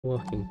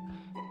Working.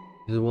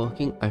 Is it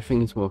working? I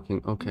think it's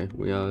working. Okay,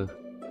 we are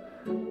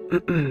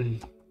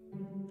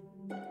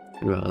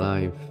we are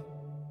live.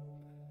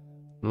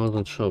 I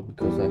wasn't sure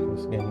because I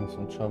was getting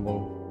some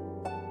trouble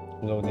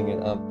loading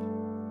it up.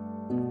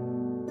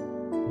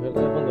 We're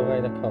live on the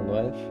right account,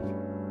 right?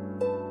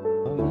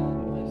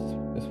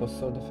 Oh, this was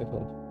so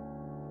difficult.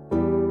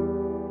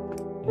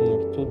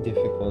 Too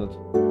difficult.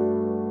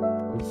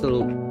 I'm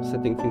still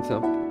setting things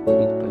up. I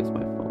need to place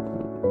my phone.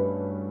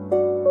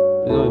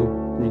 You know,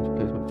 I need to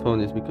place my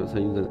phone is because I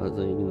use it as a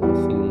thing.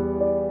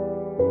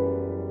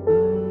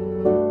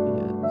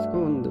 Yeah, let's go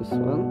on this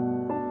one.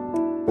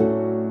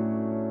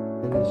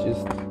 And let's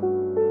just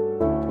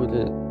put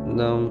it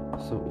down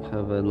so we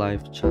have a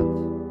live chat.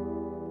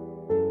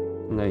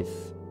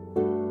 Nice.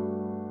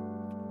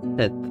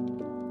 Head.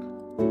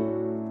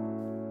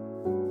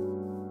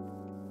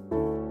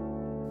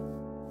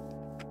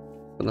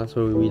 So that's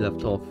where we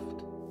left off.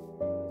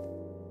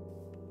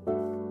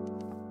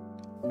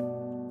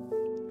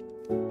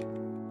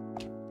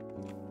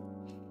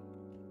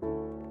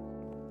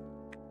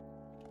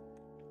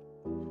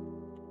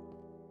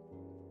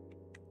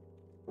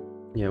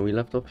 Yeah, we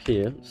left off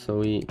here, so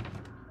we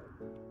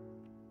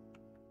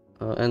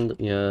and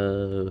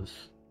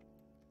yes.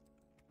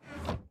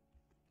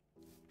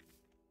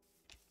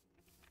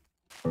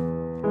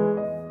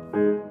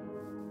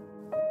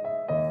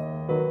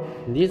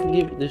 These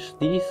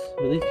things,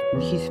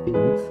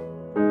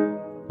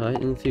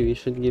 right, in theory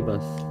should give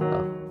us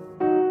stuff.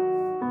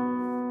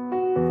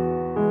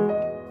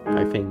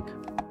 I think.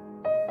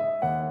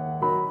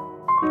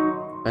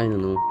 I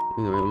don't know.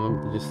 Anyway,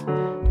 I'm just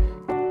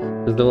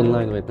they're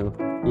online right now.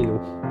 You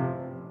know.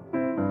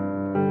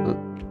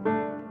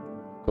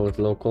 Call it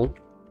local.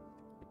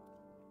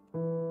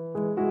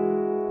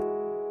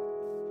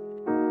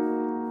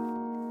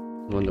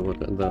 Wonder what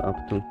they're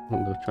up to.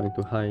 What they're trying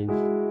to hide.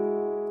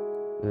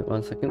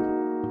 1 second.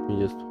 Let me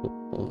just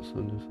also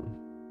do some.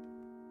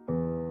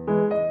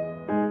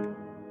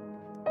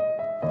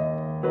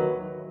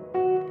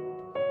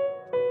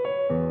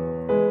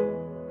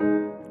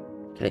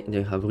 Okay,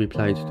 they have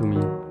replied to me.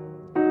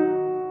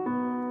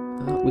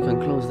 We can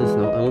close this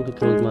now. I want to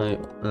close my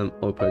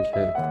Opera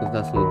here because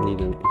that's not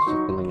needed. It's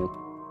just gonna get.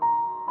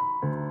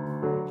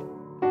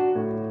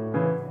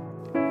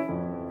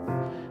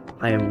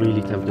 I am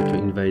really tempted to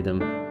invade them.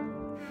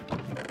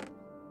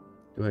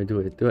 Do I do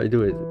it? Do I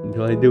do it?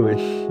 Do I do it?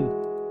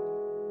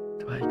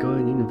 Do I go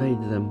and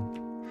invade them?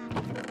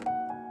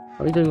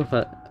 How are we doing with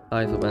that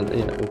Eyes of End?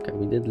 Yeah, okay,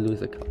 we did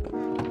lose a couple.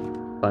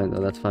 Fine,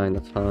 though, that's fine,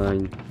 that's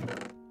fine.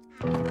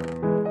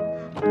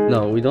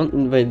 No, we don't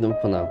invade them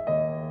for now.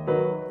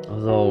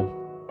 Although...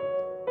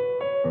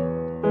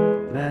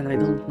 Man, I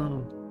don't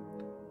know.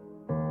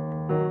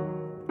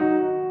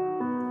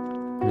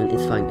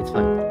 It's fine, it's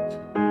fine.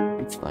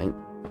 It's fine.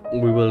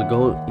 We will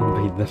go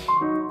invade them.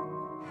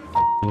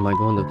 You might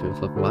wonder to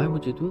yourself, why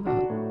would you do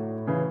that?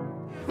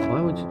 Why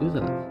would you do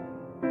that?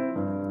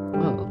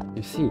 Well,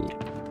 you see,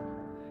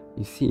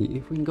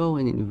 if we go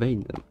and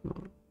invade them,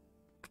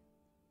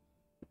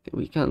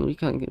 we can,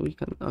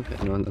 okay,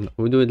 no,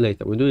 we'll do it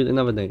later, we'll do it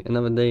another day,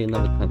 another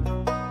time.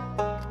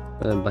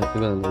 But I got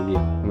an idea,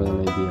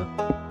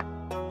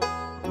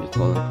 Just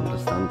call it from the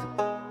stand.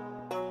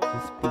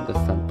 Let's put the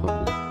stand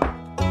properly.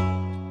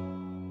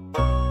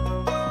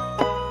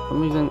 For some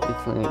reason,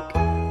 it's like,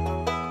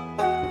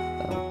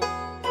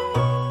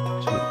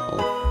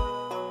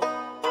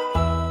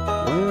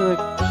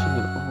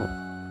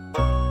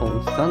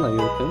 are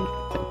you okay?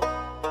 Okay.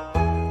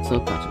 It's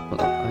not touch it, but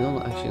I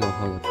don't actually know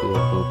how that will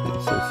work.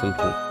 It's so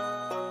simple.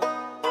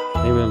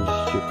 Maybe I'm just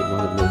stupid,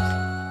 one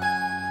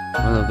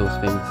of those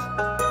things.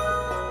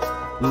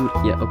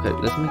 Yeah, okay,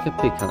 let's make a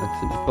pickaxe.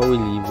 Before we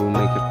leave, we'll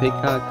make a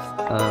pickaxe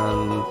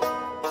and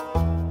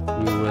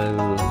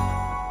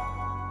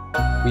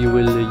we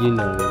will, you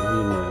know,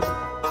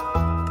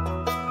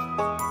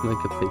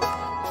 make a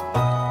pickaxe.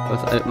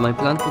 Because my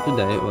plan for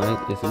today, right,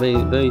 is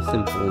very, very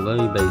simple,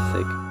 very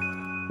basic.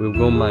 We'll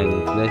go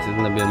mining. This is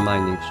gonna be a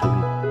mining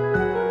stream.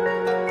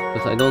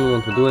 Because I don't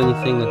want to do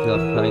anything until I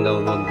find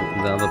out what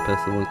the other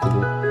person wants to do.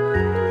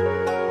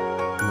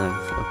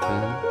 Nice,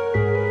 okay.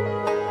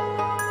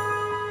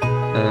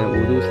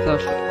 We'll do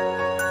slash...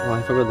 Oh, I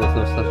forgot there's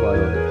no slash y on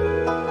it.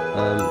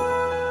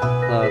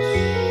 Slash...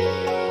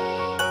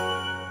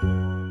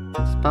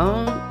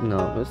 Spawn? No,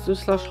 let's do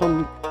slash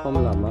home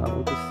llama. I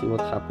want to see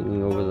what's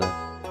happening over there.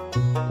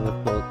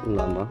 Report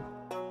llama.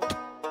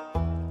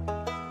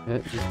 Yeah,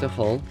 just the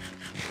hole.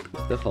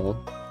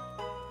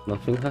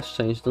 Nothing has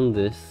changed on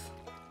this.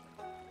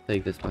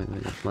 Take this, by the way,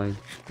 that's mine.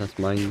 That's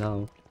mine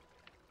now.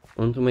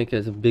 I want to make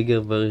it a bigger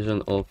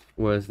version of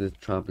where's the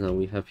trap now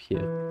we have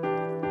here.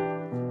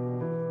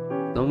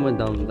 Somewhere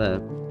down there.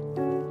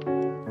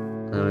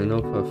 And I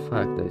know for a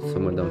fact that it's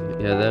somewhere down here.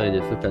 Yeah, there it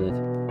is, look at it.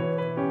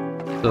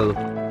 Still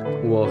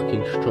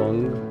working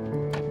strong.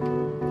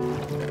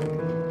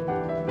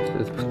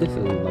 This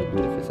is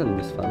magnificent,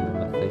 this family,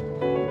 I think.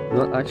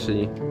 Not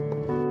actually.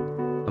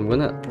 I'm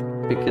gonna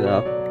pick it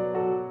up.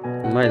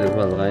 Might as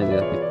well, right?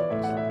 Yeah,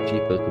 it's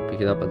cheaper to pick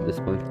it up at this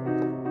point.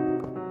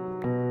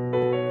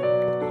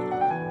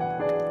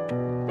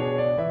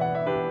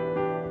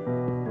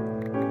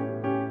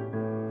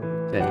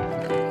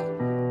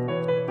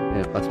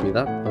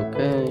 like that.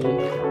 Okay.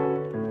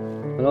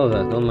 Hello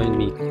there, don't mind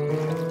me.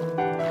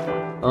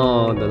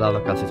 Oh, the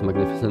lava cast is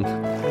magnificent.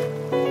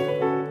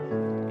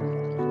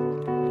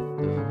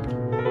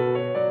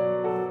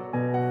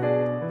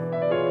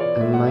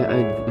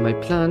 And my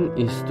plan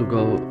is to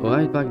go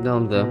right back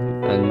down there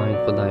and mine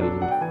for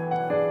diamonds.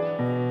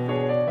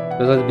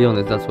 Because let's be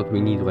honest, that's what we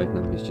need right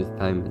now, it's just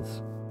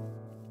diamonds.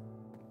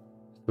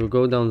 We'll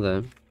go down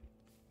there.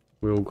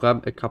 We'll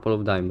grab a couple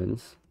of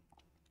diamonds.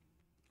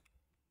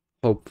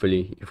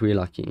 Hopefully, if we're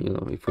lucky, you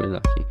know, if we're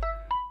lucky.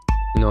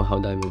 You know how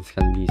diamonds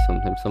can be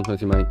sometimes.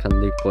 Sometimes you might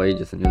can dig for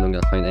ages and you're not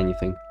gonna find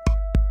anything.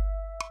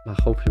 But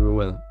hopefully we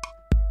will.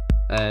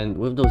 And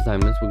with those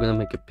diamonds, we're gonna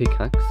make a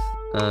pickaxe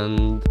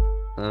and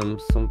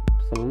some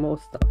more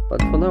stuff.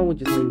 But for now, we're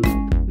just mainly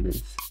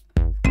diamonds.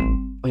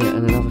 Oh yeah,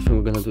 and another thing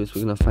we're gonna do is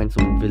we're gonna find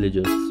some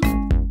villagers.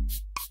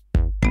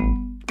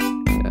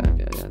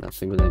 Yeah,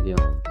 that's a good idea.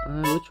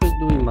 Which way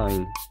do we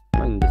mine?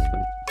 Mine this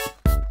way.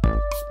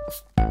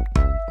 I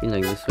feel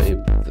like this way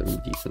is a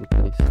decent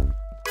place.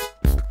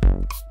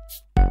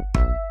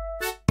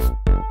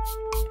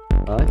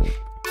 Hi?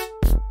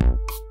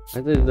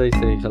 Why did they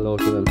say hello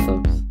to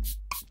themselves?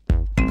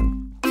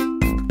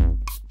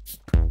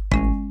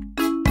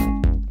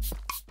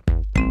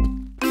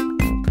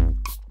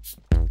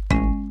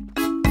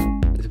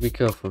 Just be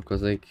careful,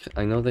 because like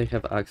I know they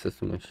have access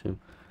to my stream,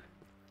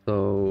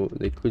 so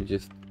they could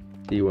just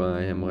see where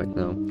I am right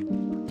now.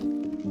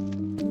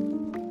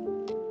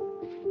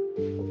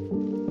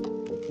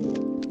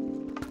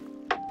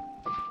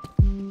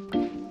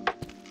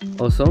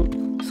 Also,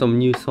 some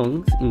new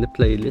songs in the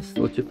playlist.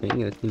 What you think?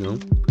 Let me know.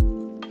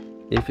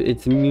 If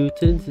it's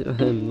muted,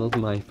 not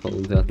my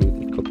fault. That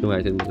means it's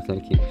copyrighted, most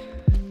likely.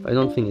 But I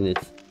don't think it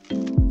is.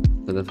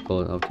 So that's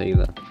cool. I'll take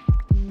that.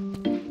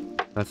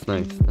 That's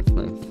nice. That's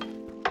nice.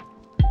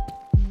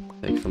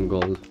 Take some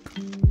gold.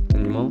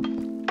 Any more?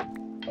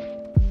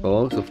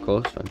 Gold, of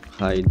course. Try to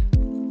hide.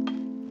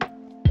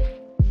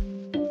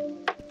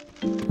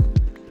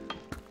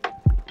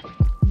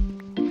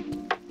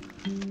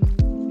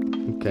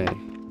 Okay.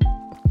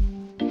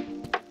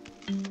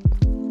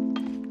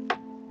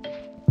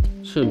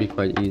 Should be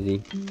quite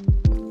easy.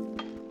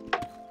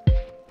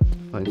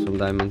 Find some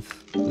diamonds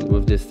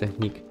with this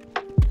technique.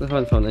 I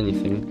haven't found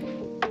anything.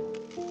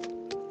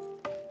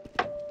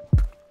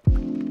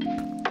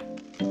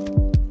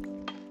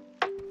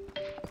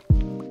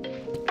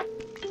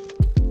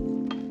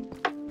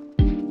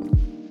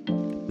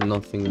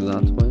 Nothing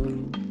that way.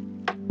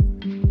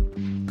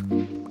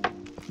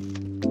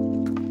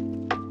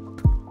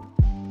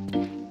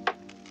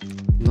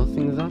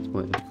 Nothing that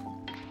way.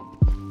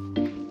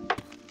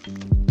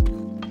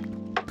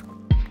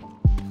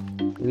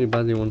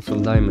 Everybody wants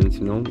some diamonds,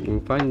 you know? We'll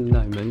find a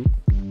diamond.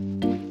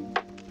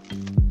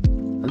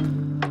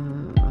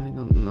 I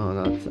don't know,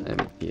 that's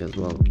empty as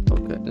well.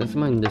 Okay, let's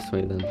mine this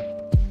way then.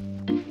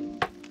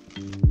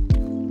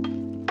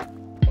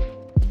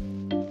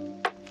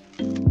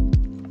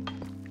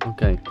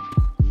 Okay. 1,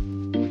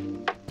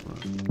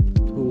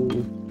 2.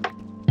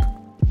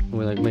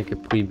 We'll like make a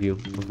preview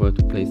of where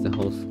to place the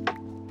house.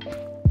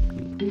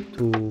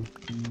 2.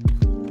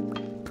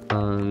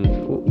 And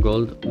oh,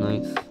 gold,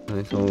 nice.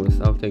 Nice, always.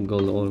 I'll take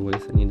gold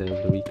always, any day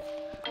of the week.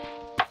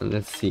 And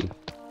let's see.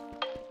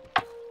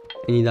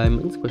 Any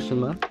diamonds?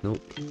 Question mark?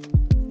 Nope.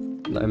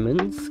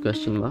 Diamonds?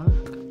 Question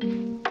mark.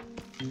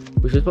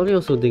 We should probably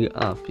also dig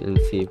up and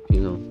see if,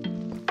 you know.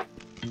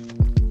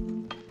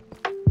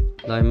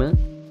 Diamond?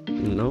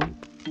 No.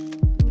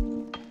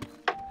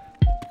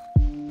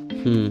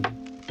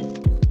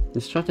 The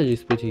strategy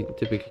is pretty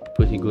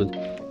good,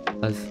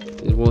 as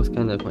it was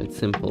kind of quite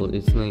simple.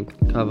 It's like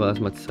cover as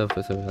much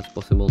surface area as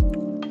possible.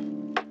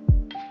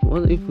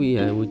 What if we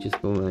would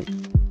just go like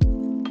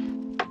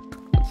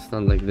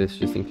stand like this,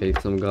 just in case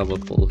some gravel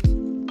falls.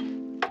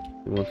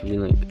 We want to be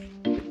like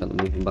kind of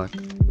moving back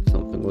if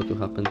something were to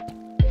happen.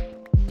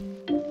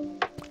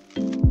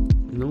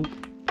 Nope.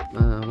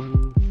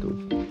 1,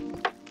 2.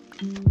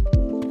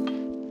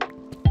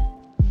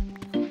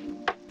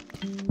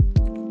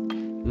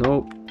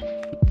 Nope.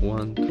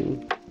 1, 2.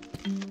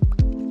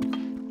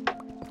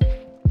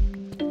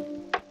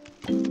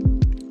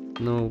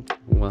 Nope.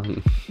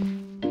 1.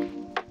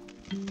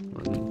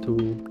 1,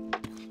 2.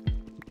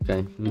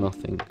 Okay,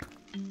 nothing.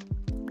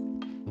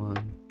 1,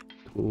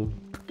 2.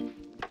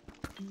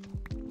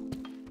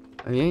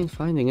 I ain't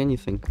finding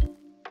anything.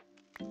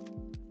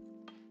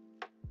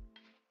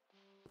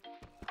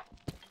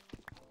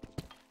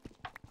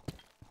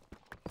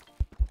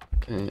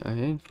 Okay, I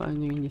ain't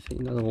finding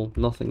anything at all.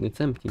 Nothing.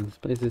 It's empty. This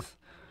place is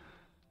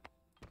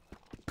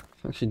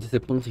actually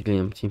disappointingly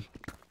empty.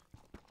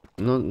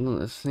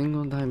 Not a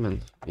single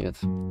diamond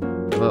yet.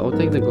 But I'll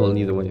take the gold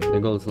either way. The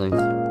gold's nice.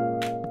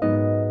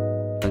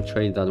 And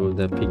trade that with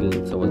the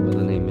piglins or whatever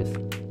the name is.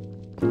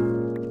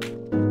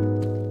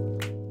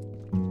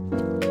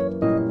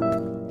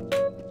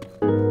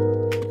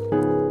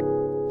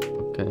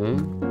 Okay.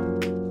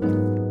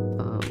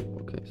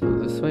 Okay, so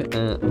this way.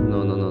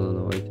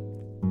 No, wait.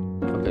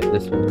 Okay,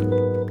 this way.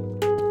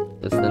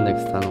 That's the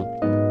next tunnel.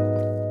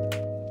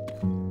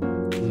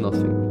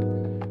 Nothing.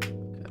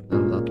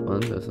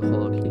 one. There's a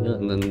hole here,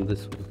 and then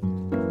this one.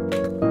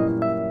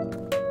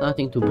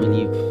 Starting to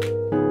believe.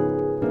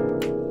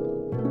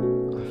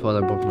 I thought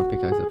I broke my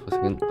pickaxe there for a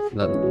second.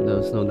 That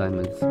there's no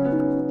diamonds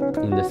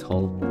in this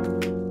hole.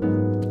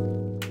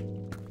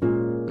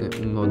 Yeah,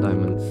 no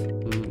diamonds.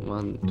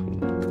 1,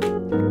 2.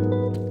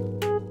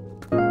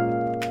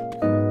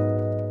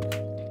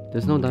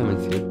 There's no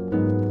diamonds here.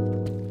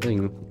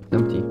 Thing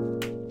empty.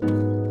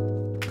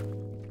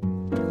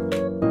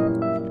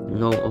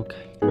 No,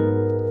 okay.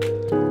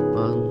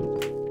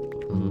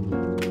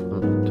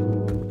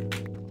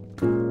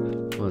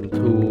 1,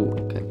 2,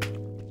 okay.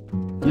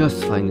 Yes,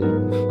 finally,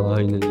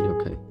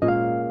 okay.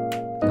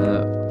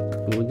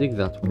 We'll dig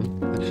that way.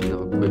 Actually, no,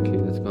 quickly,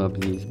 let's grab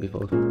these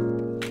before.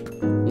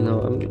 You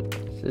know, I'm a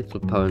little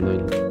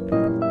paranoid.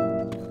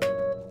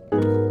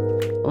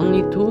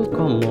 Only 2?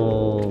 Come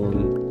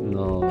on.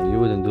 No, you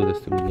wouldn't do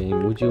this to me,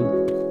 game, would you?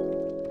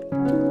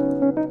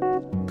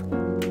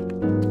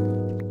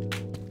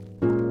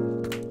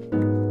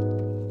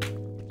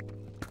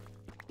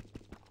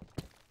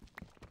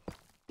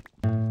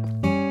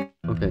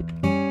 Okay,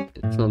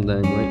 it's not there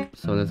anyway,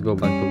 so let's go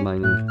back to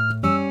mining.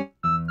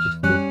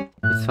 Just to,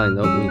 it's fine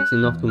though, it's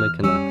enough to make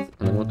an axe,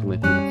 and I want to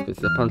make an axe because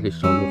it's apparently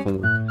stronger from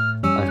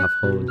what I have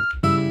hold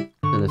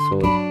and a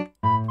sword.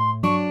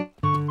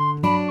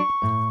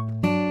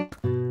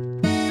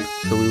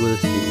 So we will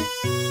see.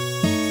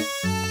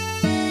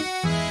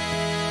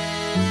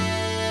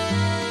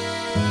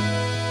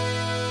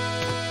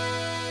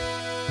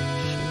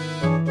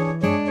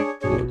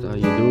 What are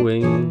you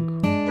doing?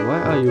 Why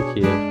are you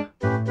here?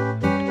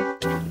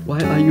 Why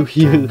are you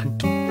here?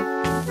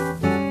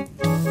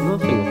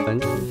 Nothing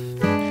offensive.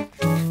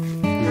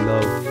 No.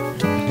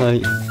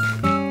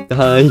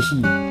 Die.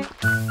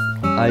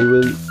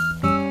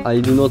 I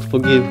do not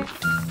forgive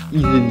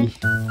easily.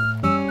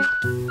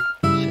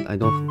 Shit, I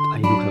do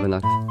have an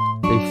axe.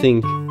 They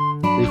think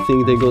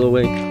they got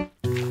away.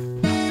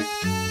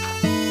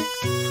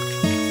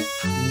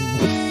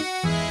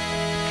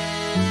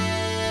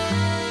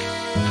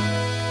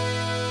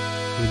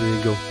 Where do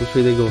they go? Which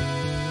way they go?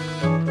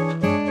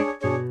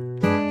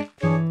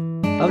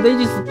 Are they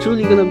just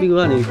truly gonna be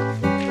running?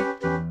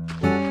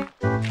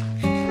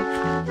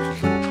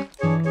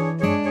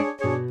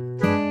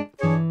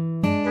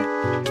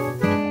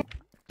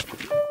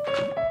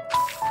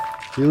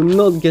 You're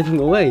not getting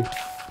away.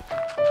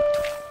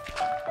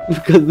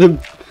 Look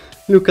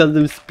at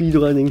them speed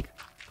running.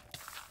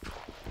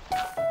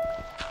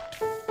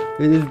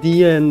 It is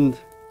the end.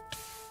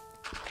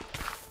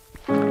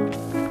 I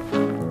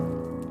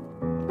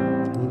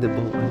need a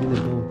bow,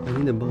 I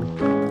need a bow.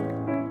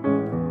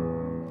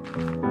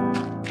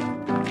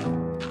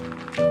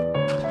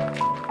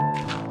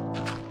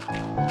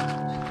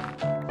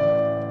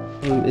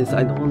 Is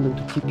I don't want them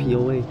to TP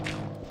away.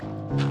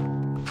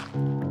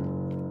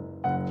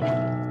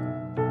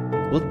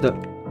 What the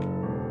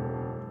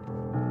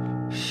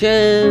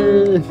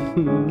shit?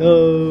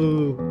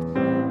 No.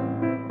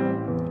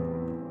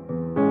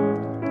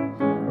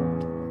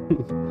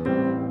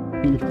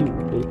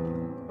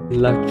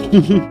 Lucky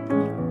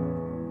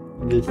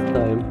this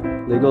time.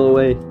 They go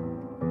away.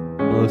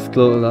 That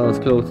was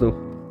close though.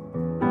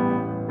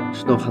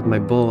 Should not have my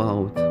bow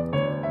out.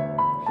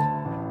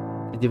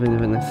 Didn't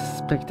even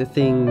expect a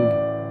thing.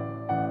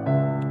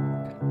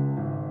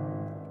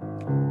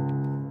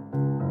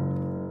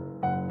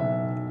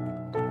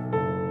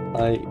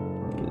 I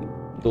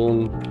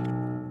don't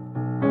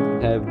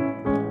have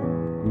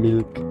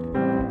milk.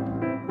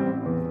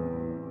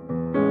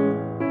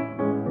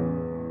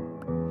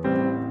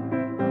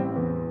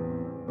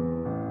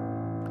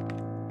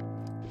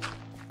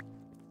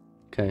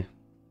 Okay.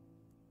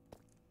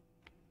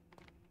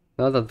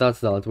 Now that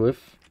that's dealt with,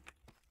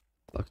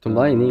 back to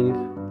mining.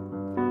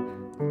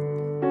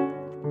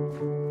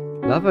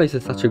 Lava is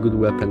such a good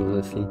weapon,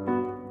 honestly.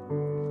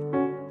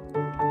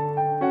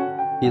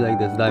 I feel like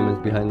there's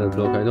diamonds behind that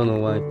block, I don't know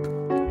why.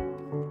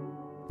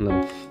 No.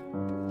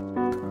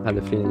 I had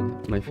a feeling.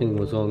 My feeling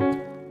was wrong.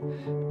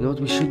 You know what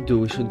we should do?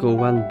 We should go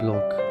 1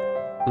 block.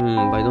 But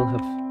I don't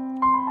have...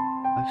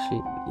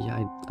 Actually,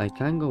 yeah, I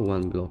can go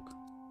 1 block.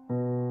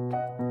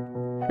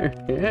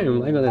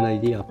 I got an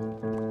idea.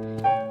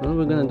 What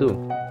we're gonna do?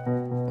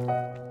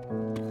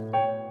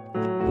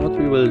 What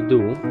we will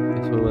do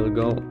is we will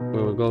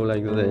go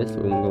like this.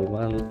 We will go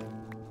 1,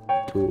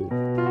 2,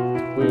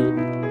 3,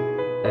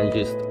 and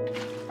just...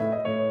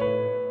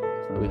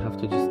 So we have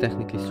to just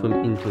technically swim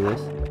into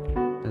this,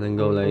 and then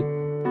go like...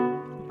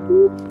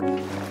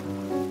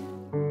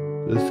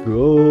 Let's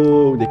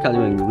go! They can't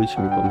even reach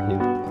me from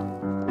here.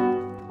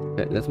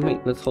 Okay,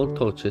 let's hold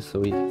torches so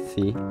we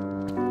see.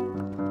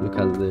 Look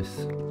at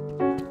this.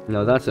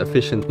 Now that's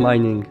efficient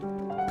mining.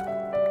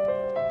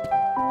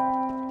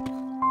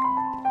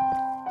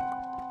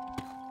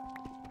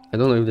 I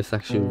don't know if this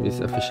actually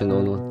is efficient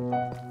or not.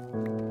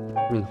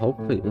 I mean,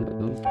 hopefully,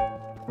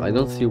 I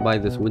don't see why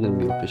this wouldn't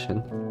be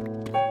efficient.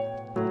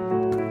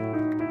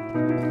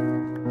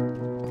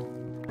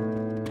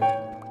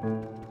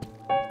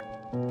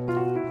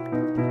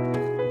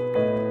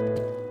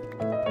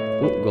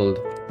 Oh, gold.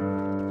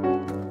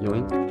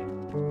 Yoink.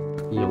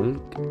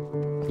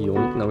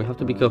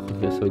 be careful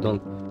here so we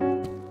don't...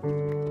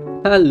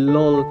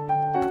 Hello!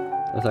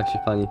 That's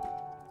actually funny.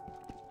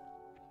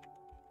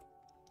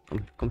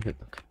 Come here,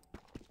 back.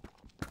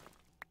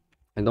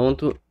 I don't want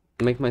to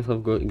make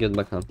myself get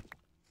back up.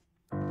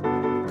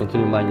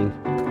 Continue mining.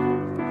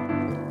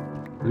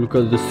 Look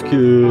at the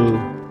skill!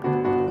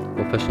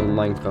 Professional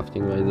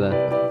Minecrafting right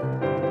there.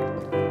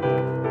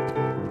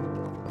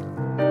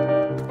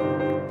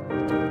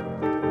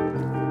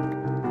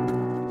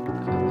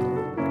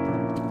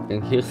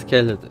 And here's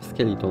skeletons.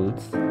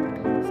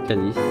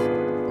 Skellies.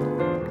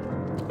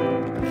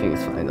 I think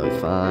it's fine, no,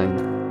 it's fine.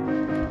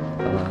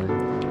 Fine.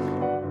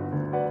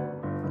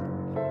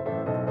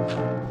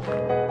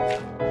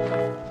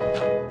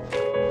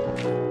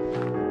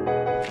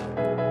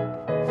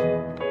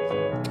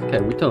 Okay,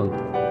 we turn.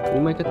 We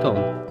make a turn.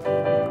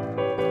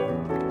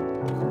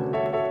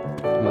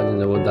 Imagine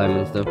there were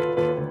diamonds though.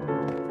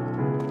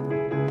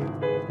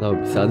 That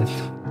would be sad.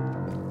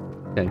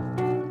 Okay.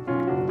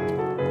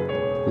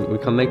 We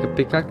can make a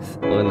pickaxe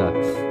or an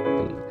axe.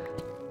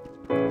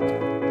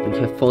 We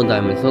have 4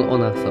 diamonds, not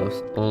on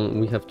ourselves.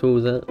 We have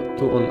 2 there,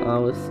 2 on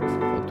ours,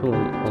 2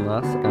 on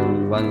us,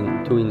 and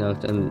 2 in our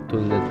and 2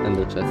 in the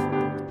ender chest.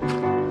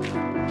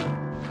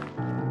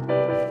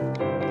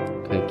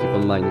 Okay, keep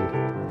on mining.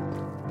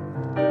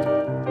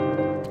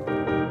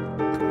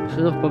 I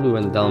should have probably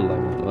went down by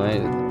now,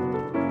 right?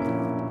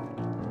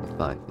 It's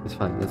fine, it's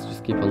fine. Let's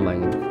just keep on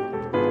mining.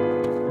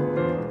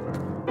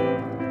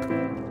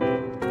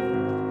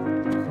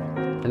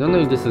 I don't know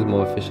if this is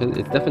more efficient.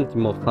 It's definitely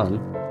more fun.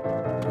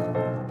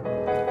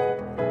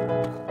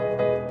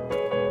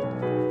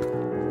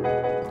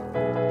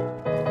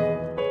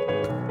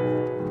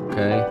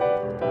 Okay.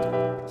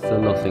 Still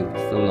nothing.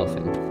 Still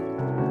nothing.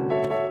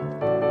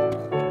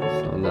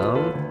 So now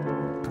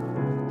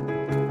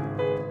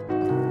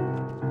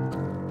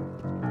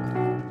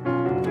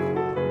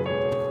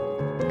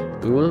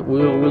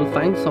we'll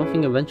find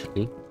something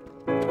eventually.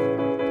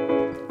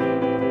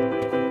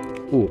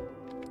 Ooh.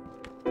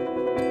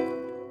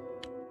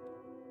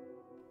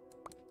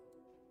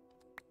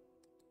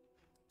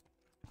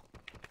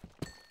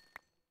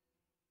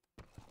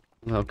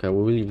 Okay,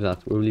 we'll leave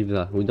that. We'll leave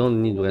that. We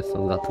don't need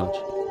redstone that much.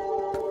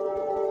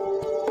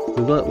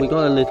 We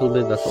got a little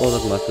bit. That's all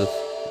that matters.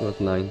 Not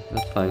 9.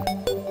 That's fine.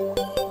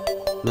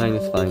 9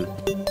 is fine.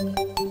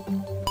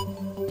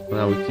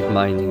 Now we keep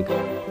mining.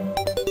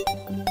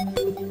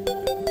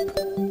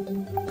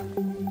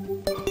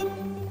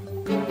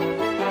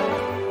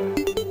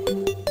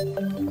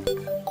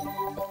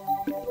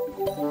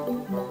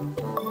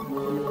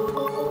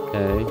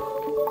 Okay.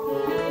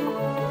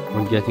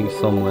 We're getting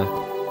somewhere.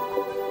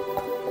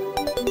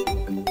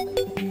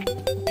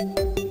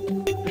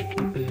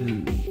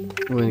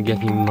 We're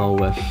getting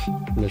nowhere.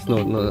 There's no,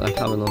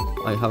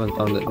 I haven't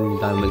found any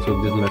diamonds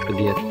with this method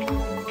yet.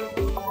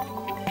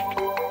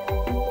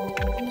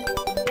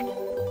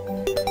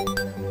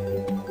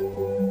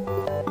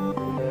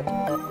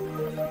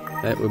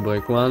 Okay, we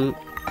break 1,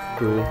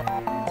 2.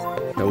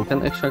 Yeah, we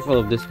can extract all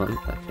of this one,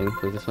 I think,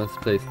 because this one's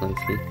placed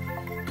nicely.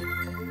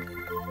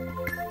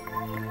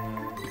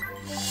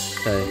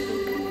 Okay,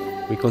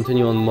 we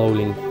continue on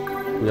molding.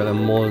 We are a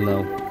mole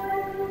now.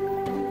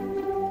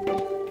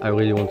 I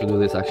really want to do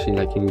this actually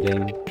like in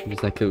game.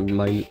 Just like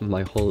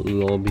my whole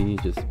lobby,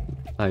 just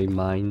I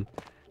mine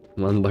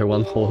 1 by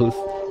 1 holes.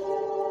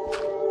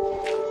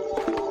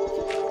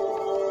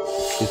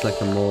 It's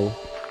like a mole.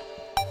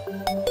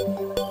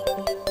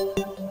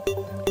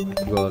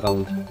 Go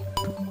around.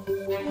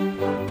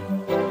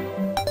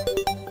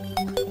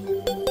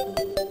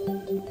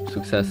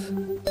 Success.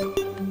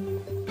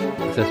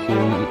 Successfully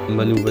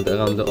maneuvered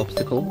around the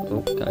obstacle.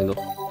 Oh, kind of.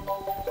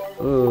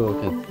 Oh,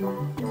 okay.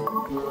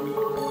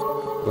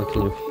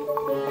 Continue.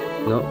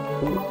 No?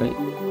 Oh, okay.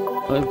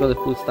 Oh, I've got a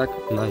full stack.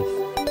 Nice.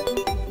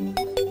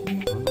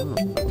 Oh,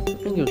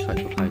 and you try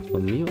to hide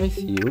from me. I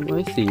see you.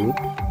 I see you.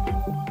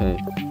 Okay.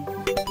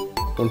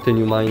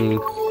 Continue mining.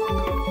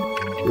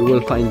 We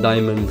will find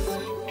diamonds.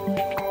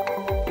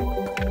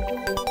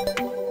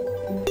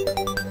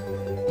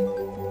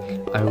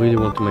 I really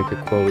want to make a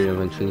quarry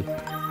eventually.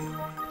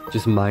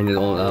 Just mine it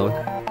all out.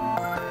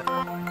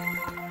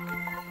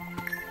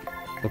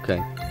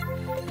 Okay.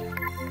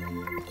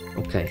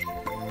 Okay.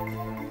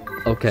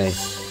 Okay.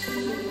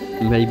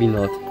 Maybe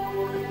not.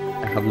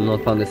 I have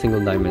not found a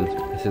single diamond.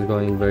 This is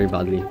going very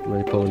badly.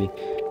 Very poorly.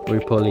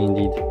 Very poorly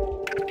indeed.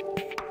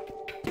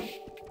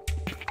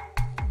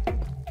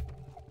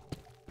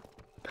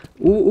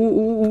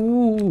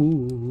 Ooh.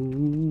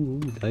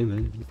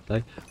 Diamond.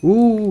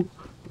 Ooh.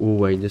 Oh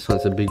wait, this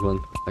one's a big one.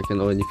 I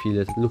can already feel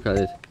it. Look at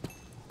it.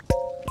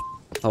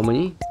 How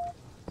many?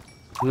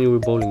 How many are we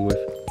bowling with?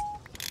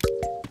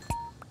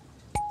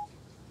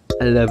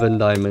 11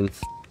 diamonds.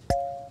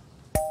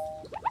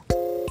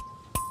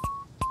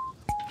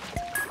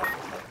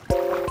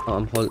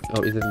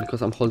 Oh, is it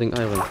because I'm holding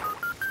iron?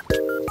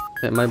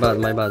 Okay, my bad.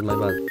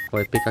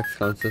 Wait, pickaxe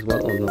counts as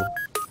well? Oh no.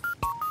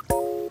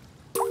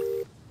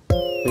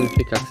 Maybe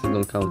pickaxes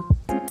don't count.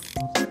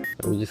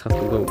 We just have to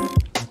go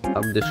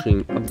up the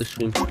stream.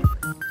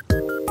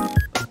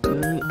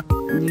 Okay,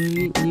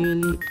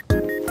 nearly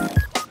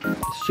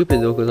stupid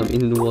though, because I'm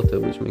in the water,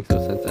 which makes no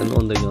sense, and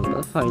on the ground.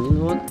 That's fine, you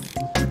know what?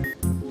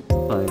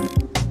 Fine.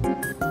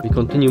 We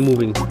continue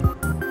moving.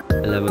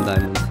 11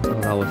 diamonds. Oh,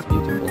 that was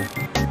beautiful.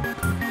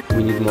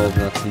 We need more of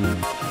that, please.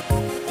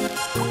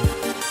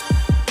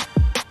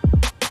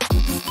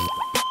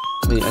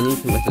 Wait, I need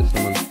to message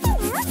someone.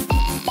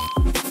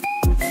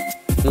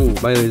 Oh,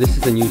 by the way, this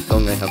is a new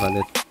song I have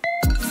added.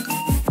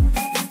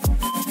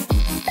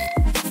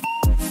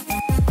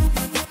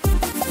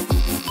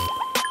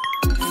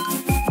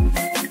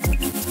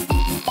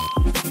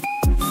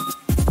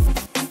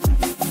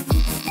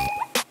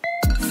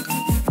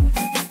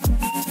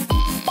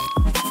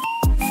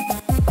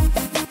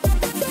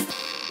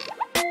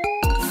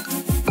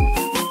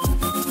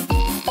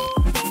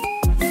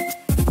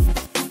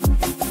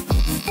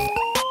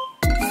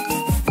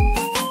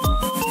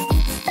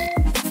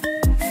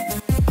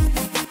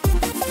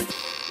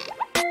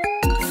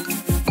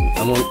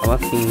 I'm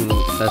asking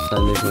that I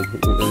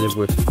live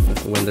with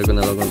when they're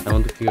gonna log on. I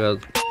want to figure out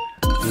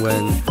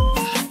when.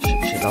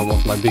 Shit, that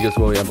was my biggest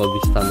worry about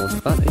these tunnels.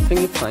 But I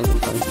think it's fine,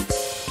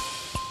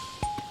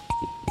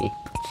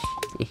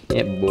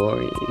 Yeah,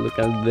 boy, look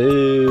at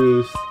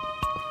this.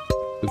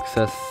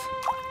 Success.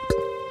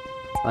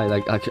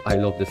 I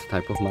love this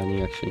type of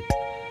mining actually.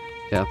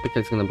 Yeah,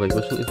 pickaxe gonna break.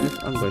 Which one is this?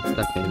 Unbreak.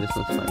 Okay, this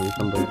one's fine. We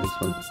can break this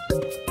one.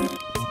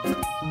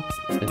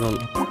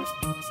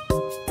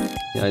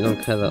 I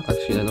don't care that,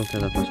 actually I don't care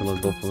that much about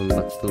both of them,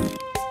 but still.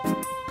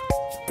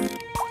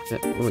 Yeah,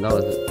 oh, that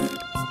was it.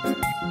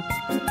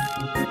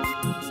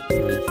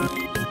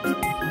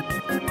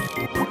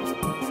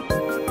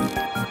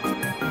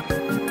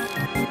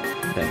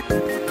 Okay.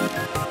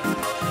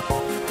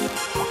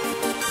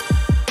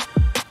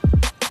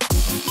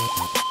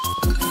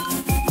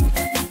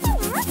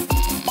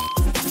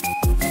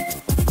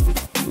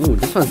 Ooh,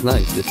 this one's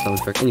nice, this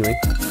soundtrack. Anyway,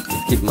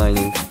 let's keep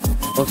mining.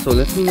 Also,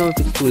 let me know if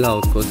it's too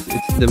loud, because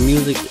it's the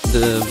music,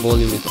 the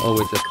volume is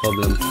always a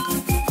problem.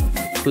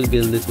 It could be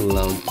a little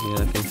loud, yeah,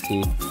 I can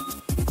see.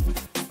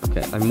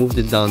 Okay, I moved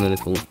it down a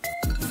little.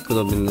 It could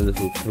have been a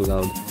little too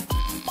loud.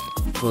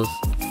 Because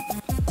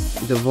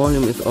the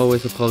volume is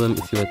always a problem,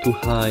 it's either too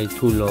high,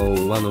 too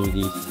low, one of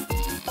these.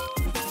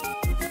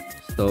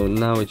 So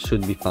now it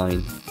should be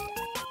fine.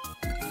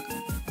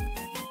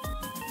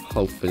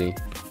 Hopefully.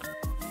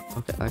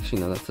 Okay,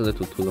 actually no, that's a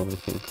little too low, I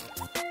think.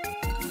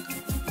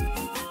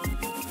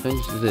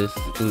 Change this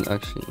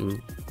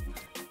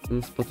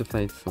in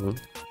Spotify itself.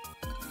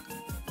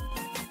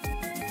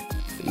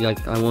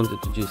 Like I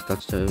wanted to just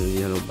touch the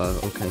yellow bar.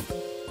 Okay,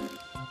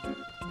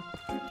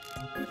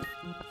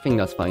 I think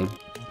that's fine.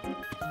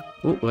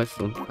 Oh,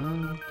 redstone.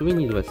 Do we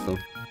need redstone?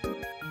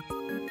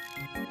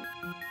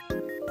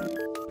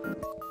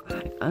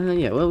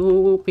 Yeah. Well,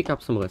 we'll pick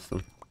up some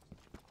redstone.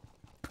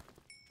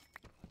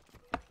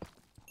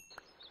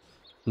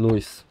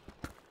 Nice.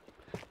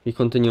 We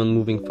continue on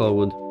moving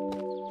forward.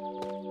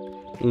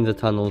 In the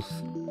tunnels.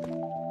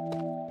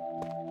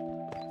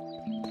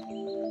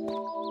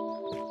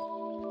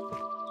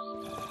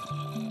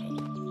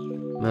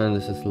 Man,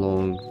 this is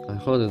long. I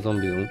heard a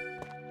zombie though.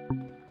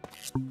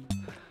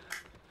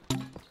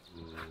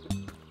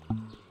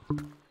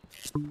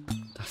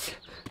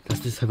 Does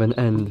this have an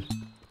end?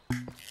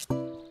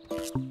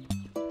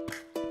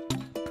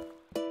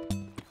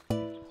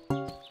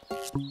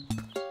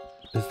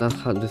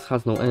 This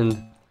has no end.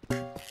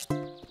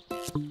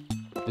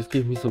 Just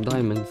give me some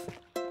diamonds.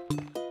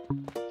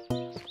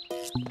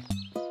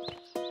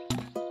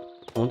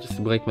 I want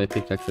to break my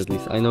pickaxe at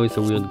least. I know it's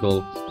a weird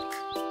goal.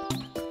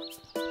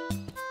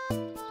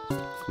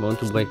 I want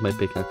to break my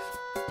pickaxe.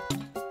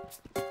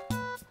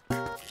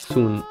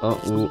 Soon. Oh,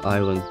 ooh,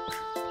 iron.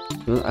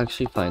 No,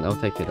 actually fine, I'll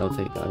take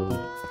iron.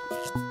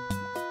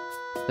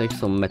 Take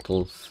some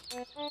metals.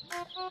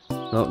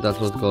 No, that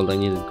was gold, I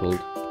needed gold.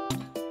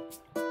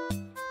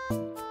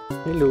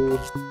 Hello.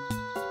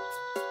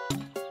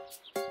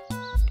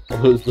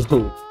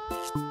 Also,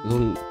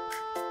 don't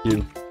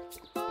kill.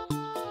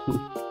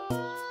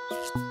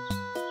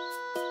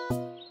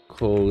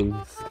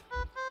 Codes.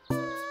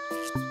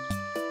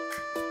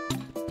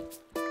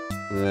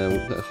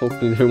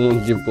 Hopefully they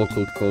won't give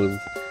vocal codes,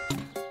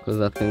 because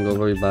that can go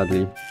very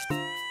badly,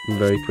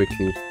 very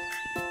quickly.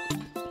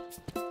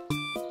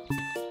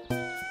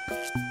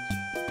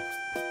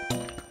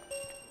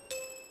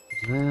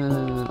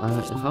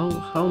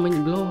 How many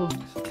blocks?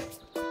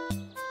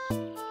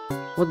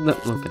 What the?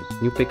 Okay,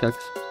 new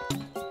pickaxe.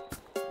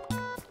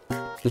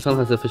 This one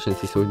has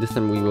efficiency, so this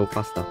time we go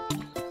faster.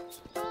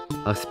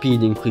 Our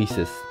speed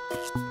increases.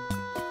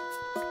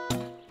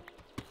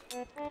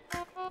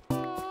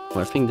 Well,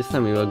 I think this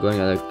time we were going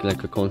at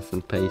like a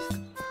constant pace.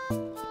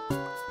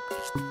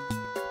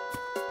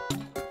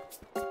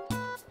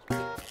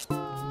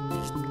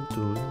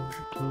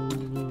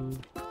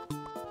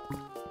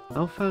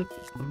 How far?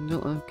 No,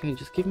 okay,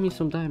 just give me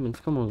some diamonds.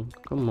 Come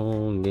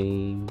on,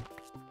 game.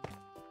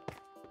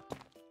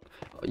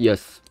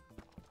 Yes.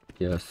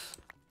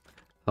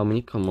 How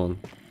many? Come on.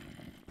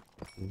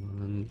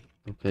 1.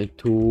 Okay,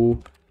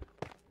 2.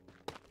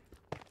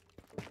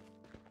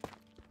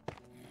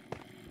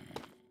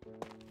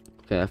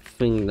 Okay, I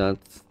think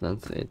that's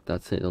it.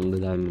 That's it on the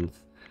diamonds.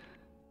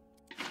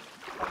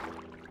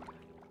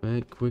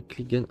 Right,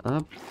 quickly get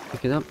up,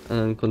 pick it up,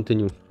 and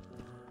continue.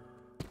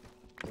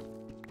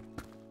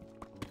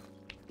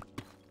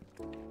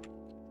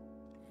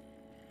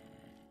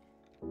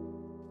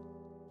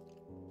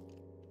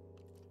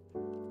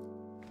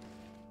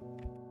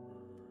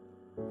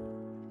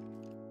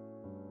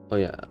 Oh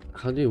yeah,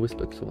 how do you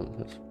whisper to someone?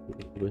 That's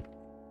weird.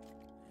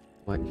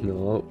 Wait,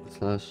 no,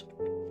 slash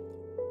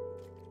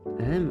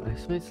M, I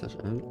swear it's slash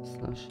M,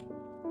 slash.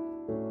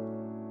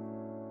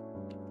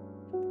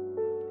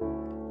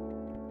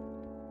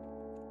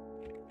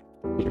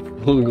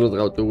 Who goes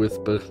out to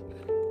whisper?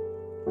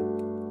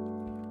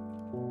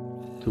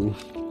 To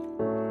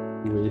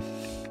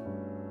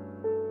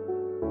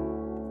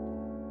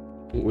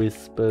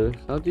whisper.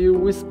 How do you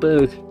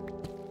whisper?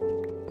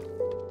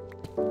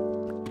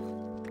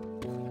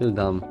 Feel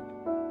dumb.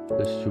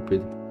 Feel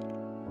stupid.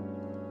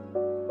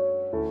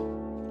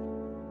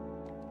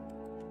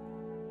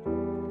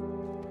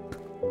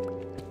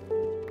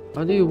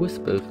 How do you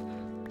whisper?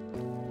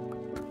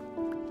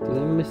 Did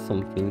I miss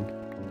something?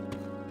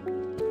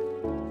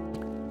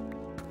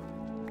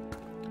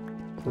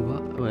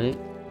 What? Wait.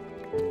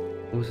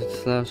 Was it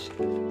slash?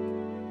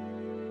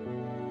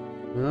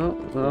 No,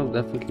 no,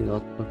 definitely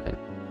not. Okay.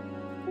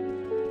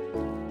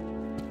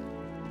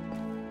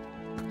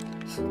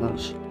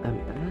 Slash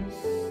MS?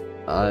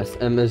 It's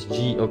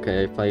MSG.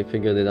 Okay, if I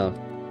figured it out.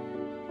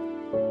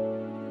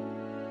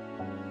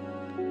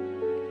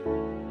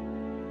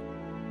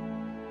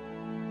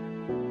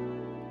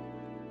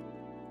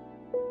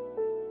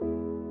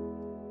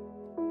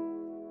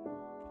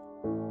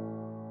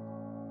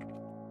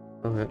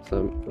 Okay,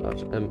 so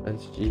slash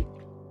MSG.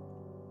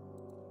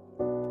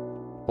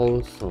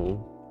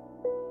 Also.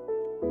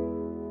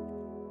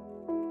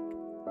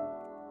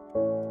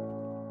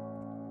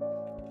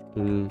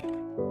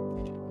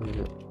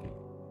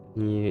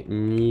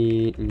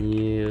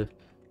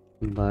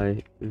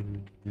 Nearby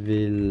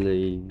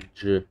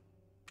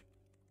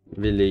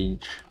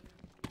village.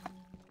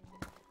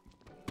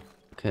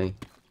 Okay.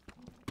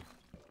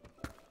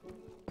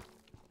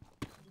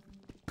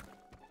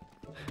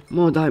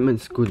 More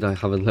diamonds. Good, I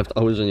haven't left.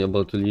 I was only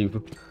about to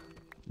leave.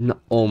 No,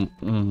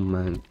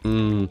 man.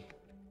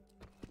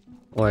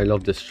 Oh, I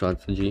love this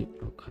strategy.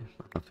 Okay,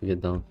 I have to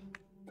get down.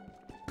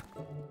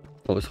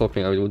 I was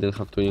hoping I wouldn't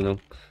have to, you know,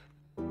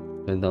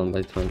 get down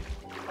by time.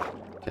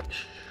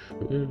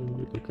 Okay,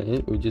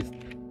 okay, we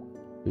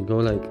go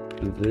like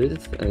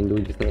this, and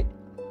we just like,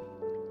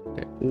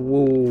 okay,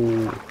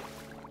 whoa,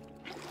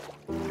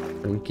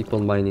 and keep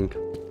on mining.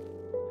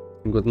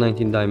 We got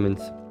 19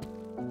 diamonds.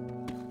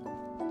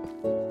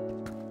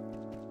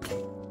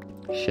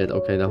 Shit,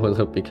 okay, that was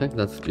a pickaxe.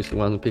 That's just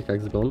one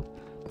pickaxe gone.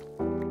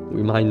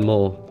 We mine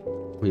more.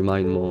 We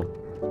mine more.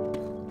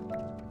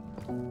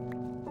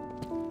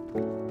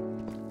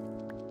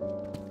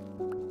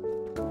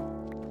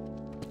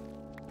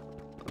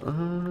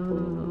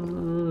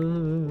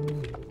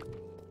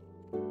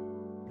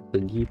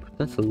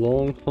 That's a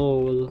long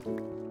hole.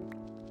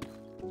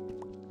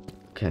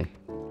 Okay.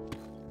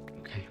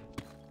 Okay.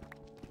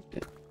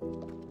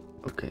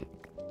 Okay.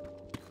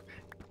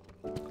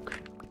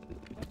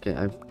 Okay,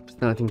 I'm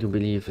starting to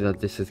believe that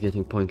this is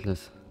getting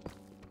pointless.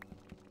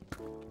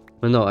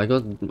 But no, I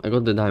got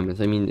the diamonds.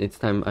 I mean, it's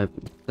time. I'm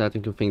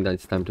starting to think that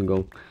it's time to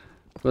go.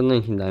 Got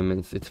 19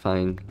 diamonds. It's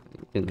fine,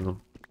 you know.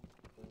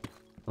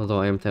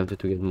 Although I am tempted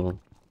to get more.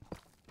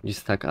 You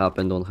stack up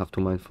and don't have to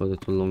mine for a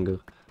little longer.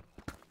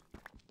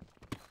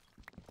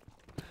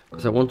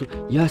 Because I want to...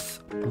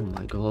 Yes! Oh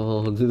my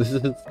god, this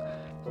is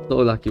so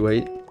lucky.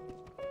 Wait.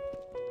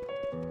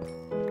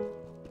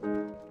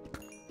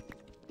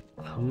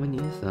 How many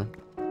is that?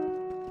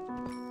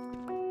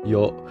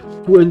 Yo,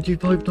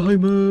 25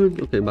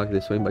 diamonds! Okay, back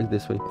this way, back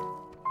this way.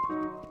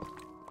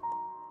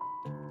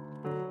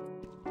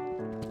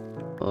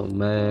 Oh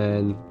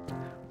man,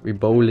 we're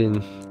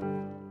bowling.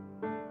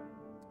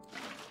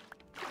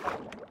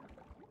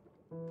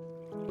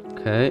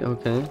 Okay,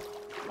 okay.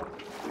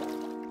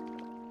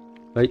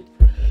 Wait.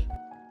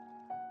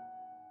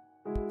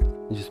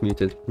 Just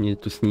muted.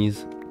 Needed to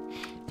sneeze.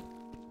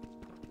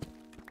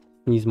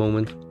 Sneeze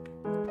moment.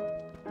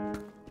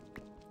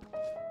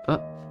 Ah.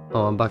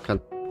 Oh, I'm back at.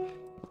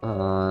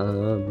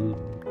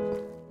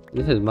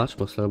 This is much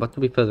more slow, but to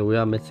be fair, we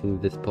are missing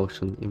this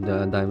portion if there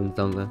are diamonds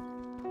down there.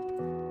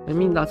 I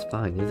mean, that's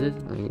fine, is it?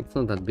 I mean, it's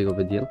not that big of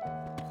a deal.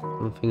 I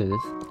don't think it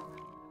is.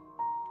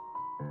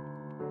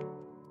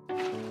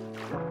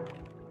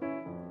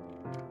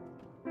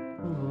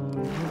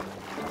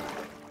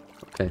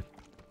 Okay.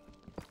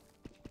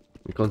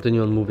 We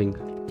continue on moving.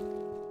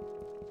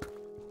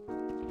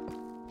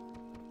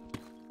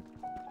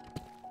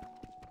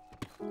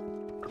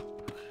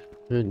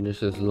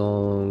 This is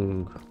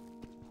long.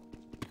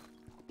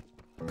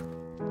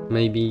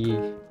 Maybe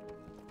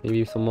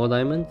some more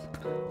diamonds?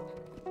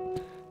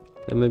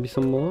 And maybe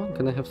some more?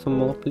 Can I have some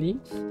more,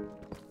 please?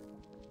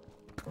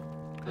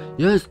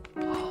 Yes!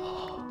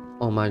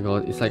 Oh my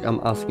god, it's like I'm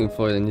asking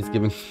for it and it's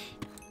giving...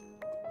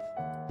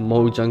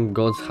 Mojang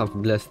gods have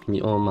blessed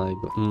me. Oh my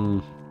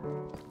god.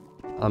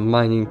 I'm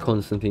mining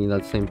constantly in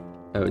that same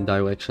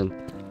direction.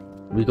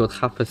 We got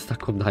half a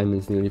stack of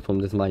diamonds nearly from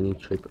this mining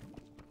trip.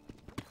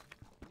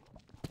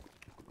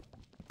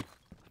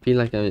 I feel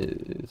like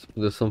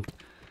there's some...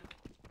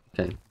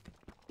 Okay.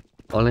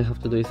 All I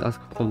have to do is ask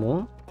for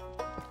more.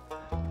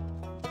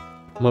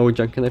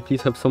 Mojang, can I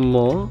please have some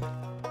more?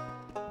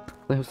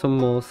 Can I have some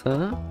more,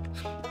 sir?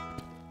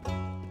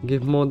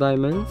 Give more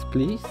diamonds,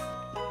 please.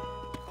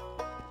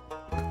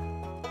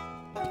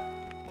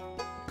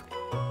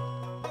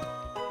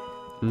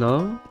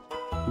 No?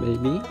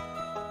 Maybe?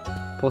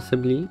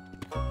 Possibly?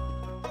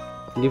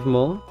 Give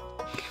more?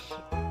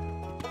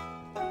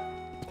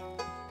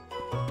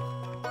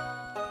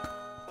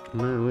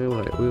 Man, where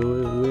are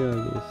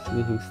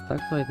you getting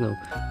stuck right now?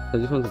 I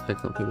just want to check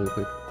something real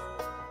quick.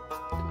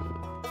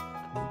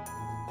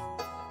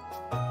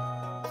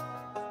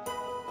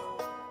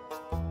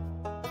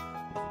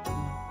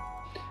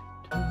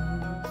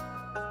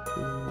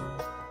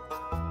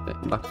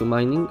 Okay, back to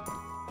mining.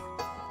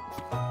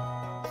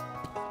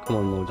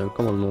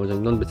 Come on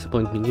Mojang, don't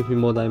disappoint me, give me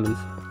more diamonds.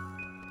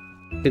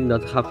 Hit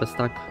that half a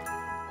stack.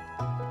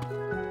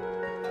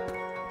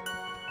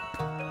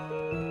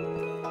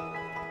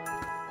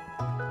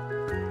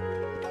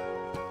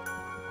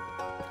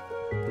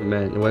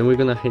 Man, when we're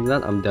gonna hit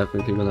that, I'm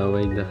definitely gonna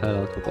raid the hell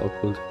out of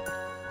Awkward.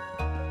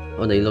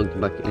 Oh, they logged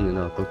back in and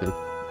out, okay.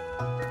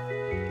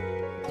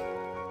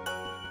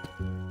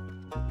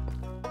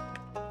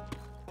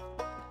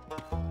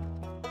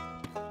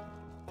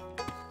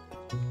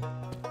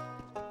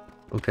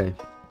 Okay.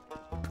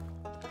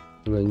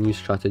 We have a new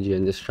strategy,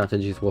 and this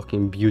strategy is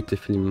working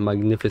beautifully,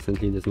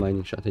 magnificently, this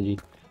mining strategy.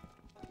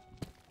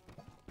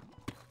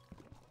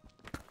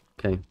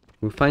 Okay.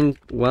 We find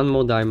one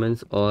more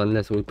diamonds, or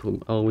unless we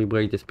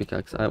break this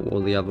pickaxe,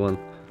 or the other one.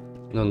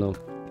 No.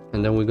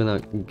 And then we're gonna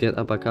get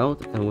back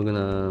out, and we're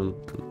gonna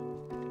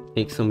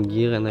take some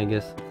gear, and I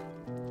guess...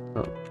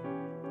 Oh.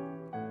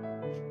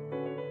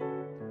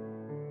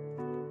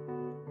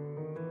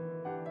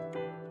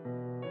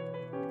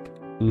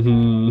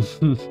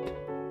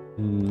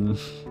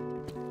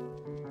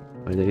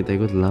 They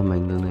got llama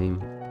in the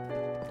name.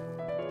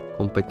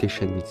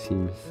 Competition, it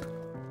seems.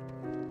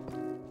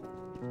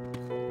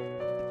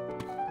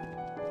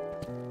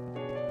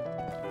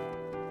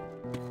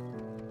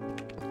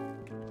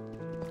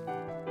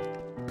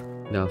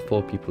 There are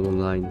 4 people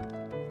online.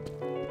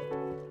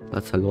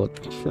 That's a lot.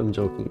 I'm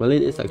joking. Well,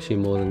 it is actually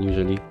more than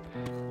usually.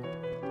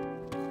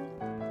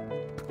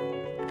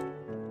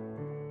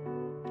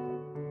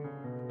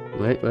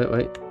 Wait.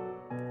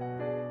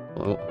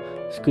 Oh,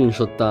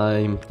 screenshot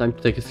time. Time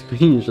to take a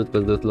screenshot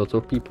because there's lots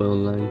of people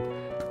online.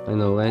 I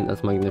know, right?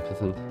 That's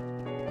magnificent.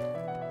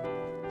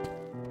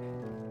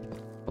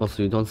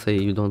 Also, you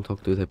don't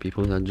talk to the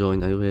people that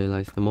join. I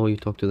realize the more you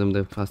talk to them,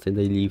 the faster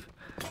they leave.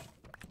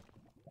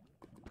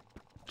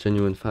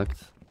 Genuine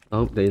facts.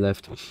 Oh, they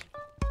left.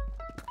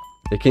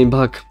 They came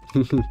back.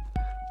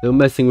 They're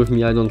messing with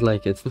me. I don't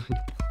like it.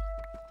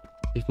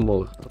 Give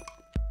more.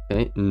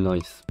 Okay,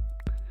 nice.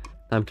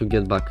 Time to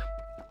get back.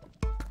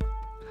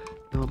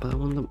 No, but I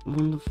want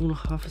the full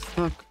half a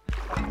stack.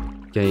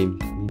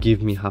 Game,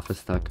 give me half a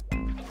stack.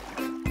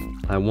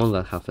 I want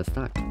that half a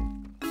stack.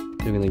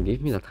 You're gonna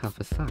give me that half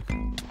a stack.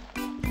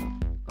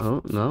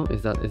 Oh no,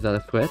 is that a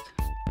threat?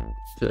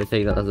 Should I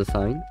take that as a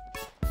sign?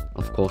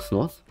 Of course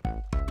not.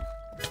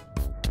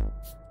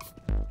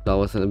 That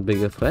wasn't a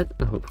bigger threat?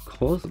 Of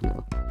course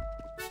not.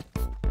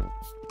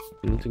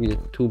 We need to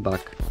get 2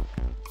 back.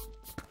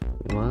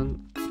 1.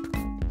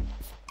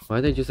 Why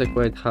they just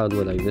acquired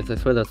hardware like this? I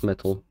swear that's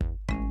metal.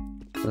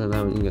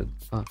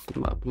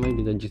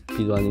 Maybe they're just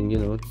speedrunning, you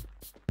know.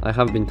 I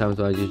have been times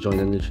where I just join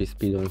and literally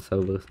speedrun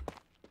servers.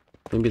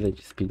 Maybe they're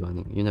just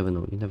speedrunning. You never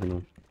know.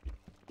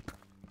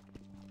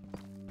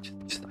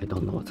 I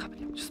don't know what's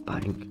happening. I'm just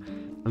buying.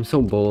 I'm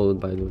so bored,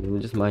 by the way.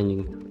 I'm just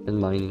mining and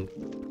mining.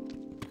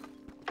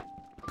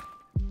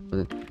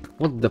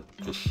 What the...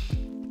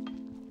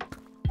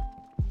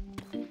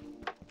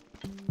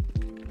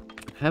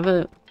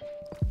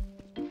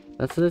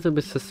 That's a little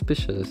bit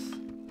suspicious,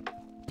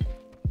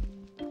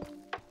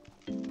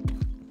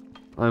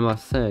 I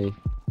must say.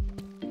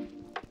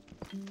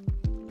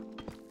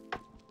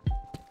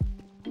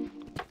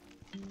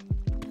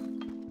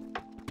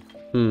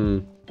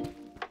 You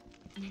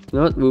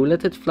know what? We'll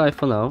let it fly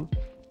for now.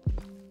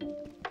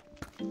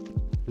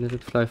 Let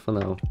it fly for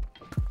now.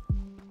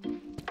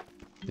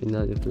 It's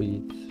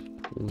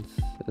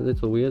a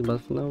little weird,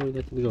 but for now we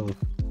let it go.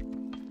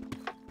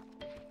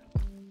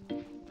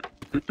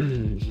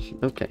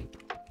 Okay,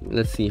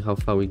 let's see how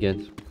far we get.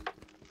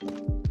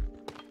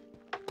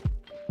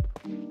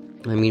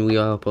 I mean, we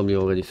are probably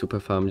already super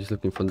far. I'm just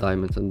looking for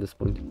diamonds at this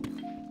point.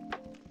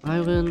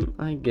 Iron,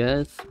 I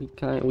guess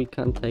we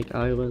can take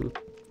iron.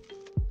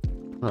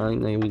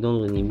 Fine, we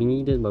don't really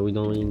need it, but we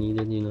don't really need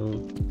it, you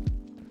know.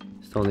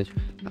 Stone Age.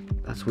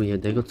 That's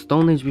weird. They got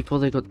Stone Age before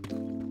they got...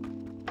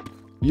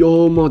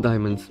 Yo, more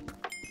diamonds.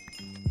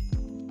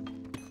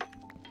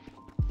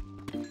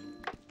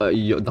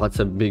 Yo, that's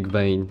a big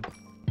vein.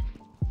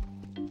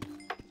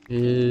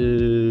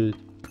 Shit.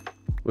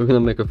 We're gonna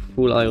make a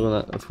full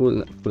iron,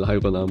 full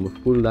iron armor,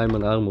 full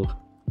diamond armor.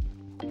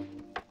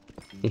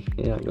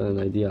 Yeah, I got an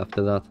idea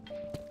after that.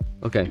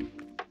 Okay,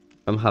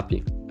 I'm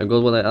happy. I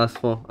got what I asked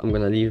for. I'm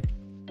gonna leave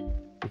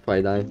if I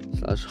die.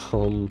 Slash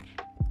home.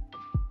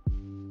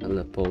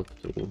 Teleport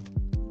to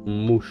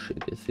Mush.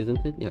 It is,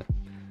 isn't it? Yeah,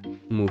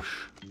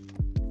 Mush.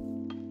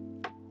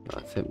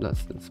 That's it.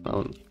 That's the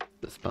spawn.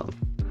 The spawn.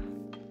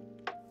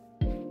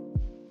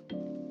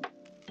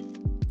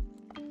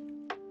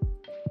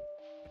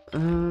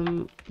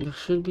 There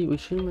should be. We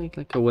should make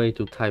like a way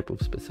to type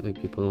of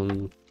specific people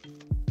on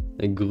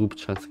a group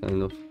chats,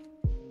 kind of.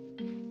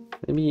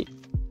 Maybe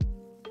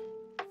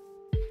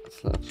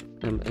slash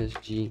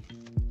MSG.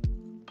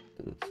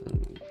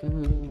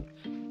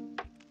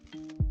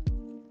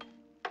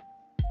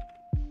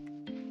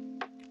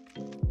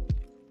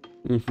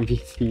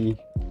 VC.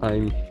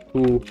 I'm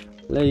too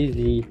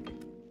lazy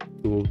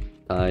to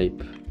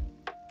type.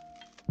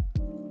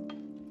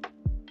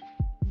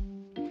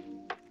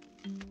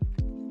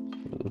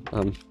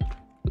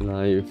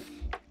 Live.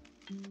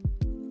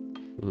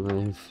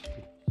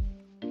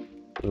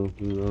 Oh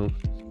no.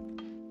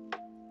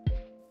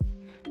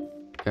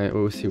 Okay,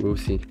 we'll see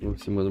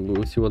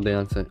what they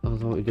answer. Oh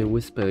no, they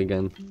whisper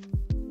again.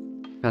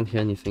 Can't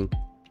hear anything.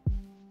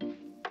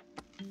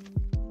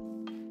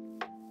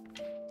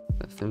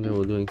 Last time they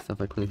were doing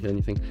stuff, I couldn't hear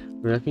anything.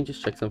 But let me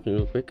just check something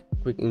real quick.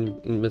 Quick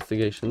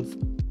investigations.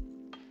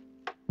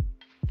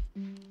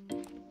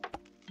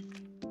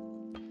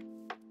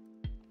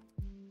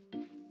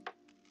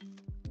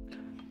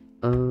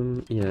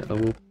 Yeah,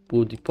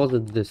 we'll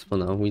deposit this for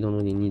now. We don't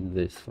really need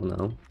this for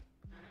now.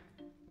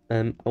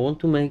 I want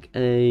to make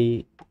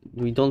a...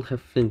 We don't have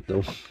flint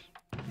though.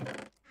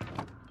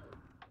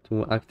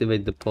 To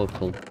activate the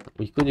portal.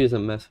 We could use a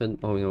method.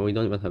 Oh no, we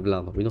don't even have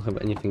lava. We don't have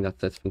anything that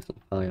sets things on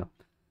fire.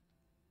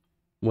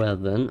 Well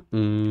then,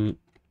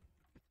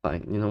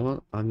 fine. You know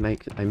what? I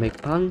make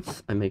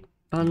pants. I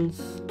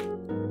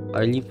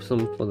leave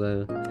some for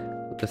the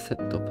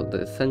setup for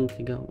the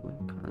Sentiga. I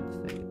can't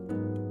say it.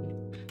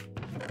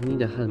 I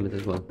need a helmet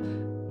as well.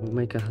 We'll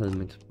make a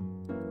helmet.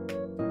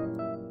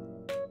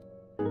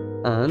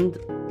 And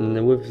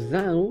with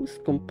those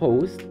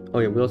composed, oh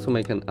yeah, we also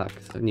make an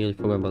axe. I nearly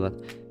forgot about that.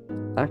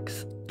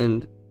 Axe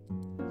and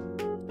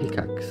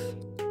pickaxe.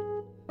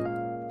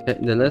 Okay,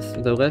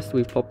 the rest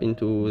we pop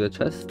into the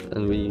chest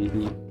and we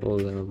leave for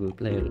the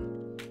player.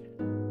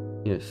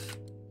 Yes.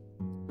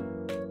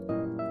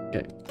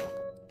 Okay.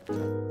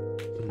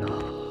 No.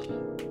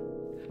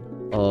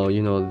 Oh,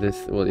 you know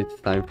this. Well, it's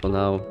time for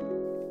now.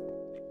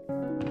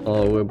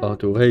 Oh, we're about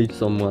to raid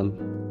someone.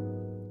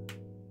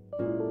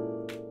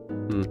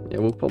 Yeah,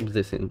 we'll pop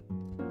this in.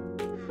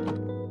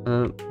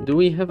 Do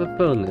we have a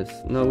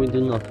furnace? No, we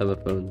do not have a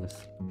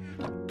furnace.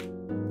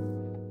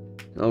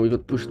 Oh, we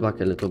got pushed back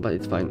a little, but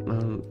it's fine.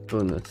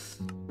 Furnace.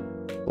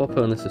 4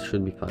 furnaces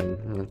should be fine.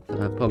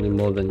 Probably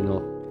more than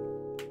enough.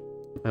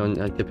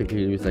 I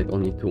typically use like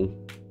only 2.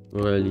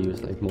 Rarely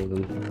use like more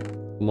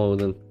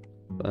than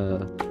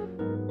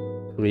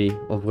 3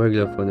 of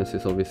regular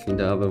furnaces. Obviously,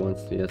 the other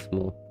ones, yes,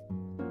 more.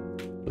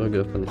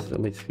 Regular furnaces are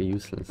basically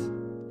useless.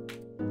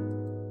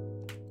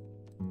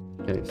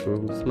 Okay, so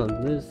we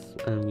smelt this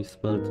and we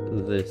smelt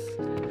this.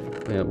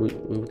 Oh, yeah,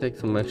 we'll take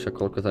some extra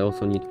coal because I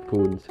also need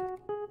food.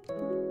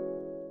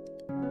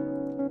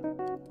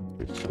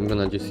 Which I'm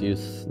gonna just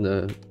use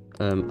the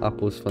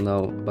apples for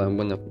now, but I'm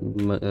gonna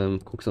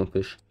cook some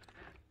fish.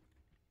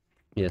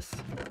 Yes,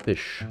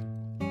 fish.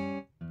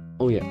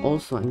 Oh yeah,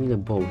 also I need a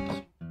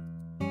boat.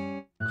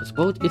 Because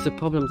boat is a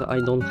problem that I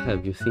don't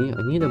have, you see?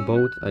 I need a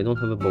boat, I don't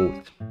have a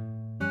boat.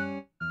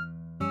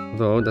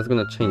 Though that's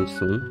gonna change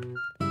soon.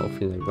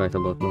 Hopefully like right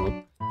about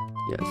now.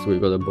 Yes, we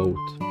got a boat.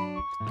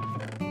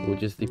 We'll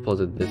just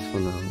deposit this for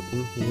now.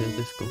 In here,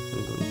 this goes in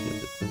here,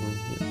 this goes in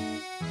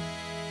here.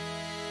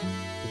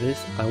 This,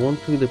 I want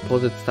to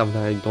deposit stuff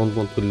that I don't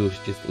want to lose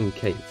just in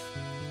case.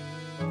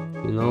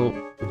 You know,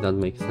 if that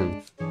makes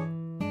sense.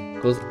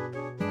 Because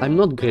I'm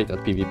not great at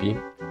PvP.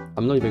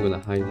 I'm not even gonna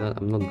hide that.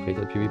 I'm not great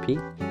at PvP.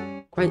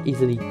 Quite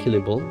easily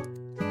killable.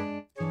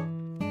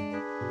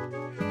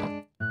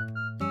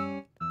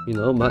 You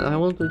know, but I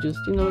want to just,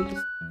 you know,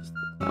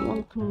 I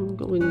want to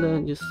go in there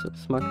and just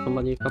smack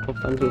somebody a couple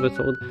of times with a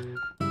sword.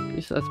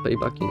 Just as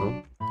payback, you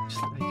know.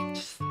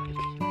 Just slightly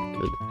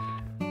good.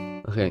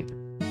 Okay.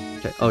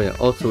 Okay. Oh yeah,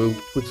 also we'll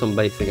put some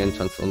basic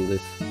enchants on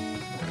this.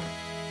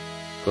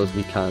 Because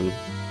we can.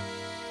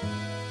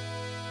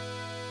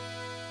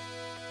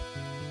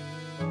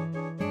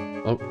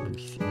 Oh,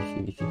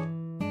 VC.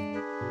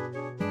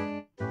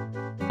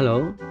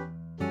 Hello?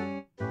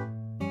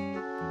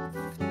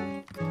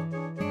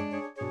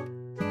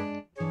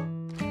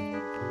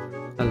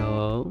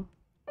 Hello?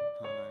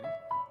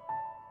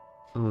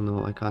 Oh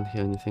no, I can't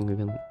hear anything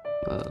again.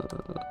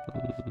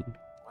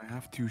 I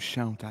have to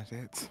shout at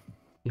it.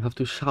 You have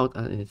to shout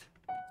at it.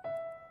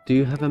 Do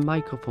you have a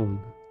microphone?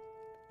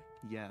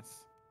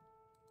 Yes.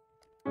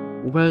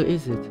 Where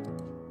is it?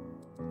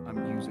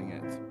 I'm using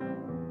it.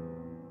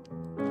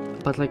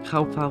 But like,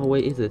 how far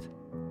away is it?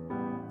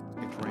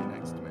 It's right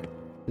next to me.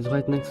 It's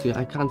right next to you.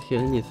 I can't hear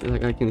anything.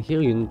 Like, I can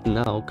hear you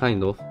now,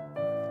 kind of.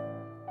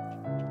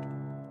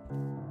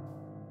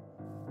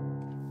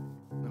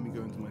 Let me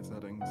go into my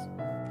settings.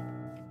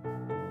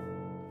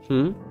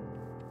 Hmm?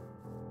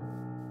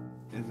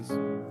 Is this...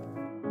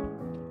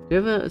 Do you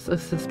ever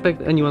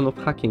suspect anyone of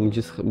hacking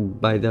just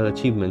by their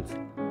achievements?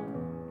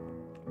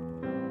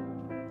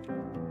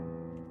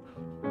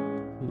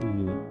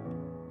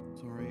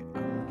 Sorry,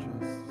 I'm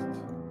just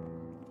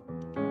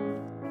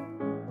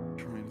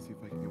trying to see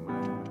if I can get my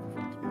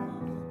microphone to be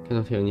louder.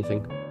 Cannot hear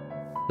anything.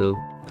 Still.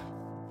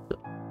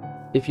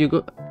 If you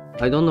go,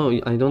 I don't know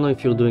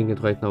if you're doing it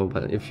right now,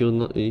 but if you're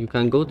not, you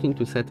can go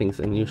into settings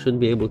and you should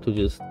be able to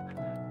just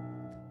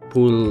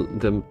pull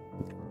the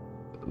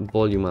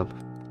volume up,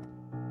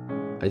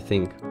 I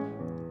think.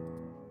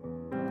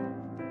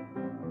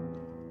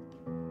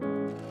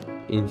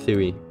 In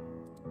theory.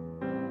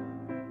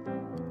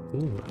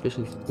 Ooh,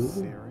 efficiency. Ooh.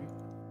 Siri?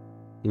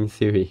 In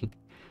theory.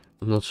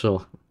 I'm not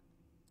sure.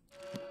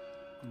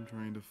 I'm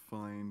trying to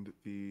find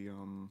the,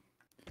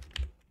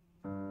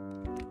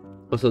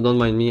 Also, don't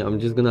mind me, I'm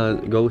just gonna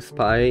go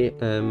spy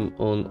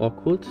on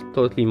Awkward.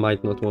 Totally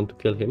might not want to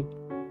kill him.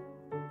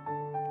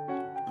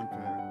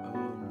 okay,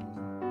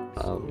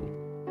 so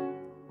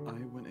I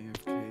went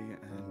AFK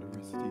and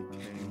Aristide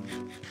came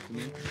to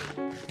me.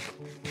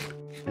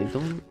 I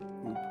don't...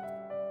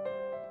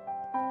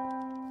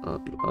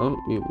 Oop. oh,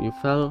 you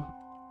fell.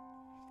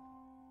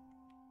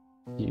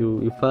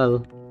 You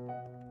fell.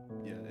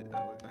 Yeah,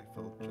 I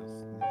felt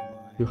just near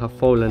my... You have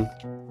fallen.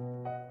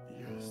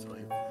 Yes,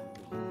 I...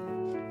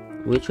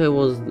 Which way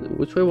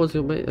was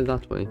your base?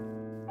 That way.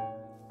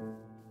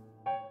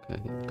 Okay.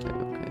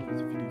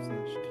 Because if you do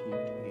slash TV,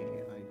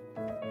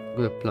 I...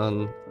 Good plan.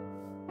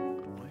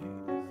 Why is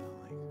that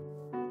like...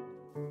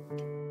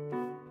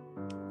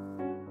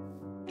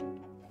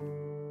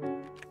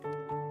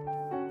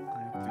 I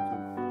have to go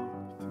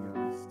up to get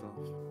this stuff.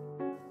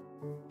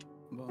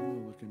 But I'm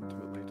gonna look into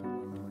it later.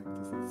 My mic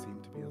doesn't seem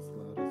to be as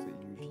loud as it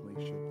usually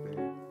should be.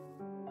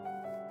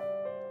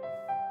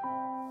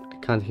 I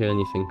can't hear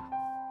anything.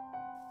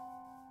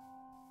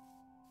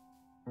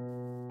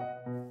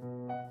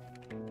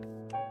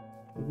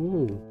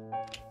 Ooh.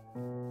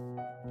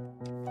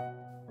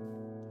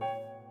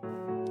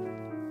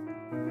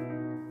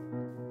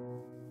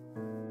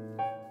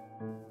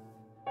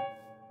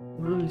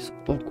 Where is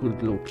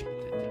Awkward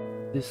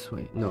located? This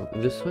way? No,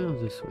 this way or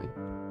this way?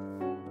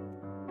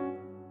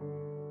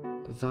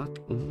 That...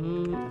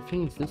 I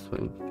think it's this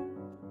way.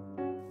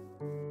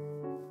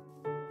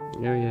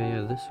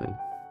 Yeah, this way.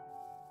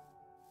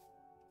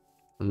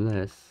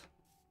 Unless...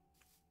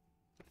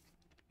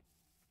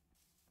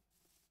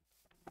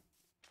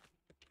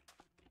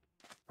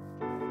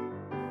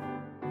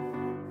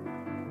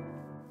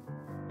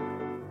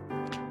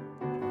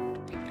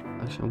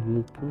 Actually,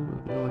 I'm pull...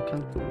 No, I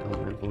can't pull down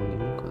my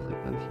volume because I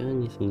can't hear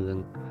anything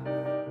then.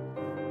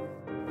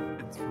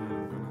 It's fine,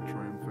 I'm gonna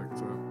try and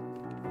fix it.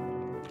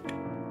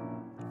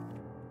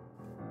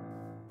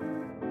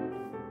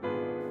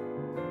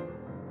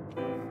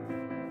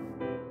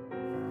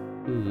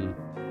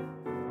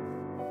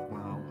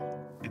 Wow,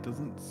 it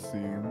doesn't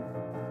seem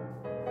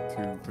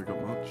to pick up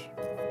much.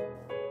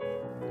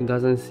 It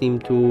doesn't seem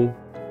to...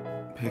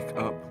 Pick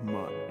up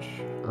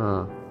much.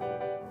 Ah.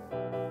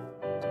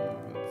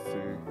 So let's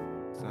see.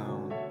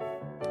 Sound.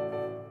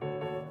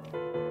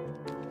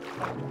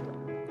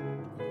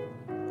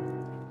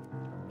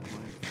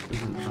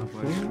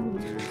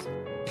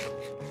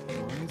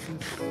 Why is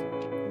this?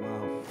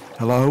 Wow.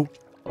 Hello?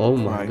 Oh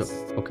my god.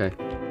 Christ. Okay.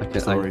 I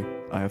can... Sorry,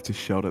 I have to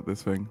shout at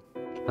this thing.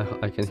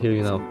 I can hear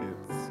you now.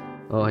 It's...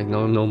 Oh, I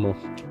know no more.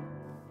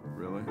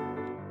 Really?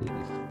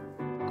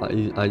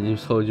 I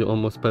just heard you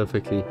almost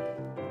perfectly.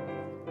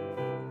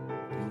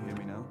 Can you hear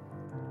me now?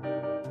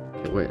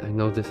 Okay, wait, I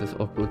know this is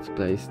Awkward's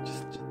place.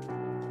 Just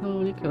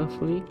slowly,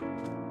 carefully.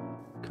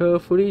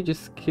 Carefully,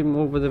 just skim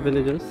over the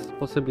villagers.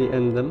 Possibly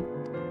end them.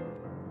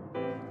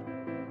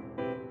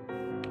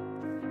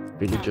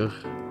 Villager.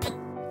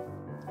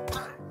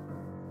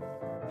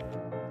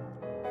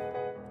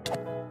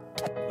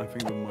 I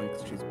think the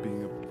mic's just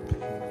being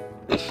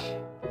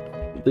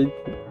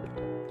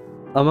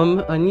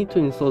I need to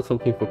install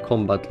something for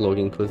combat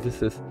logging because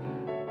this is...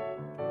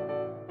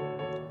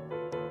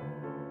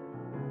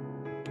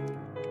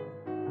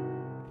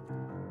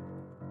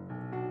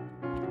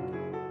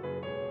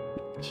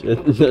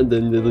 Shit,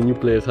 the new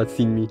player has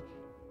seen me.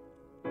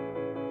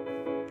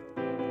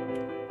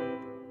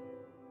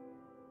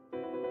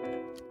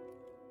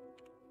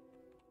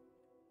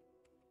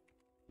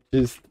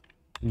 Just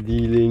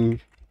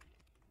dealing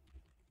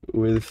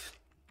with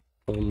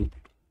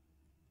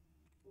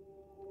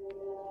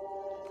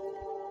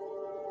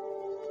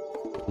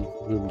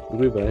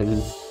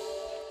revenge.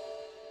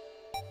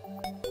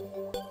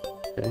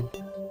 Okay.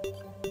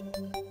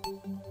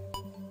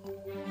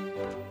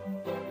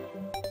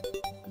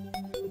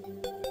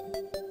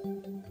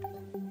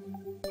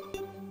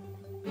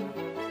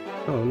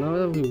 Oh, now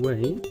that we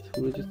wait,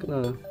 we're just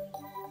gonna wait.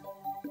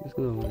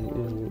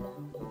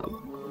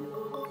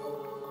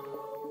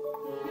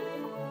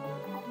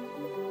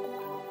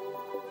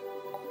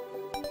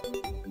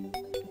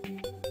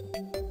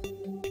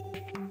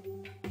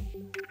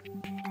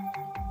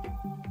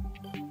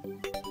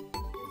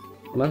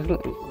 But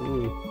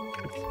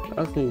it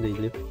doesn't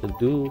really to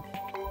do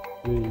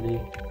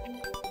really.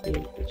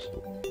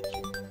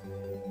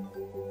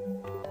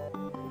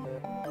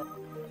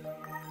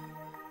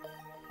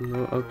 No,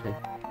 okay.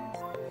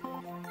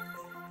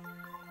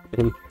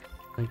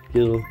 I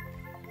kill.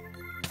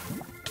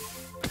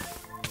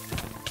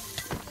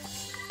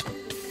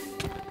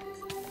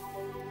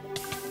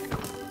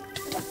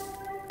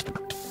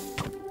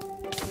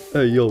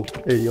 Hey yo,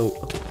 hey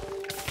yo.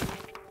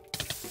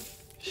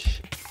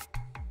 Shh.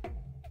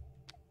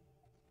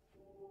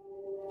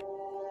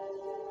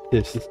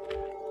 Yes.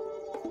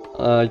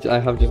 I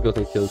have just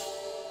gotten killed.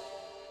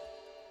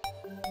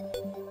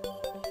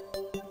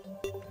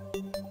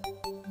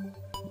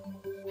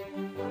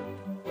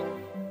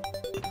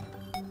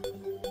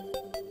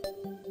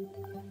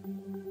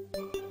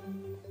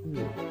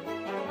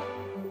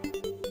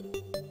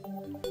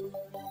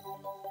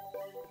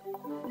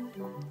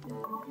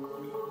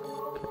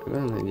 I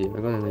got an idea, I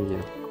got an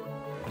idea.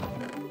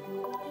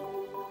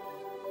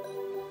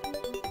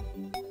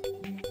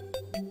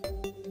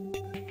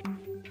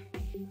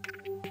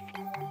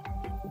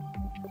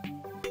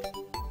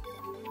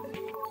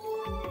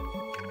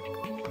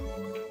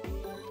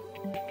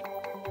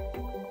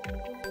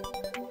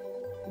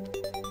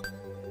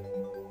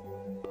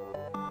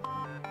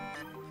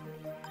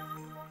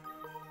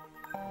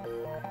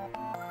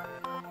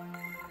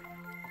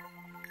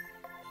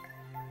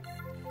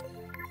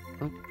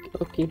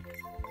 Okay.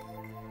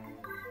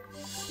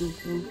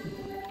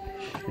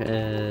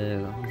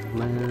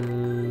 Man.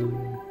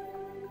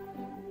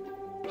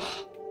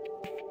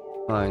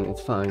 Fine,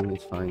 it's fine,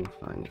 it's fine, it's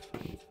fine, it's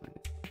fine, it's fine.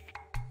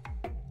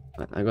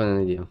 Fine, I got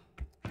an idea.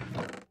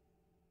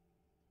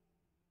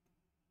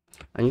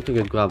 I need to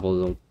get gravel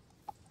though.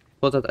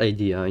 For that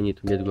idea, I need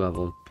to get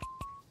gravel.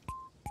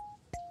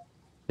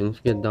 I need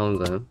to get down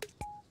there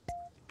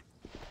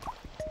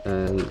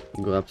and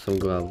grab some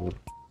gravel.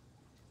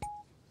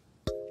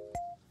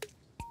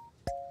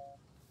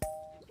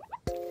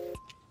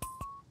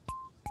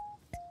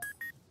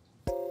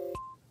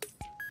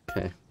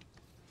 Okay.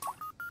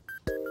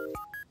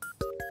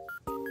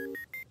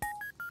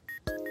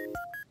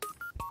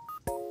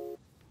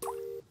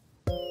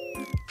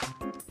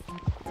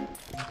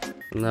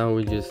 Now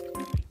we just...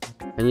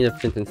 I need a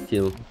flint and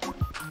steel.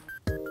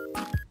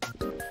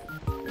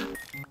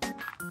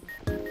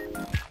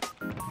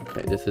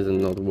 Okay, this isn't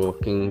not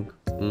working.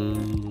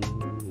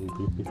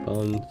 Goofy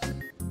pounds.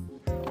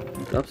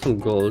 Grab some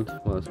gold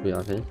whilst we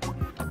are here.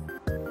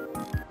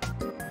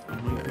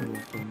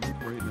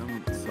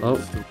 Oh.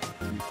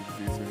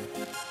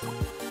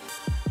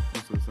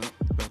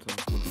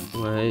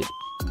 Wait.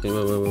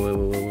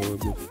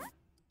 Wait.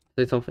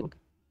 Say something.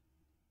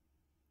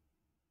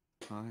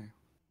 Hi.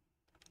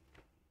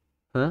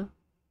 Huh?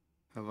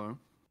 Hello?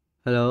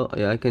 Hello?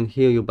 Yeah, I can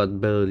hear you, but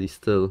barely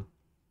still.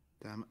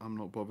 Damn it, I'm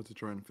not bothered to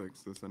try and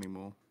fix this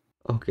anymore.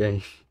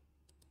 Okay.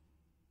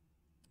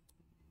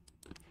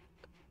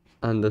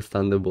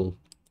 Understandable.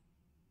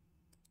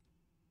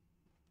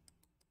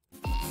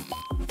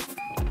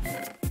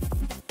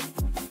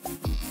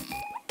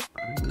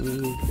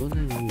 What I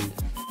need.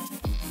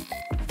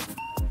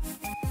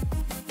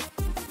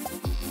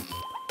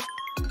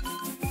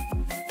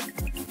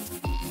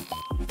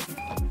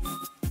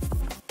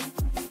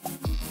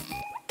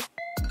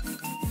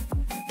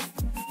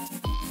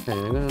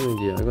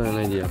 Okay, I got an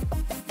idea.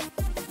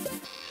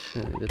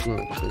 Shit, that's not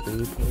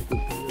working.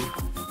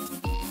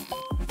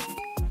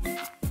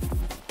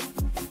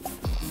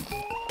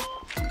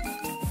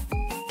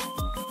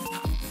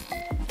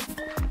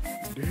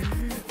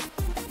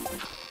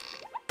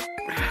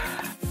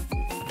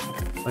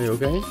 Are you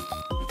okay?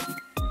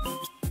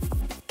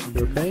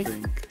 You okay?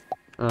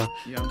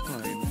 Yeah, I'm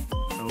fine.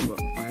 Oh, but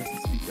I have to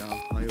speak at a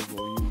higher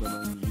volume than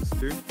I'm used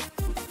to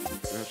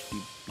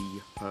actually be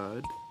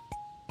heard.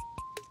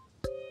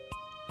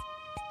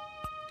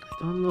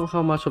 I don't know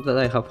how much of that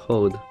I have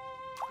heard.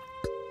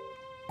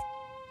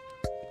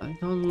 I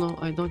don't know.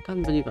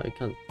 Can't believe I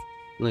can,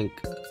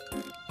 like,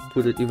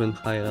 put it even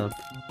higher up.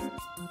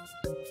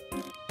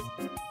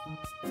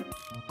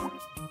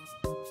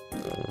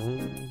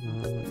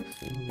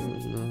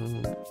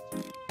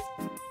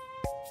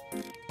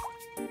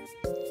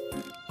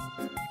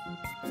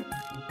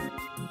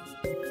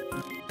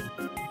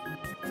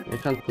 I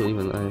can't put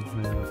even higher up.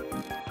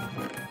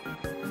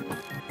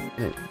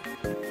 Okay.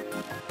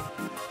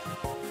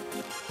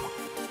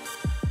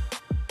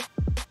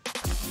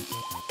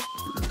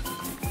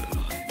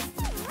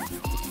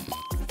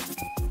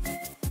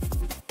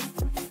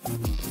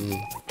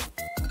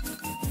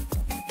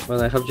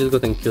 Well, I have just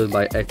gotten killed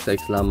by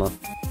XX Llama. So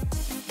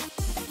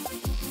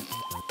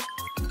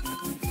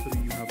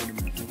you have an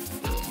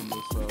imposter on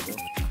your server?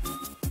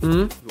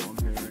 Hmm? That's what I'm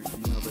hearing.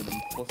 You have an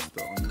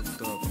imposter on your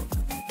server.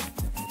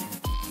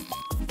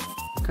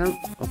 Okay.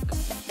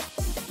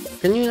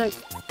 Can you, like,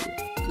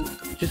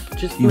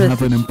 just You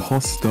have an message?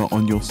 imposter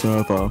on your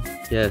server.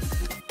 Yes,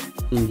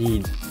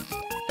 indeed.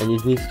 And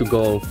it needs to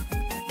go.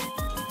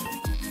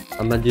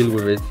 I'm gonna deal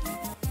with it.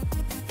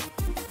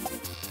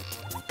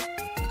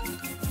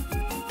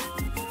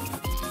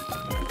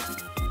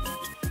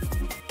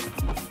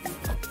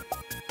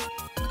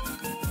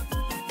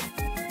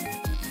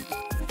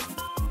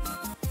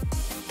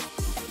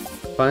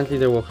 Apparently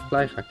there was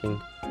fly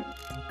hacking.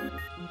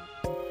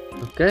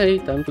 Okay,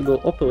 time to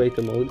go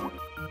operator mode.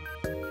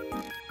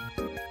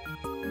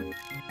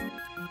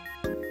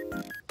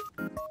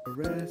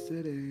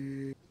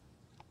 Arrested.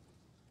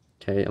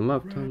 Okay, I'm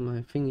up on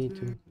my thingy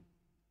too.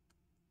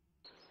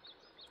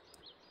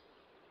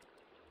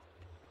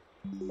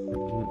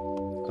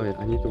 Oh yeah,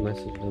 I need to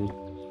message them.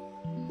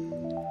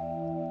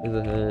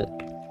 The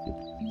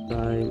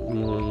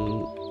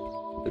diamonds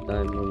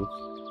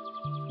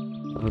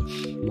of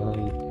my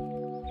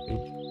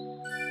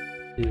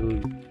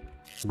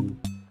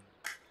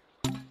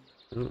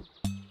oh,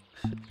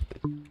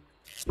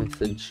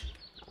 message.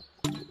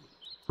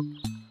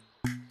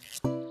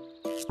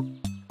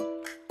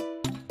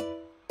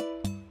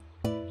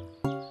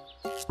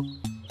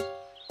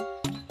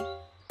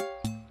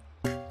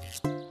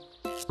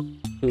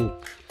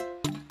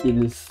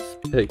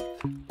 Inspect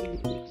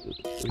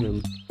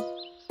them.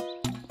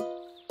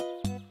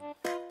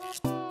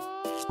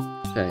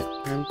 Okay,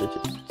 I'm just.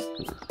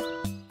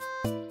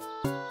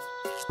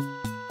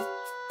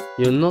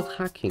 You're not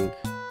hacking.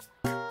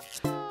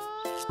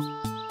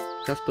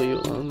 Casper,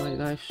 you're on my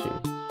live stream.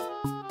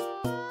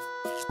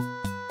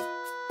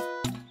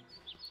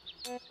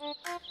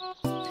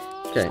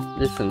 Okay,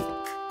 listen.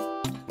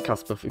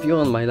 Casper, if you're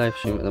on my live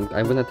stream, and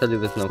I'm gonna tell you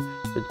this now,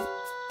 but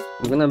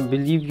I'm gonna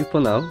believe you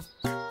for now.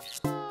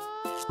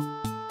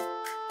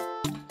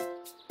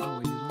 Oh,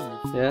 you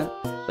live? Yeah?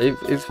 But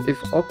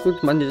if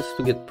Awkward manages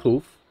to get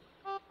proof,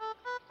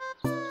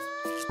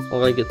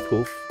 or I get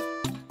proof,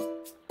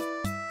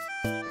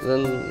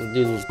 then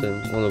deal with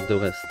all of the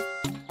rest.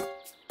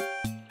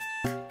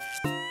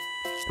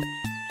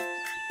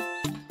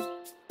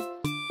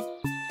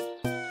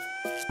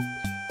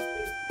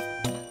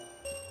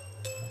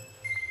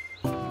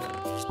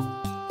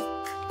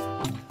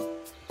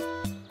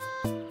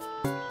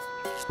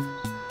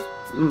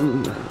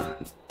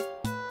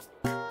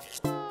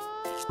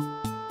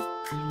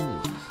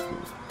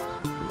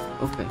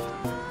 Okay.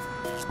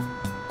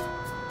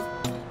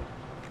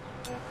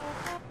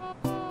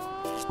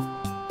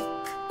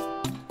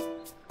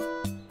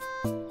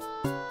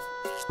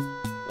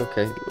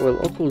 Okay, well,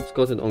 Awkward's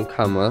got it on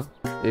camera,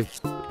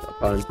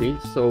 apparently,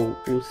 so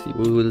we'll see,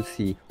 we will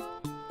see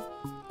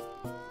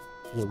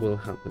what will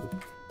happen.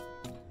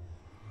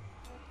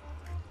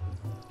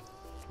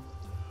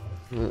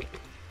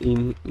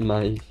 In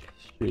my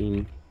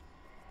stream.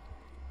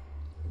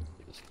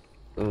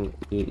 So,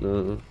 you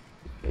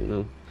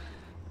know,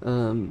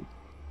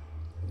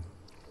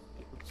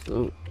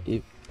 so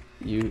if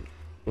you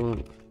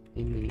want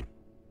any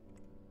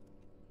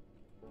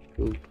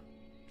proof,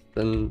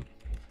 then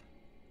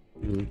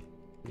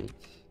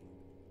it's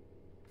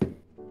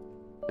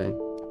okay.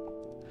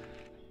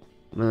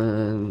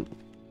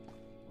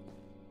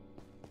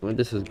 Well,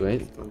 this is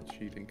great. If they're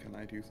cheating, can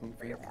I do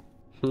something?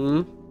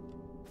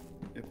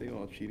 If they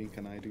are cheating,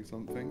 can I do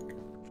something?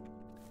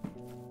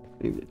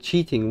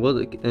 Cheating? What?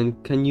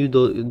 And can you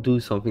do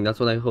something? That's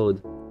what I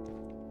heard.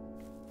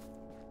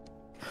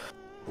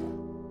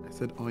 I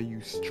said, are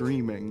you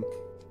streaming?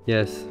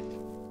 Yes.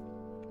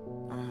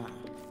 Ah.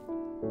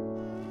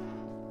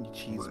 You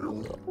cheese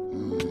ball.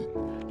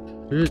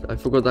 Shit, I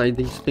forgot that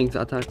these things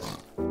attack.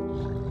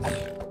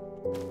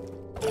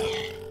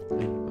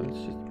 Let's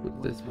just put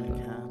this one.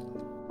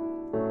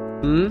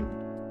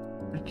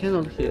 I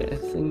cannot hear a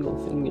single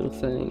thing you're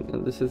saying,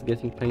 and this is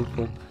getting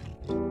painful.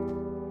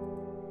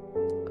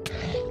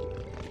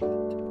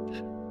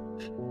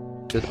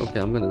 Shit, okay,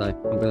 I'm gonna die.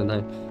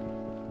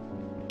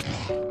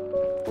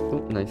 Oh,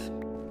 nice.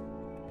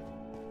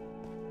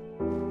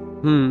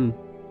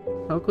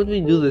 How could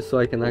we do this so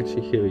I can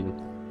actually hear you?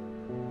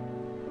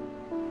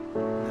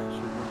 That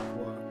should have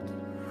worked.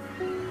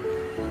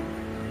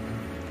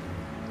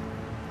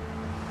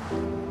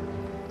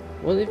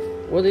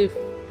 What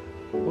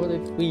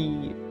if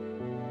we...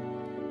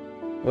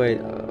 Wait,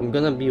 I'm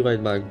gonna be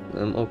right back.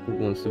 Awkward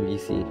wants to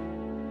VC.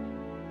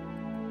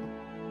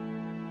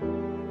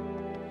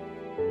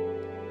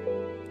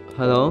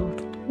 Hello?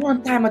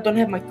 One time I don't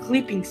have my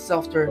clipping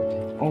software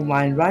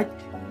online, right?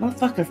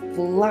 Motherfucker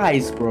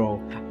flies,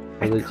 bro.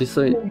 Just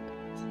say...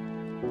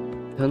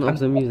 Turn off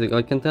the music.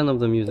 I can turn off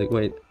the music.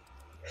 Wait.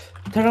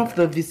 Turn off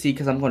the VC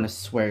because I'm gonna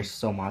swear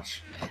so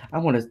much.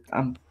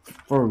 I'm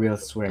for real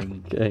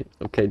swearing.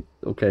 Okay.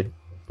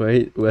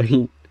 Wait.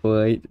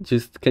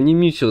 Just, can you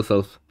mute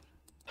yourself?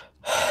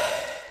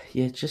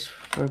 Yeah, just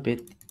for a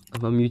bit. I'm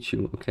gonna mute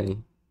you, okay.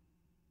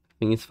 I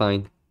think it's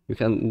fine. You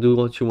can do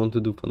what you want to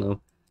do for now.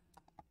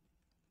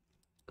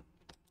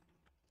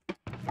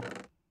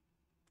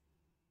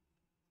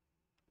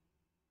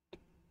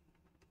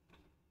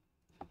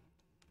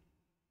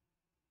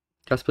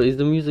 Casper, is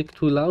the music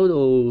too loud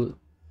or...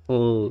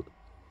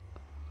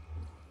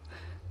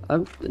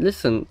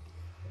 Listen,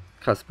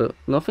 Casper,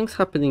 nothing's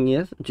happening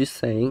yet. Just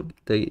saying,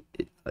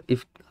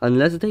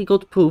 unless they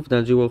got proof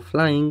that you were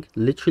flying,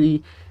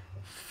 literally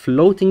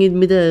floating in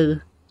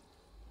midair.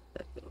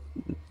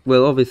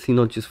 Well, obviously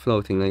not just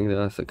floating. Like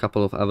there's a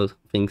couple of other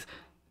things.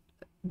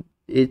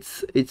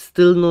 It's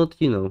still not,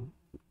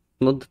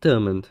 not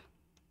determined.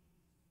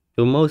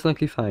 You're most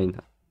likely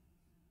fine.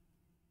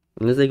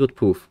 Unless they got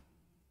proof.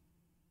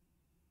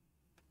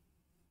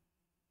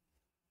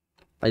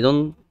 I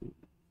will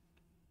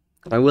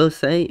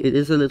say it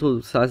is a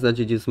little sus that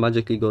you just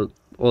magically got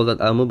all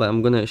that armor, but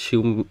I'm gonna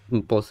assume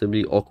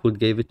possibly Awkward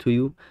gave it to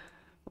you,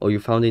 or you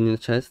found it in the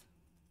chest.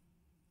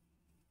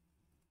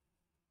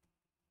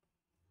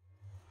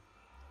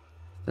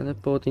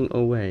 Teleporting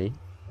away.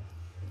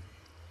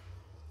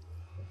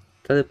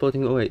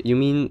 Teleporting away. You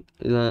mean?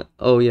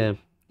 Oh yeah.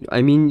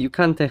 I mean, you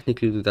can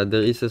technically do that.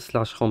 There is a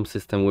 /home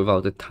system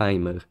without a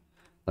timer.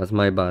 That's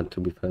my bad, to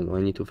be fair. I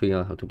need to figure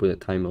out how to put a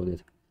timer on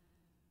it.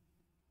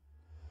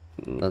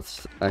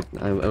 That's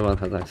everyone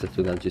has access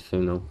to that, just so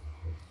you know.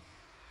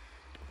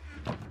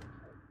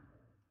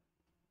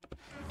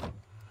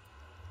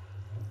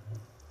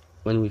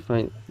 When we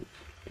find,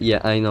 yeah,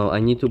 I know. I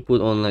need to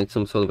put on like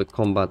some sort of a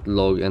combat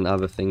log and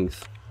other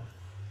things.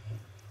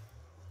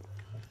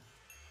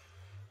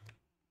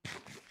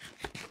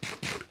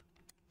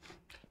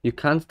 You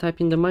can't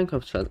type in the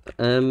Minecraft chat.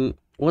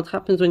 What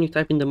happens when you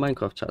type in the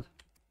Minecraft chat?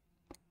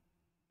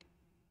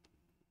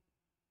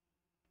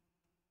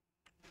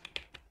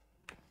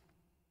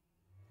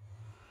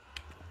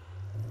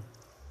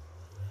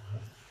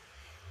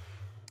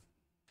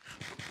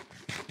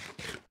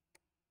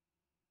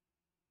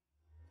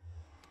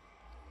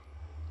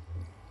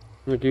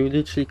 Like you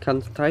literally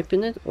can't type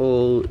in it,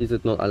 or is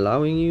it not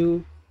allowing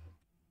you?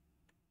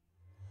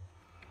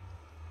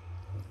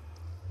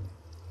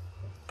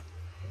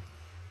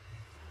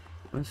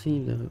 I see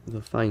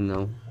the fine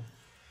now.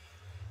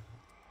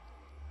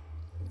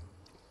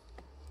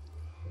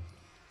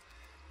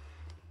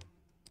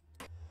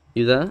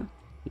 You there?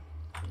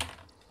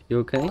 You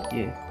okay?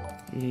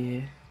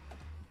 Yeah.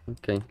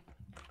 Okay.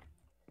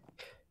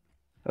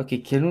 Okay,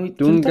 can we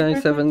Doom talk guy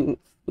right now?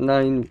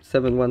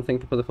 7971,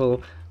 thank you for the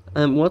follow.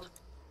 What?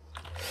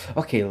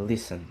 Okay,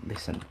 listen. I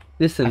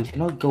Listen,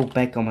 cannot go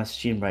back on my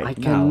stream I right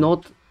now.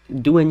 cannot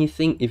do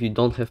anything if you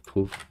don't have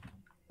proof.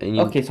 And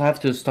you, Okay, so I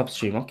have to stop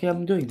stream. Okay,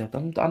 I'm doing that.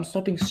 I'm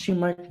stopping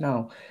stream right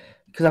now.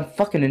 Because I'm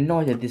fucking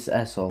annoyed at this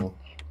asshole.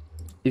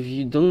 if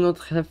you do not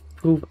have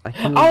proof, I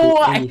cannot do Oh,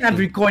 I have anything.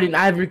 recording.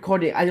 I have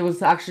recording. I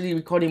was actually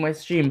recording my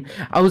stream.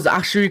 Oh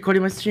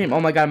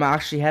my god, I'm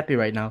actually happy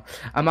right now.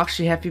 I'm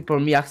actually happy for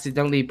me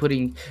accidentally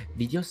putting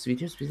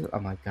videos. Oh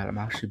my god, I'm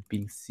actually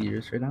being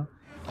serious right now.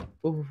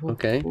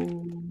 Okay.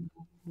 Oh.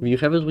 If you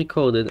have it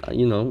recorded,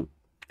 you know,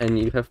 and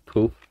you have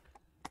proof.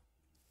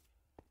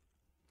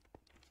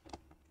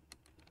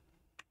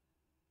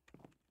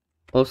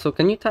 Also,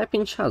 can you type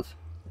in chat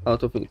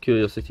out of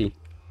curiosity?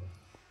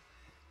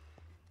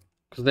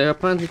 Because they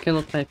apparently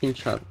cannot type in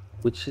chat,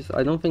 which is,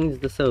 I don't think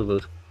it's the server.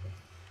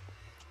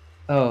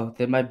 Oh,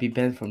 they might be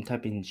banned from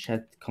typing in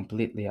chat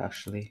completely,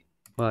 actually.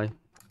 Why?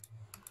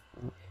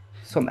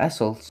 Some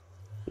assholes.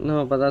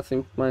 No, but I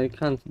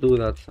can't do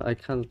that. I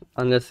can't,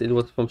 unless it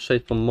was from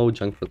straight from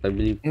Mojang, but I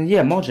believe. And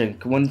yeah,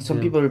 Mojang. When some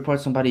Yeah. people report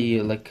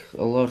somebody like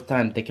a lot of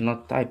time, they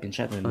cannot type in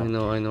chat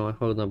anymore. I know, I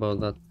heard about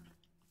that.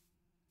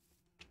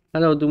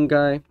 Hello, Doom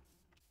guy.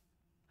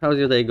 How's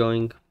your day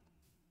going?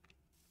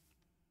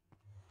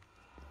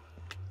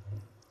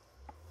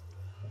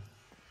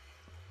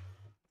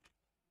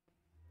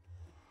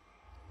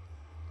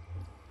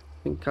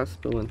 I think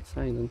Casper went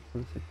silent for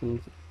a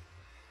second.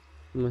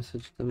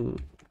 Message them.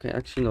 Okay,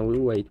 actually no, we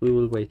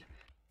will wait.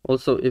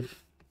 Also,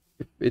 if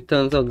it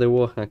turns out they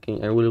were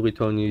hacking, I will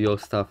return you your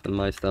stuff and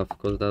my stuff,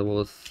 because that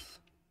was,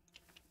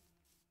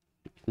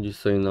 just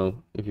so you know,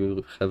 if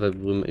you have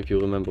if you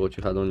remember what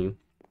you had on you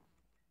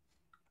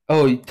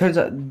Oh, it turns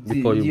out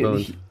before you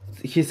burned.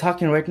 he's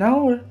hacking right now,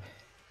 or?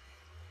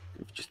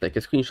 Just take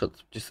a screenshot,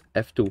 just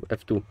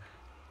F2.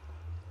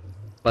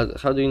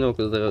 But how do you know?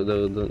 Because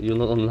you're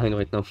not online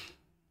right now.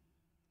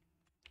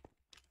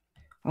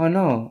 Oh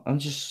no, I'm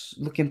just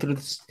looking through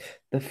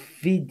the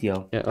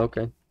video. Yeah,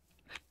 okay.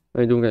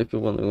 I don't if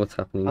you're wondering what's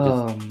happening, just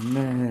Oh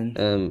man.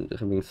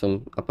 having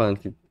some,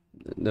 apparently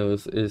there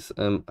is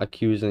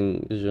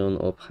accusation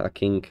of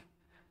hacking.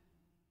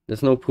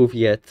 There's no proof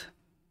yet.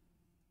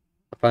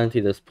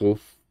 Apparently there's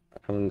proof. I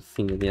haven't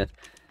seen it yet.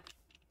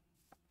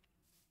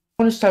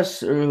 I'm gonna start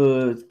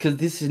because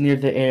this is near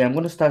the area. I'm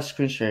gonna start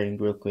screen sharing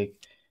real quick.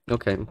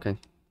 Okay.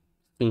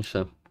 Screen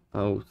share.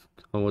 I'll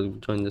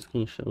join the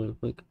screen share real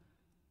quick.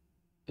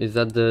 Is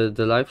that the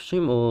live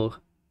stream or?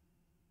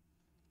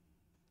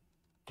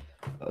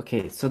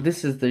 Okay, so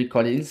this is the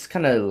recording. It's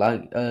kind of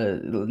not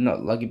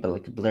laggy, but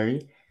like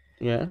blurry.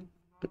 Yeah,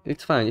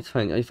 it's fine. If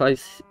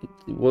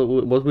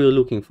what we're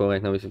looking for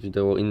right now is if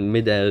they were in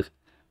midair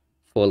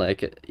for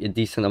like a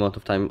decent amount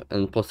of time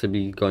and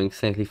possibly going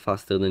slightly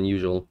faster than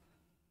usual.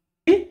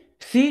 See,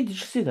 did you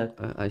see that?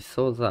 I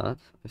saw that.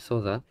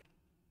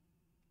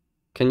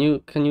 Can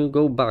you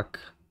go back?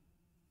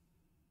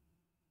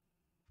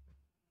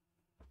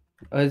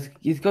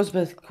 It goes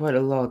back quite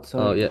a lot. So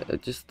Oh yeah,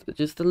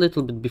 just a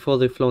little bit before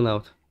they've flown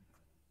out.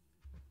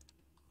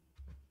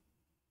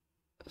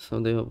 So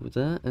they're over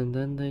there, and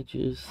then they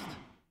just.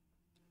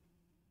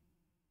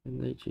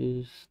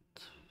 you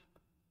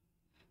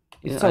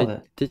Yeah, saw I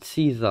that. did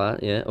see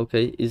that. Yeah,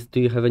 okay. Do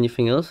you have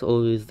anything else,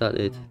 or is that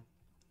it?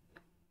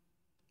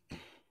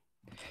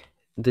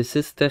 this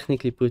is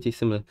technically pretty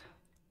similar.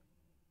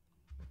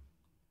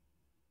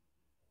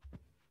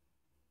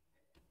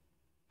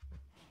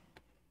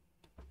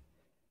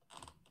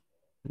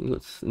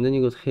 And then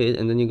you got hit,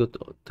 and then you got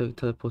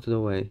teleported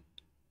away.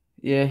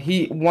 Yeah,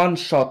 he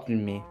one-shot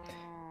me.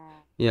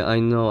 Yeah, I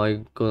know.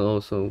 I got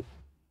also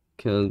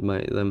killed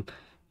by them.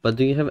 But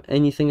do you have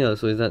anything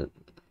else, or is that?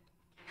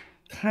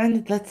 Kind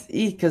of, let's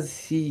eat,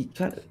 cause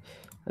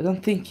I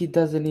don't think he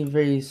does any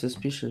very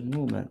suspicious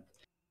movement.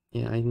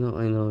 Yeah, I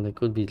know. There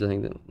could be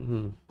like that.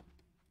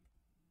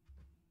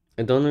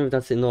 I don't know if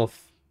that's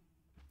enough.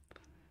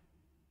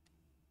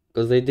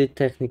 Because they did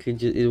technically,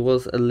 it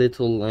was a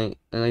little like,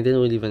 and I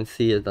didn't really even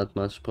see it that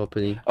much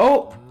properly.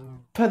 Oh,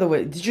 by the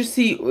way, did you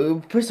see?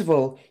 First of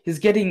all, he's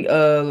getting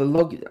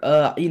log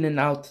in and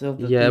out of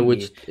the Yeah, thingy,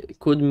 which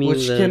could mean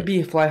which can that.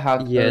 be fly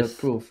hack Yes.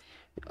 proof.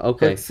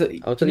 Okay. Like, so,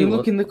 I'll can tell you you look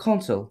what. in the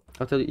console?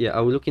 I'll tell you. Yeah,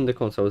 I will look in the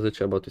console. I was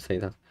literally about to say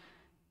that.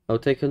 I'll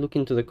take a look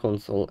into the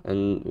console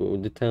and we'll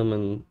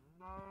determine,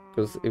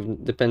 because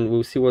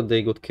we'll see what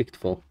they got kicked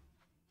for.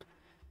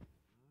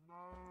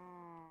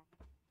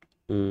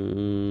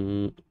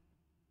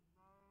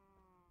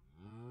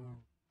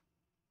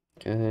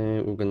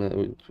 Okay, we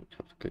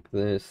have to click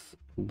this,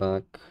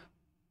 back,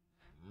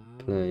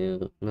 player,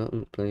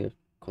 no, player,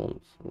 console,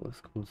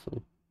 where's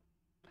console?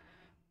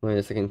 Wait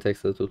a second,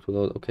 takes a little to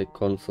load. Okay,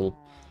 console.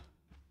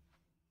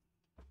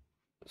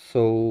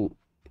 So,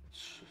 it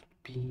should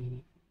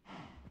be...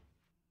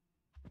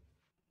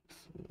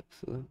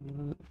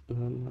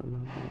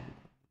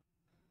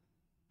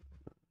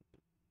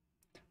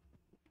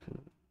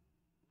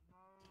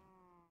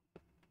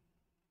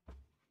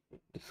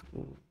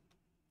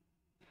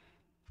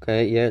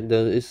 Okay, yeah,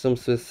 there is some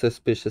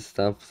suspicious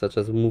stuff, such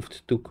as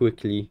moved too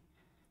quickly.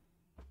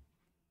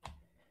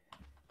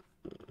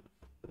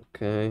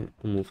 Okay,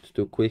 moved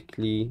too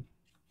quickly.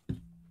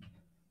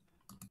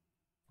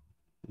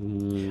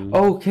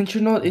 Oh, can't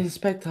you not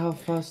inspect how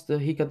fast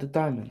he got the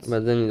diamonds?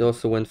 But then it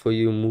also went for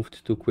you,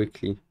 moved too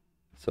quickly.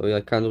 So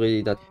I can't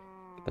really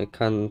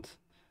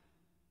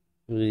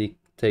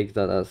take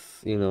that as,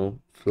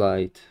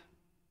 flight.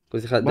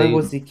 Because Why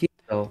was he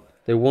kicked though?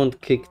 they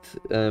weren't kicked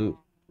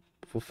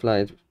for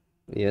flight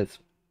yet.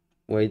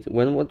 Wait,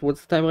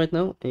 what's the time right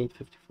now?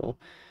 8:54.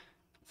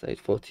 It's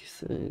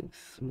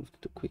 8:46.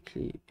 Moved too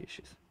quickly.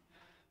 Issues.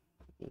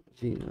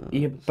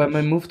 Yeah, but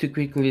my move too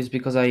quickly is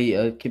because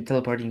I keep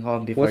teleporting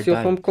home before What's I your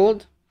die. home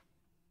called?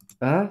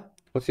 Huh?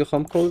 What's your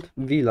home called?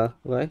 Villa,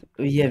 right?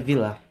 Yeah,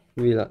 Villa.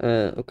 Villa.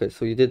 Okay,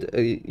 so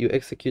you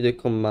executed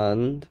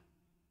command.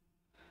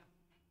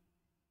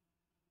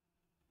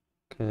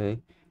 Okay.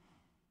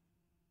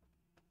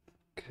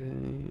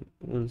 Okay,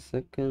 1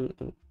 second.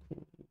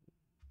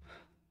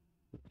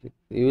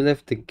 You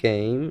left the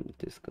game.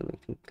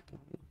 Disconnecting.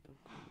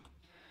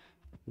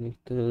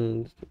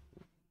 Connected.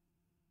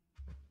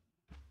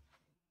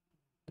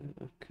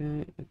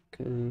 Okay.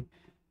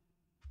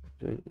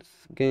 Join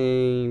this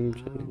game.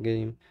 Join the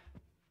game.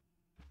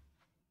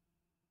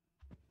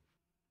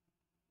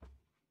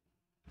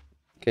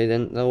 Okay,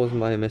 then that was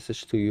my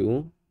message to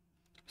you.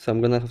 So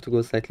I'm gonna have to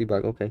go slightly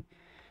back. Okay.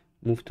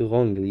 Moved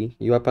wrongly.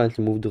 You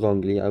apparently moved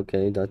wrongly.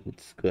 Okay,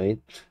 that's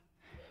great.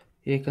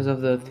 Yeah, because of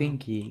the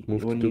thingy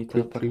Moved when too you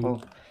teleport quickly.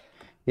 home.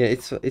 Yeah,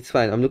 it's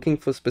fine. I'm looking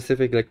for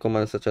specific like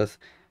commands such as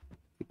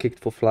kicked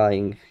for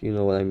flying. You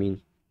know what I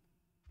mean.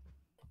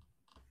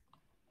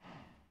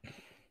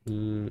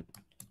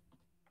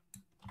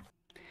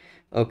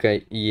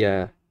 Okay,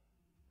 yeah.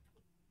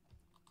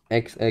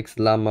 XX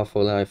Llama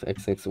for life.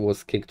 XX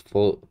was kicked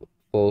for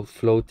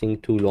floating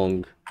too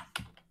long.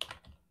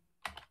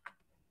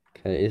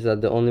 Okay, is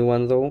that the only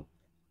one though?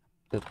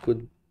 That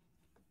could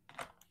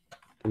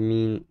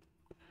mean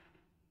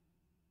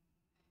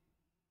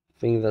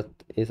thing that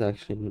is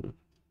actually.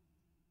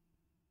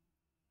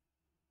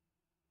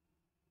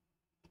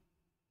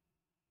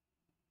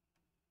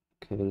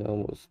 Okay, that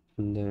was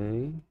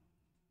today.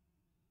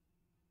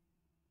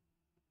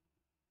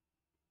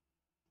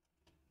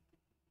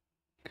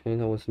 Okay,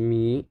 that was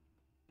me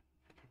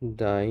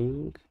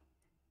dying.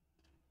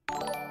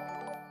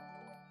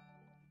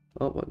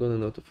 Oh, I got a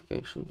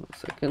notification. 1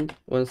 second.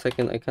 1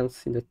 second. I can't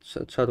see the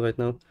chat right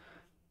now.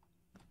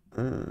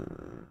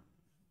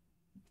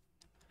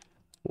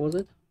 Was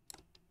it?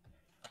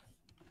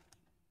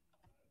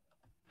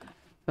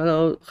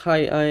 Hello,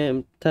 hi. I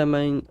am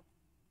Tamain.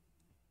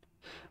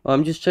 Oh,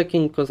 I'm just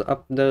checking because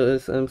up there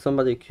is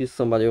somebody accused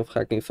somebody of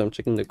hacking, so I'm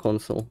checking the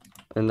console,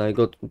 and I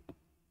got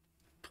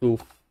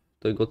proof.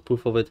 They got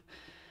proof of it.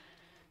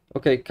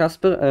 Okay,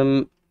 Casper.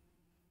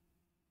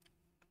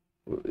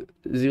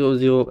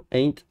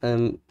 008.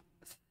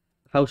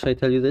 How should I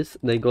tell you this?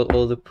 They got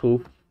all the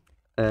proof.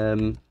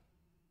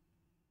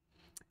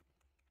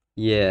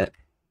 Yeah.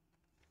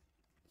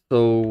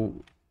 So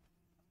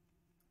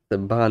the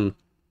ban.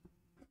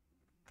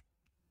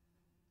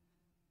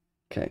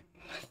 Okay.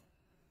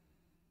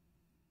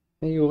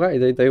 You're right.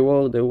 They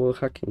were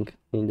hacking.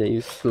 And they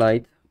used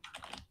flight.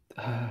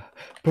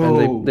 Bro.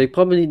 And they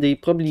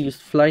probably used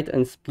flight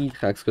and speed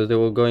hacks because they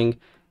were going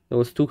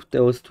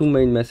There was two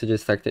main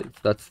messages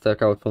that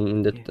stuck out from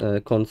in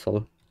the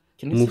console.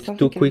 Can you see Moved something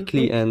too real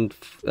quickly quick?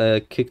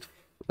 and kicked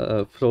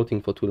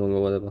floating for too long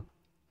or whatever.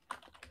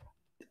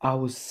 I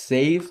was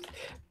saved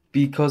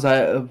because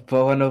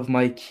one of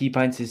my key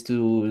points is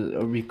to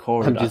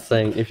record. I'm just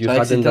saying, if you So I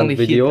hadn't done accidentally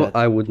hit video, that.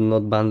 I would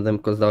not ban them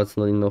because that's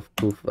not enough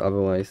proof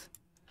otherwise.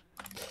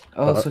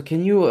 Also,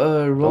 can you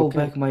roll okay.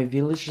 back my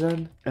village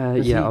then?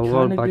 'Cause Yeah, he I'll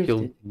roll kinda back your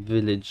grifted.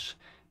 village.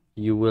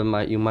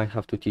 You might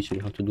have to teach me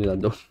how to do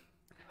that though.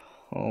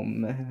 Oh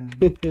man.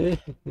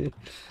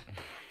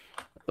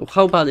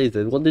 How bad is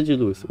it? What did you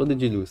lose? What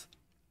did you lose?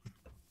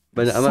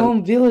 But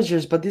Some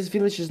villagers, but this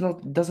village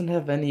doesn't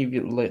have any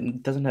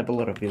doesn't have a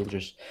lot of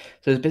villagers.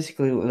 So it's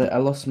basically I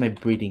lost my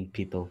breeding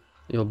people.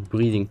 you're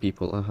breeding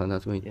people.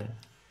 That's great. Yeah.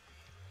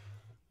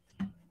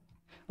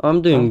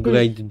 I'm doing I'm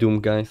pretty great, Doom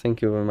guy.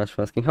 Thank you very much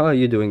for asking. How are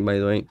you doing, by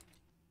the way?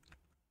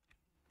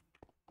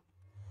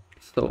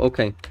 So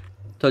okay,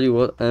 tell you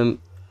what. I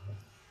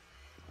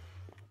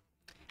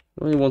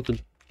really want to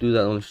do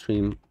that on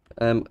stream.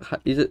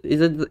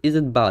 Is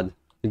it bad?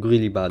 Like,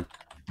 really bad?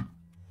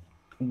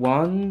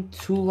 1,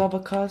 2 lava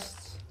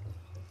casts.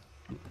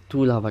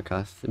 2 lava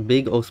casts,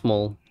 big or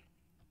small?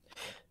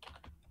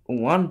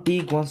 One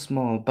big, one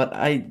small. But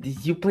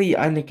you play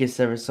Anarchy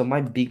server, so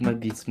my big might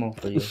be small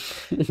for you.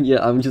 Yeah,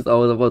 I was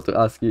about to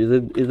ask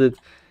you.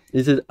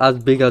 Is it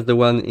as big as the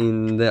one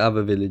in the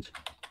other village?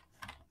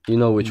 You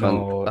know which one?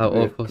 No,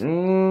 Of course.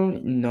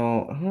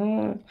 no,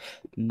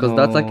 Because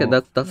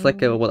no. that's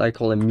like what I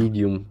call a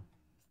medium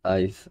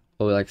size,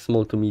 or like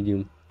small to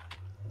medium.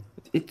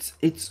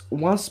 It's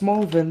one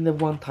small, then the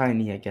one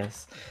tiny, I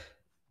guess.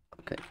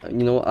 Okay,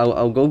 you know,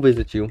 I'll go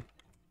visit you.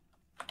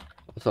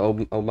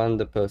 So I'll ban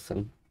the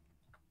person.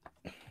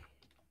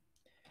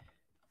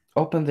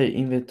 Open the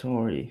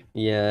inventory.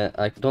 Yeah,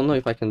 I don't know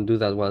if I can do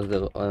that while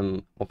they're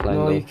offline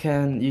No, though. you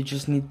can. You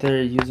just need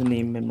their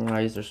username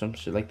memorized or some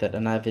shit like that,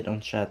 and I have it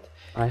on chat.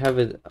 I have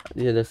it.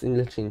 Yeah, that's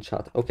literally in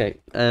chat. Okay.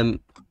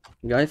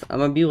 Guys, I'm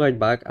gonna be right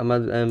back. I'm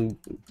gonna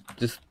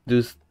just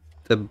do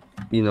the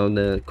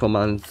the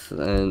commands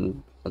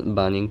and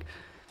banning,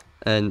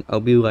 and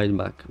I'll be right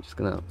back. I'm just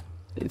gonna.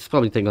 It's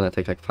probably gonna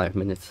take like 5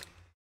 minutes.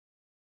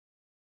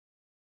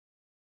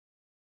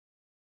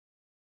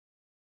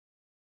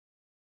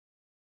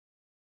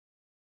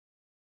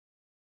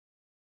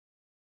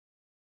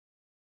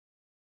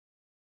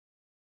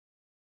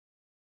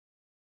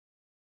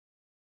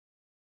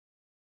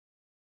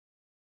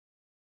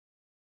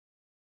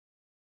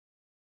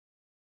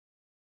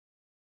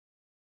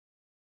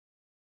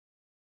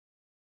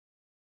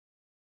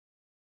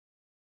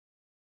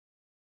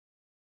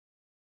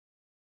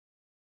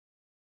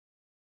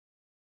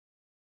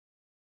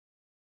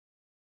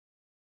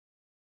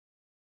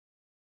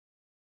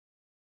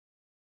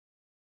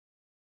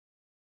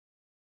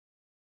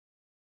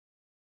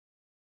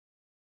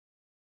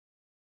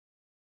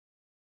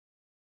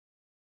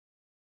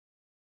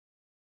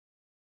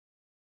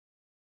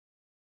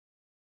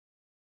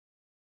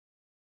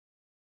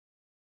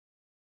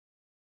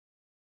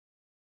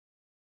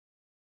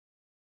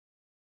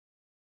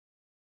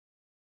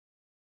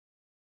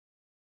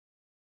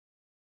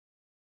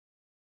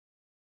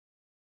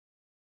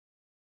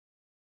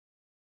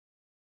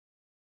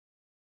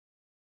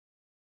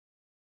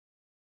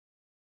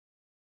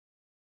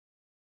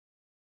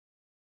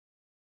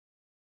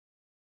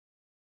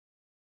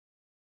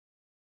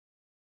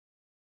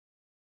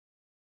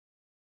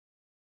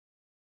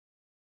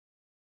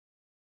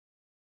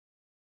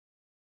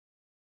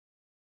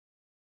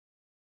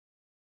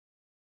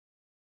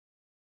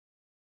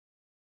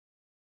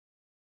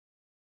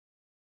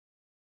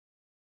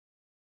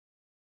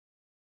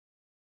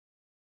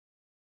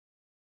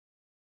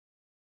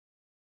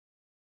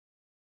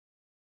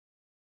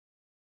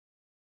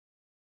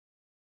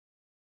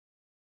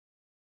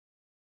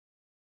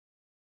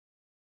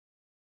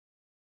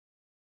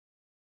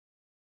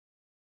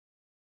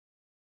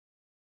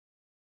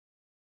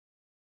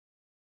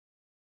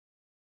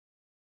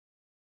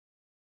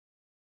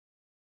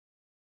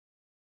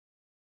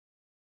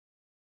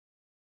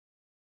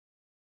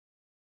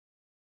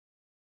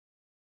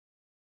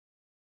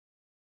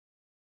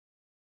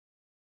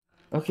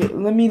 Okay,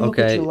 let me look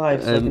at your Okay.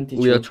 live so I can teach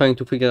We are you. trying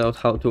to figure out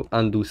how to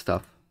undo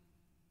stuff.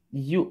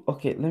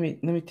 Okay, let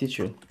me teach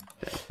you.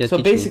 Yeah, So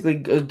teach me. basically,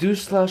 do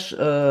slash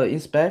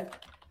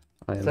inspect.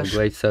 I am a slash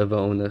great server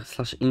owner.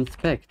 /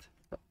 inspect.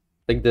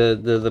 Like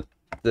the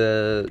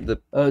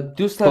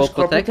do slash core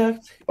core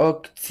protect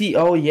or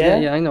CO, Yeah,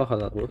 yeah. I know how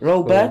that works.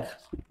 Roll Go on. back.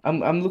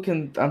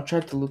 I'm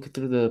trying to look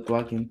through the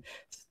plugin.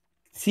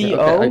 Yeah,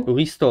 okay, I CO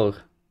restore.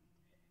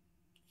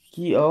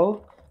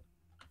 CO.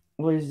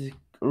 What is it?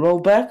 Roll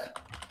back.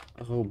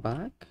 Roll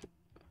back.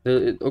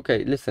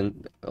 Okay,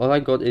 listen. All I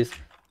got is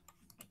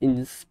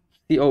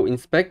CO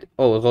inspect.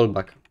 Oh,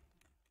 rollback.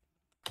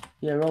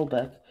 Yeah, roll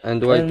back. And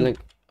do I And like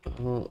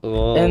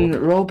roll? and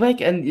roll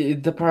back, and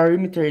the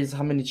parameter is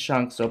how many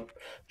chunks. So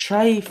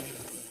try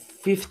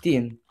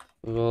 15.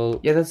 Roll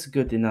Yeah, that's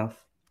good enough.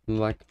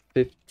 like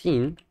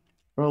 15.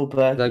 Roll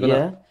back. They're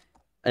Yeah.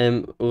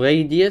 gonna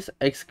radius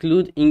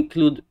exclude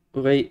include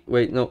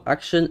Wait, no.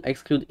 Action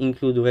exclude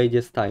include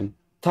radius time.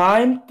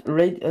 Time.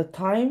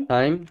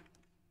 Time.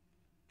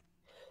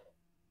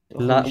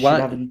 Holy shit! I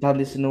One haven't done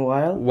this in a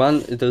while.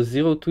 the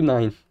 0 to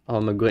 9. Oh,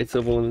 I'm a great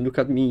server. Look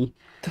at me.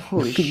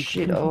 Holy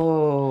shit!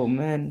 Oh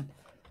man.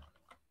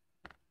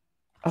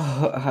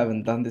 Oh, I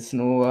haven't done this in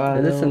a while.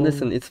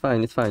 Listen. It's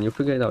fine. You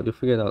figure it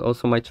out.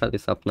 Also, my chat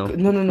is up now.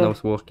 No. Now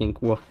it's working.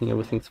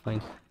 Everything's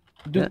fine.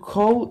 Do Yeah.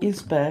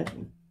 co-inspect.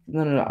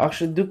 No.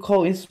 Actually, do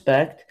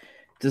co-inspect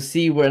to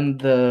see when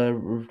the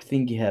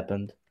thingy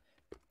happened.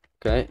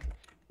 Okay.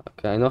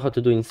 I know how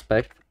to do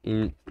inspect.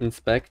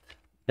 Inspect.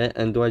 Yeah,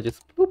 and do I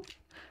just boop?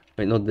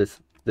 Wait, not this.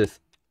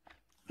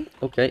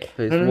 Okay,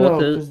 there's No,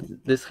 water. 'cause-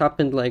 This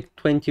happened like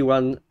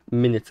 21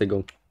 minutes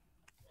ago.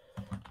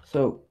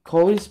 So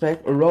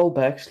co-inspect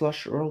rollback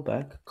 /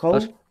 rollback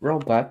Slash-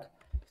 rollback.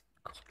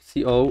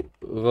 CO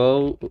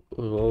row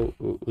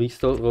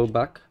restore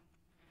rollback.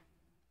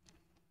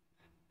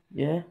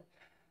 Yeah.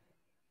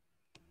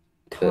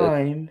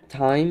 Time.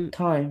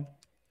 Time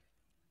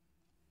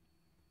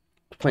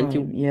 20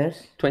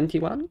 Yes.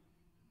 21.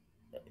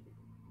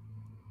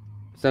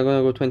 Is that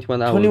gonna go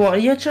 21 hours?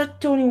 21. Yeah, try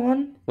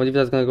 21. What if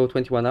that's gonna go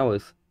 21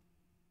 hours?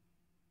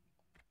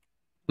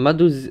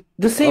 Madu's.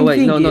 The same Oh wait,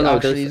 thing. no.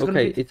 Actually, it's Okay,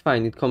 gonna be... it's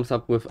fine. It comes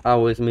up with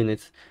hours,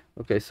 minutes.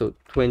 Okay, so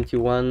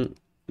 21.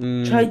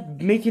 Try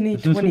making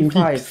it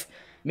 25. Weeks.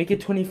 Make it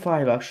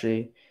 25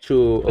 actually.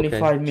 True.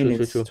 25 Okay.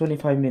 minutes. True.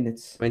 25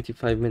 minutes.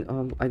 25 minutes.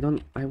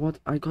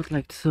 I got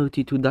like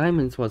 32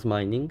 diamonds was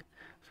mining.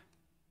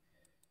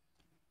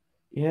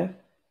 Yeah.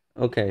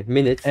 Okay,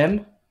 minutes.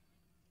 M.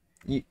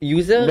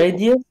 User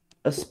Radius.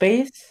 A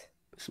space.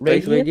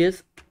 space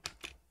radius?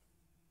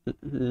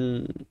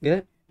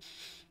 yeah.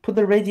 Put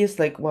the radius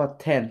like what?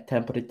 10.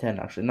 Put it 10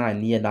 actually.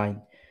 9. Yeah,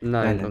 9.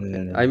 9. Okay.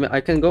 No.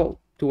 I can go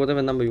to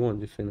whatever number you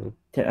want, just you know.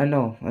 10, I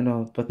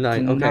know. But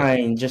 9. to Okay.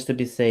 9 just to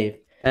be safe.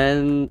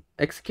 And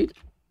execute.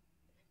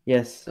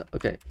 Yes.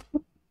 Okay.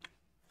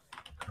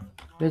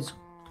 Let's...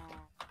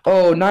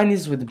 Oh, 9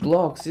 is with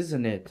blocks,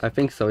 isn't it? I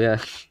think so.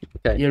 Yeah.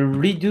 Okay. Yeah,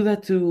 redo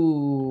that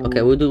to... Okay,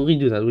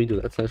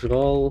 redo that. Slash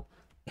roll.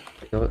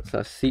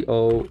 Slash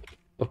CO.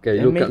 Okay,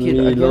 And look make at it,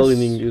 me I guess,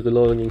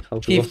 learning how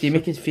to 50. roll.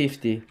 Make it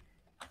 50.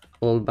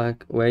 Roll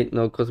back. Wait,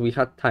 no, because we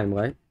had time,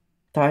 right?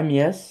 Time,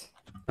 yes.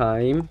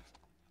 Time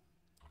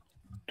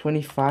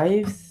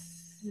 25.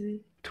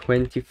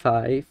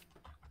 25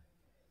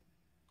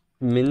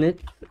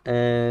 minutes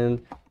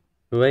and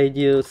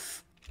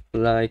radius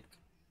like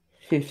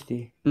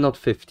 50. not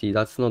 50.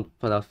 That's not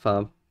that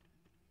far.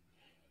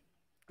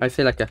 I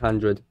say like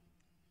 100.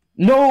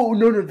 No,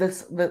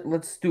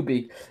 that's too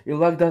big. It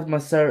lagged out my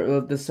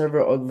the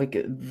server, or like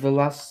the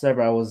last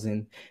server I was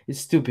in.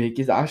 It's too big.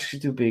 It's actually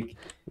too big.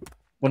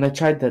 When I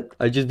tried that,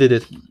 I just did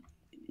it.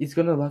 it's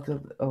gonna lag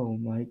out. Oh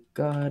my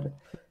god.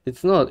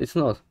 It's not.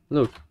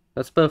 Look,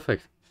 that's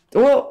perfect.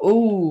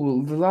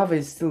 Oh, the lava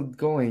is still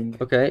going.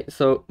 Okay,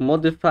 so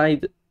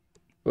modified.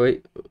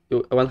 Wait,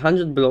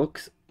 100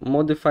 blocks,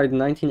 modified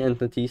 19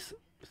 entities,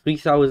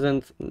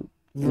 3,910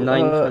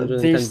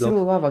 There's still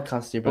blocks, lava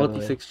cast here, by the way.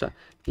 46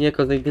 Yeah,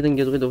 because they didn't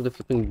get rid of the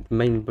flipping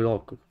main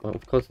block. Well,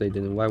 of course they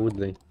didn't. Why would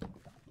they?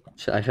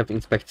 I have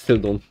inspect still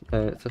done.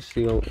 So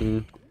still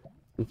in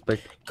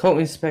inspect.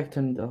 Co-inspect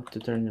and to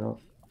turn it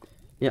off.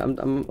 Yeah,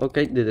 I'm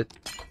okay. Did it.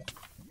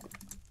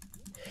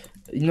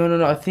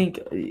 No. I think.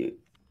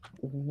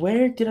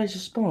 Where did I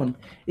just spawn?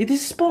 It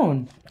is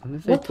spawn.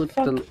 Unless What the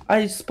fuck?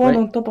 I spawned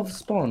Wait. on top of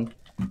spawn.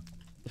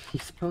 He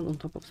spawned on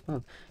top of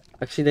spawn.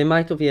 Actually, they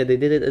might have. Yeah, they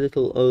did it a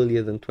little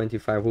earlier than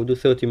 25. We'll do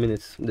 30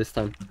 minutes this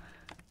time.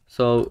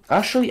 So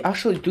Actually,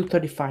 do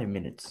 35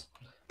 minutes.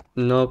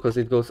 no, because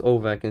it goes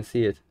over. I can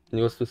see it. It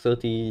goes to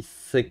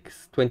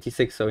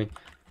 26. Sorry.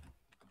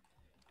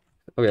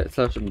 Okay,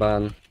 slash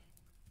ban.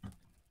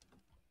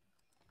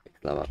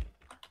 Lava.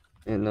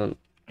 And none.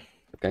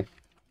 Okay,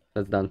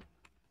 that's done.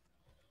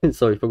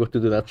 Sorry, forgot to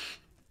do that.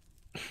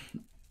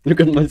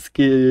 Look at my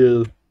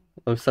skill.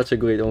 I'm such a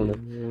great owner.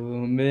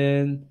 Oh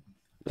man.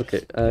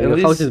 Okay, At your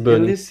house is At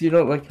burning. least you're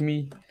not like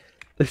me.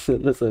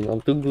 Listen,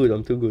 I'm too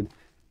good.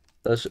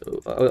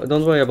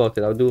 Don't worry about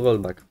it, I'll do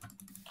rollback.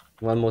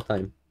 One more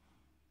time.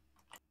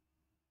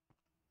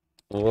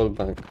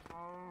 Rollback.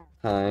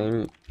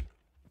 Time.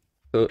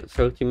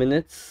 30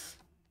 minutes.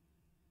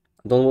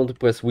 I don't want to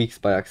press weeks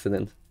by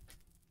accident.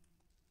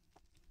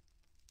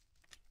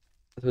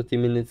 30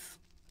 minutes.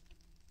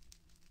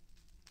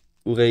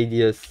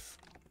 Radius.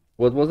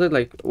 What was it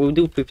like? We'll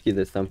do 50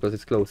 this time because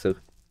it's closer.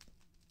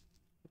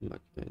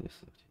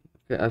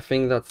 Okay, I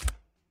think that's...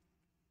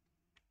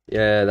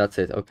 Yeah, that's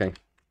it. Okay.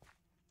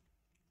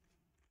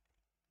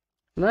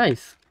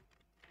 Nice.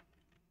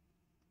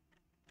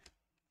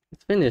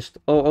 It's finished.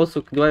 Oh,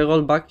 also, do I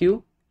roll back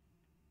you?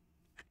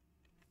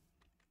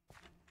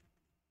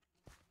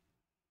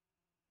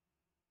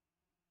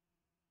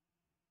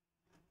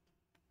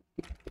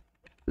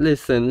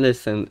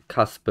 Listen,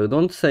 Casper,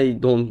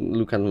 don't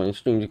look at my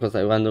stream because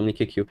I randomly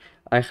kick you.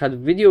 I had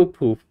video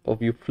proof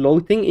of you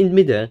floating in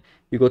midair.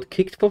 You got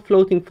kicked for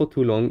floating for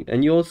too long,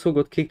 and you also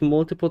got kicked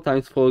multiple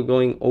times for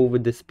going over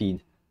the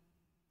speed.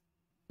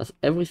 That's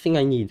everything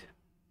I need.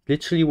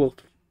 Literally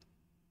what.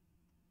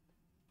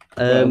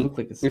 Bro, I look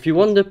like a If you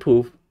want the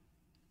proof,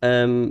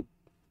 I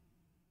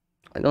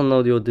don't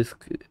know your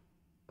disc.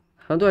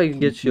 How do I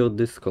get your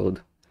Discord?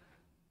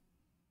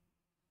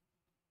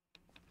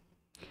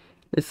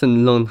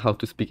 Listen, learn how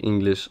to speak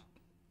English.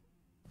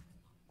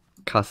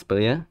 Casper,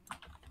 yeah?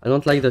 I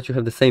don't like that you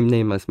have the same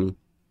name as me.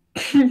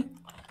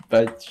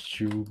 That's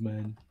true,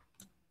 man.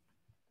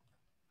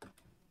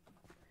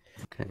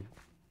 Okay.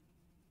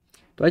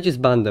 Do I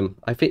just ban them?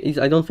 I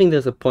don't think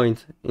there's a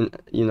point in,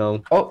 you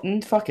know. Oh,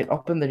 fuck it.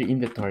 Open the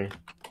inventory.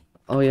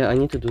 Oh yeah, I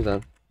need to do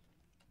that.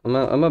 I'm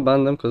gonna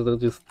ban them because they're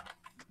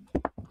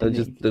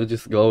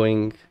just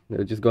going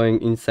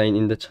insane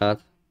in the chat.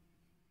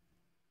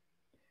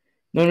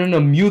 No.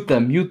 Mute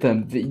them.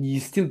 You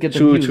still get the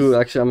True, views.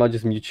 Actually, I might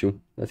just mute you.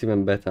 That's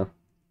even better.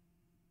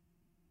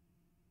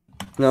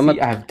 No, See,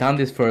 I've done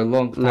this for a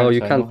long time. No,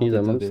 you so can't I know mute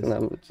how them. to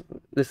do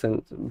this.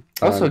 Listen.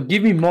 Also,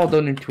 give me mod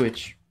on your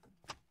Twitch.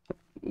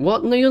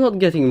 What? No, you're not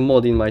getting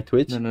mod in my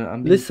Twitch. No,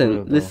 I'm being for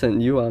real, though. Listen.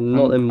 You are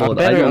not a mod. I'm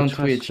better I don't on trust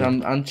Twitch. you.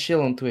 I'm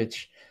chill on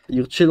Twitch.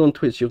 You're chill on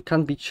Twitch. You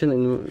can't be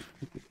chilling.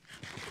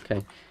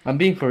 Okay. I'm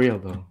being for real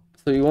though.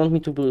 So you want me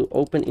to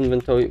open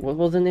inventory? What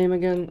was the name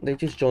again? They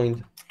just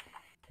joined.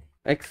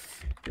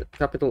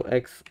 Capital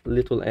X,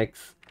 little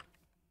X,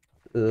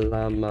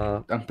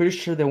 llama. I'm pretty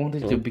sure they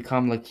wanted to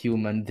become like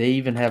human. They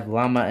even have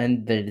llama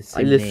and they're the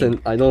same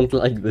name. I don't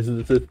like this.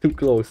 This is too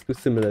close, too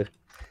similar.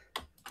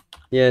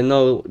 Yeah,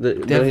 no,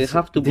 they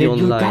have to be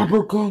online.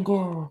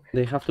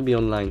 They have to be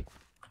online.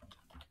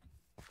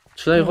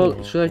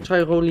 Should I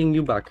try rolling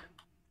you back?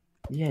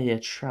 Yeah,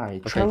 try.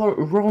 Okay. Try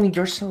rolling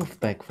yourself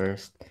back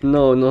first.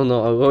 No,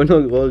 I'll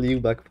roll you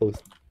back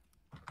first.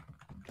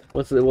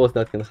 What's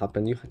that gonna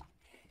happen? You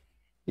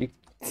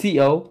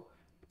CO.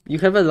 You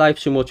have a live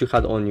stream what you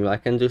had on you. I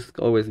can just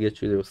always get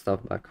you your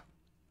stuff back.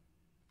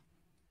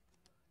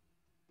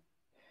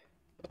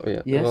 Oh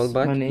yeah, Yes, roll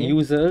back. my name.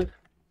 User,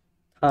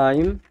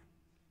 time.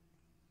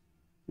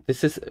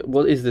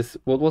 What is this?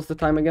 What was the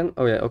time again?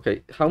 Oh yeah,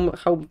 okay. How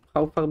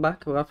far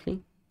back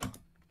roughly?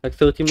 Like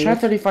 30 minutes? Try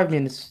 35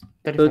 minutes.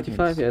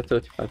 35? minutes. Yeah,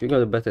 35. You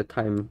got a better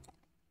time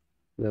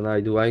than I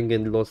do. I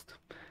get lost.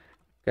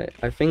 Okay,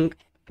 I think,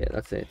 yeah,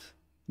 that's it.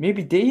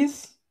 Maybe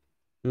days?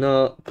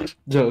 No.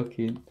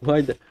 Joking.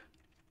 Why the...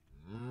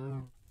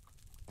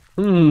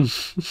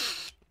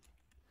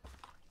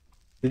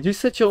 Did you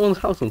set your own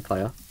house on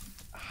fire?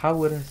 How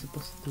were I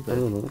supposed to do that? I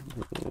don't know.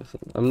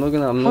 I'm not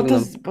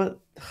gonna... But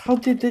how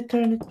did they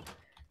turn it?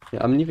 Yeah,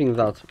 I'm leaving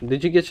that.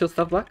 Did you get your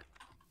stuff back?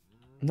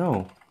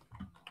 No.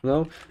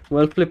 No?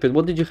 Well, flip it.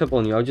 What did you have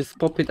on you? I'll just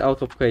pop it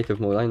out of creative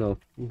mode. I know.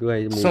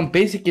 Great move. Some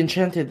basic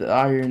enchanted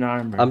iron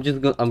armor. I'm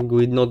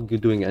not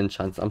doing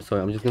enchants. I'm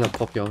sorry. I'm just gonna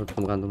pop you out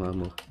from random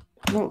armor.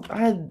 No, I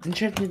had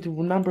enchanted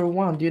number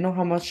 1. Do you know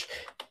how much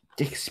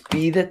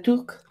XP that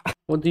took?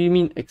 What do you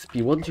mean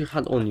XP? What did you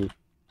had on you?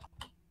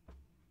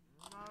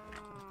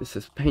 This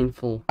is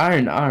painful.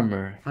 Iron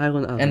armor.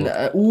 Iron armor. And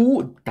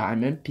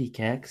diamond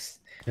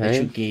pickaxe that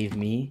you gave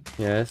me.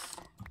 Yes.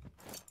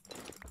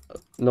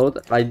 No,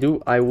 I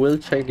will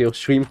check your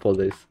stream for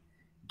this.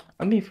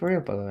 I mean, for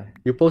real, by the way.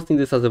 You're posting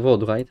this as a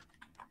VOD, right?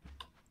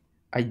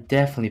 I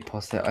definitely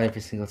post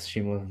every single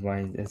stream of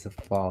mine as a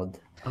VOD.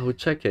 I'll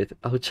check it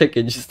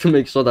just to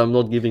make sure that I'm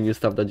not giving you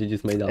stuff that you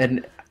just made up.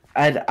 And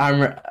I had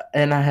armor,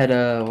 and I had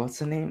what's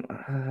the name?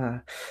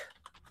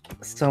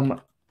 Some.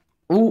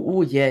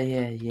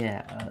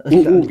 Yeah.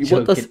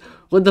 What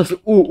does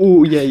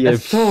yeah? A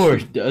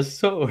sword. A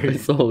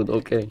sword,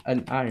 okay.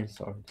 An iron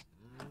sword.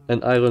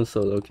 An iron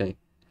sword, okay.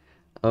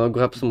 I'll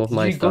grab some of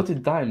my stuff. You go to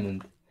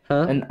diamond.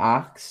 Huh? An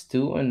axe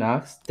too. An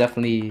axe,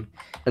 definitely.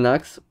 An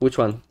axe? Which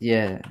one?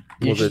 Yeah,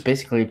 you just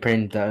basically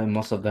print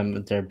most of them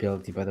with their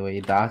ability. By the way,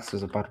 the axe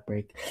was about to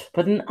break,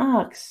 but an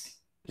axe.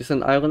 Just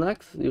an iron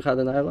axe? You had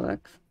an iron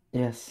axe?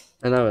 Yes.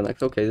 An iron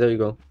axe. Okay, there you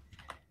go.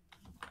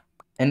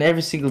 And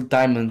every single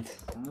diamond,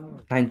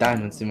 9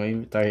 diamonds in my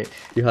inventory.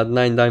 You had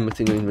 9 diamonds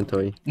in your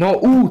inventory. No,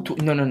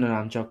 no,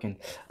 I'm joking.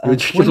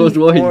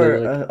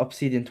 24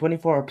 obsidian,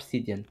 24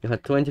 obsidian. You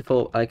had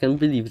 24, I can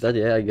believe that,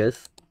 yeah, I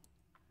guess.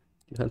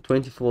 You had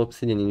 24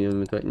 obsidian in your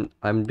inventory.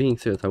 I'm being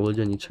serious, I will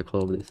genuinely check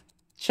all of this.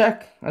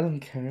 Check, I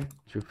don't care.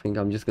 You think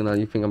I'm just gonna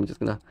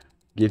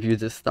give you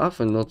this stuff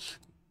and not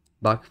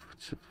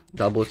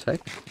double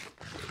check?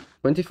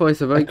 24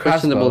 is a very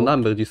questionable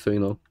number, just so you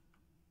know.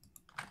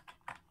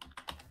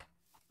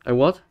 A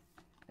what?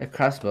 A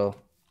crossbow.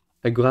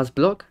 A grass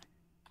block?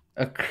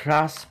 A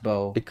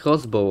crossbow. A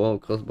crossbow. Oh,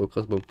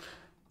 crossbow.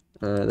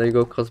 There you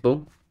go,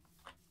 crossbow.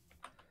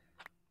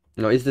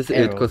 No, is this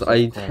it? Because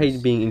I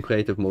hate being in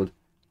creative mode.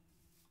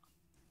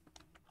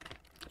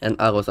 And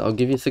arrows. I'll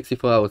give you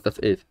 64 hours. That's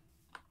it.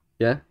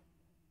 Yeah?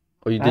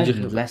 Or did you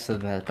have less than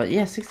that? But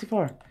yeah,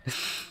 64.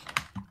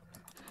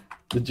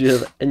 Did you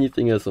have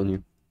anything else on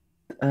you?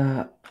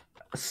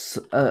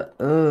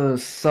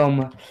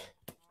 Some.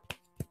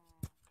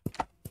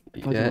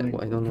 Yeah,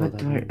 well, I don't know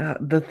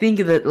that. The thing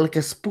that like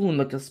a spoon.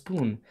 Like a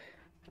spoon.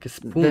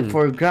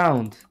 For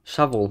ground.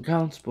 Shovel.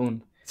 Ground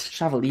spoon.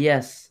 Shovel,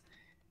 yes.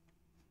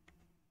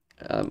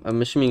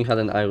 I'm assuming you had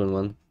an iron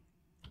one.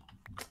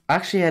 I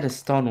actually had a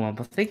stone one,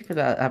 but thank you for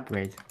that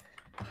upgrade.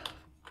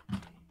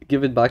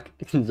 Give it back.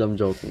 I'm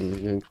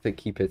joking. You can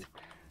keep it.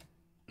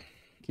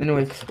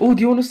 Anyway, oh,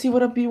 do you want to see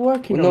what I've been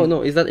working No, on?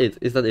 no, is that it?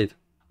 Is that it?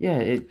 Yeah,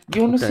 do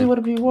you want to see Okay. what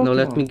I've been working No, on?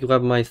 let me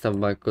grab my stuff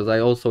back, because I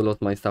also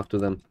lost my stuff to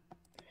them.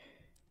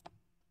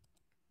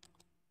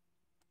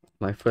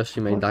 My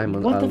freshly made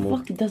diamond What the armor.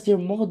 fuck does your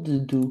mod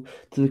do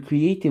to the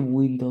creative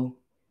window?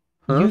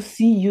 Huh?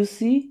 You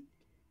see?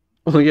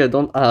 Oh yeah,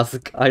 don't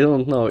ask. I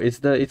don't know.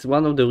 It's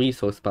one of the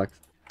resource packs.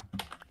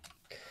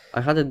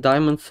 I had a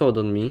diamond sword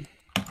on me.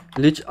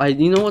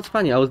 You know what's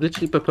funny? I was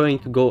literally preparing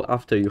to go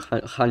after you,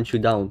 hunt you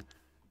down,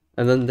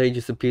 and then they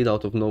just appeared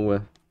out of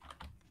nowhere.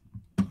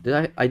 Did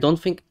I? I don't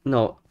think.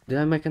 No. Did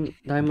I make a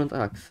diamond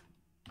axe?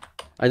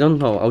 I don't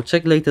know. I'll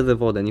check later the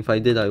VOD, and if I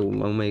did,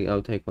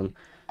 I'll take one.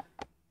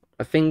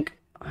 I think.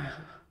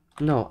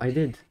 No, I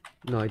did.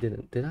 No, I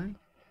didn't. Did I?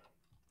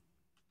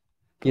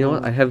 You know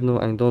what? I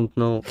don't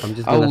know. I'm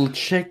just I gonna. will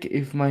check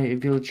if my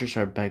villagers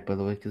are back, by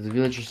the way, because the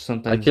villagers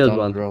sometimes killed don't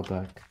one. grow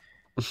back.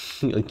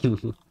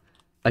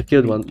 I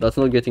killed one. That's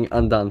not getting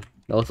undone.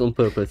 That was on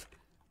purpose.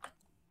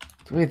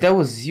 Wait, that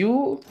was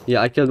you?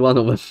 Yeah, I killed one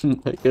of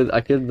them. I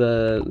killed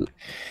the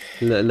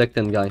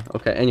Lecten guy.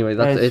 Okay, anyway,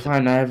 that's It's it.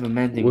 fine, I have a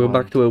mending We're one.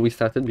 back to where we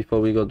started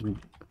before we got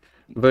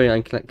very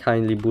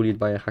unkindly bullied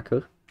by a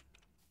hacker.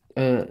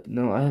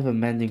 No, I have a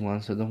mending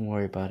one, so don't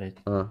worry about it.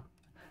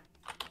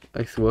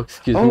 Excuse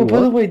me, Oh, by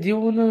the what? way, do you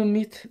wanna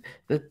meet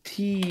the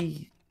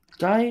tea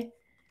guy?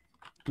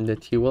 The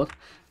T what?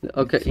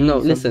 Okay, T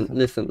no, something.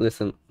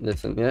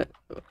 listen, yeah?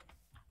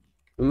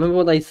 Remember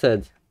what I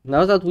said.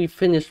 Now that we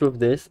finished with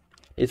this,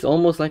 it's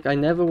almost like I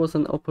never was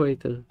an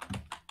operator.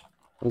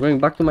 I'm going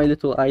back to my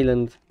little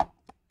island.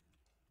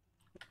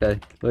 Okay,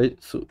 wait,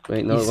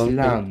 no, wrong thing.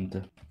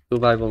 Island.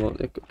 Survival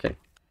mode, okay.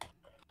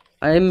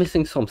 I am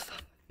missing some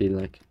stuff, I feel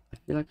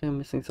like I'm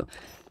missing some.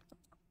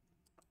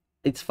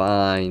 It's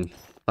fine.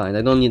 Fine,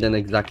 I don't need an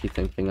exactly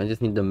same thing, I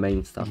just need the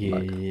main stuff Yeah,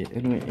 back. yeah.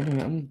 Anyway,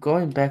 I'm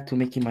going back to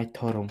making my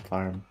totem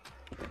farm.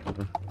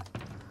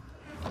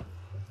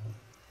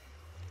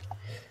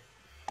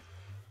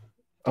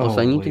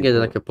 Also, I need to wait, get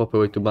what? like a proper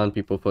way to ban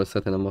people for a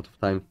certain amount of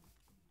time.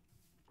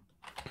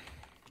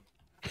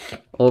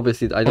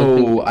 Obviously, I don't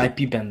think...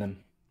 IP ban them.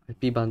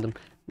 IP ban them.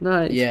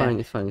 Nah, it's Yeah. fine,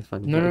 it's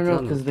fine. No,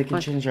 because they can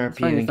change It's RP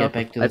fine, and it's get not-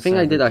 back to I the think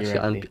I did server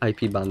actually directly.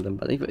 IP ban them,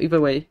 but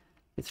either way,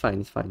 it's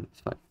fine. Fine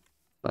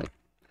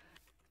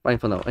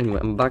for now. Anyway,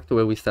 I'm back to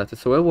where we started.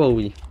 So where were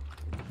we?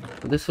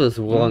 This was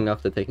wrong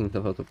after taking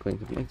stuff out of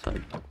print. It's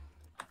fine.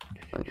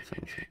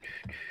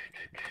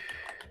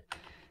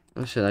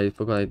 Oh shit, I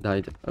forgot I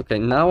died. Okay,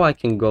 now I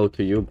can go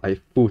to you by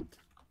foot.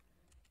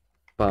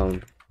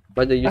 Spawn.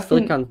 But you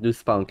still can't do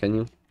spawn, can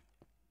you?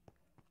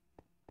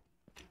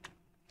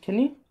 Can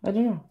you? I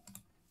don't know.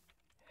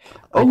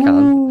 I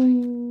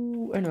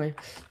can. Anyway,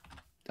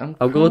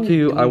 I'll go to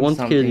you. I won't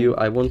something. kill you.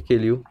 I won't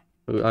kill you.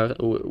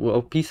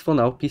 We're peaceful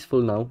now.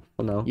 Peaceful now.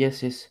 For now.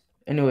 Yes.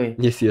 Anyway.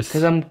 Yes.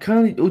 Because I'm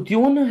currently... Oh, do you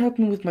want to help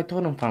me with my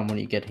totem farm when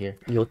you get here?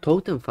 Your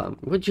totem farm?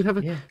 What do you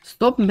have? Yeah.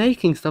 Stop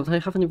making stuff that I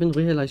haven't even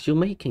realized you're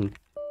making.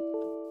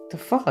 The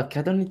fuck?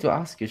 I don't need to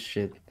ask you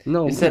shit.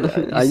 No, You said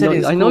I know.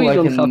 in I know school you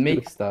don't can have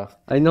make to. stuff.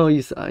 I know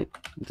you. I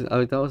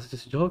was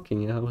just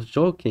joking. I was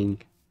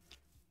joking.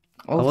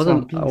 Also,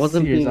 I'm I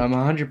wasn't serious. being... I'm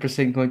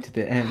 100% going to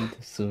the end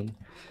soon.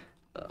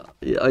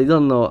 I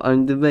don't know.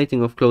 I'm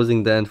debating of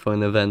closing the end for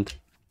an event.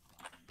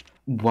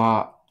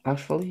 Wow.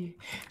 Actually,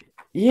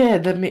 yeah,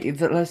 that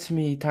lets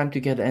me time to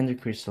get ender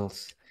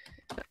crystals.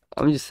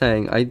 I'm just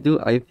saying.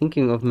 I'm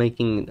thinking of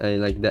making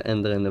like the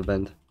Ender an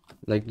event,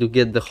 like to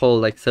get the whole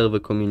like server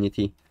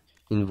community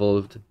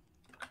involved.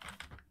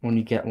 When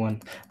you get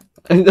one.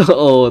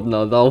 Oh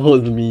no, that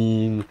was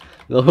mean.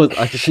 That was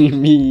actually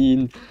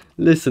mean.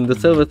 Listen, the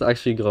server's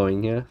actually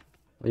growing. Yeah.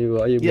 Are you?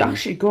 You're being...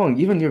 actually growing.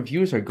 Even your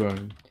views are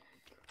growing.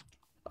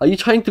 Are you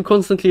trying to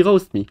constantly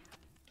roast me?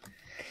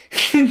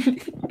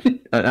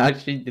 I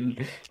actually didn't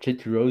try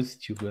to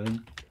roast you,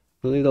 man.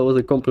 I think that was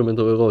a compliment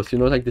or a roast. You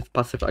know, like this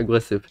passive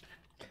aggressive.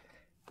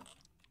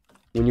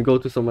 When you go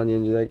to somebody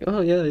and you're like,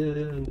 oh yeah.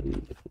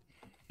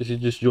 You should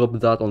just drop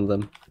that on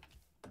them.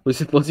 We're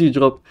supposed to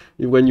drop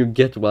when you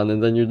get one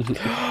and then you...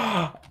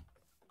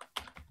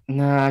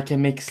 Nah, I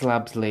can make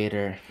slabs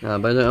later. Nah,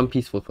 but I'm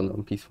peaceful for now.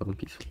 I'm peaceful.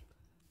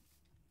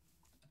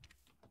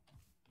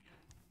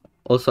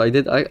 Also, I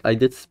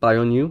did spy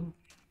on you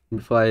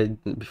before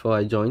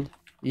I joined.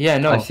 Yeah,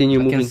 no. I've seen you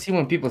moving. I can see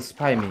when people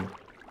spy me.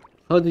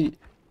 How do you...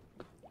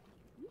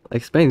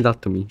 Explain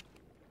that to me.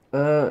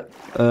 So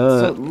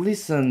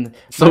listen.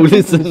 So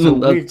listen. It's a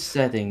weird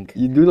setting.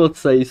 You do not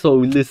say so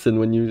listen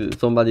when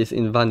somebody's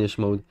in vanish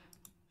mode.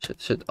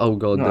 Shit. Oh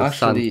god, No, the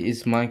actually, sand.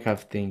 it's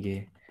Minecraft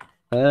thingy.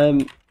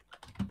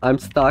 I'm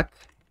stuck.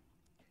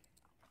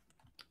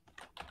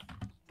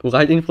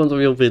 Right in front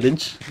of your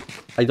village.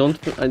 I don't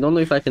know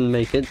if I can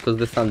make it because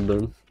the sun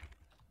burns.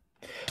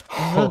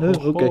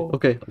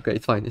 Okay,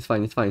 it's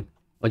fine.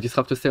 I just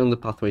have to stay on the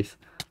pathways.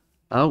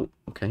 Ow,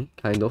 okay,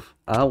 kind of.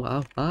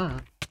 Ow,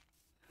 ah.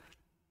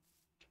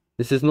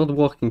 This is not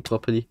working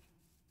properly.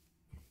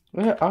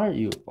 Where are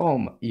you? Oh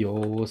my, yo,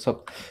 what's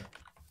up?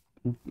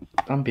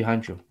 I'm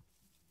behind you.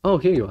 Oh,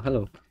 here you are.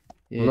 Hello.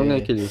 I'm not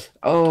gonna kill you.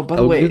 Oh, by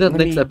the I'll do way, that let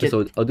next me get.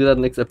 episode. I'll do that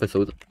next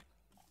episode.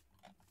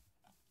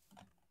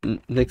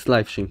 Next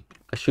live stream.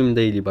 I stream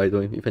daily, by the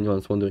way, if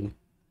anyone's wondering.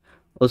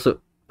 Also,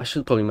 I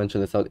should probably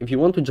mention this out. If you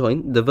want to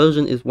join, the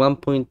version is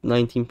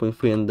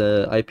 1.19.3 and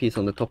the IP is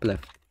on the top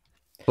left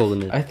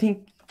corner. I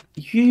think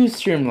you use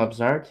Streamlabs,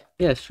 right?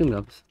 Yeah,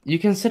 Streamlabs. You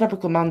can set up a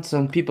command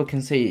so people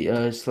can say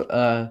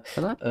Can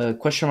I?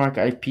 question mark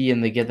IP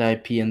and they get the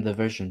IP and the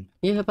version.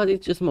 Yeah, but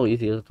it's just more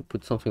easier to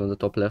put something on the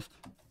top left.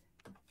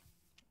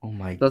 Oh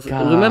my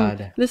Remember,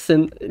 god.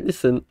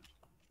 listen.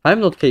 I'm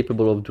not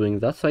capable of doing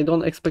that, so I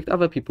don't expect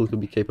other people to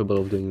be capable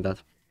of doing that.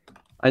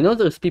 I know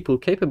there's people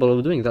capable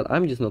of doing that,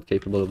 I'm just not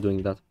capable of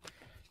doing that.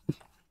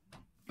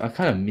 I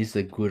kind of miss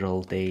the good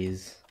old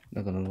days,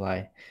 not gonna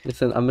lie.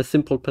 Listen, I'm a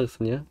simple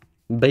person, yeah?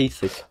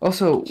 Basic.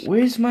 Also,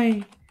 where's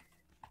my...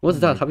 What's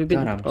Oh that? my Have you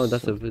been... God, I'm Oh,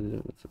 that's so- a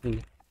video. That's a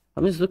thing.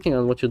 I'm just looking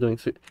at what you're doing.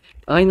 So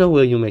I know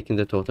where you're making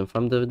the totem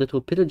from, the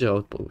little pillager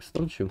outpost,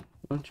 don't you?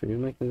 Aren't you? You're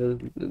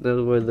making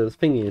the where the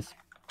thing is.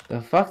 The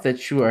fact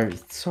that you are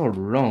so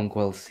wrong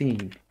while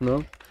seeing.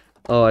 No?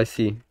 Oh, I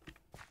see.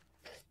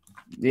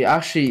 They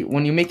actually,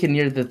 when you make it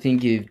near the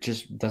thing, it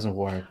just doesn't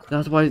work.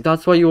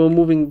 That's why you were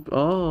moving.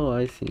 Oh,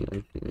 I see.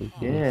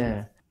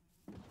 Yeah.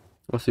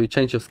 Oh, so you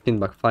changed your skin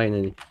back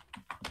finally.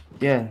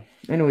 Yeah.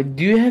 Anyway,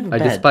 do you have a I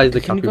bed? despise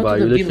the Can you go capybara,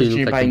 to you the literally village look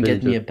nearby like a and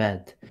get me a villager.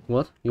 bed?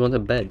 What? You want a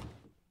bed?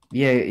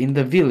 Yeah, in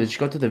the village.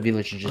 Go to the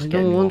village and just I get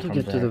don't me one want to from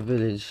get to the there.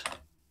 village.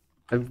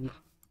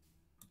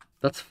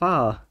 That's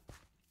far.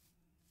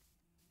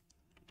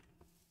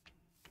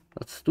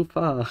 That's too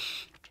far.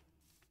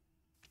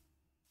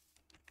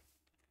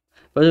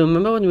 But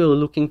remember when we were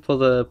looking for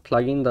the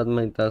plugin that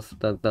made us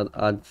that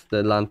adds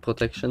the land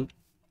protection?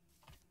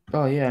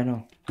 Oh yeah, I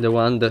know.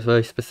 The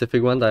very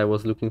specific one that I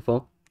was looking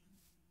for?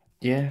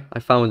 Yeah, I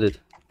found it.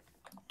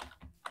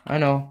 I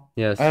know.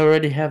 Yes. I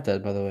already have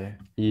that, by the way.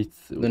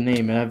 It's The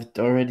name, and I've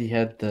already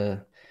had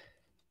the...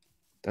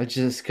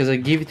 because I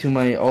gave it to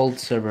my old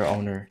server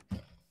owner.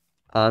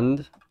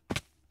 and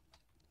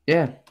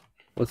Yeah,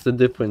 what's the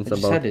difference I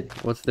just about said it.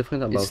 What's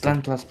different about It's it?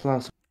 Slant plus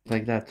plus,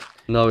 like that.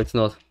 No, it's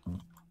not.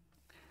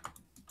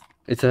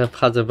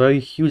 Has a very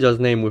huge ass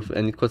name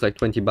and it costs like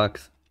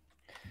 $20.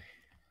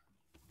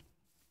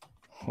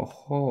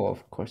 Oh,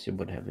 of course it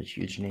would have a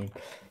huge name.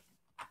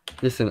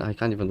 Listen, I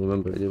can't even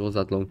remember it. It was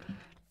that long.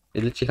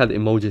 It literally had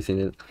emojis in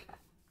it.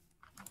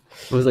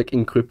 It was like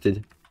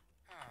encrypted.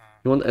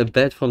 You want a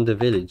bed from the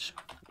village?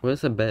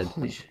 Where's a bed?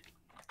 Holy shit.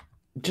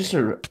 Just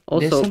a... There's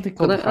Also, something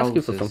can called I ask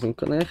you for houses.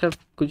 something?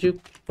 Could you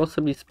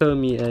possibly spare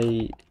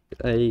me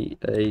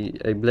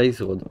a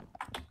blaze rod?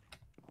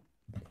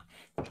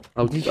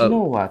 Did you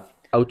know what?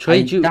 I'll I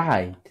trade you.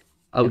 died.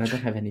 I'll, And I tr-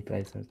 don't have any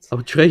blazers.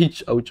 I'll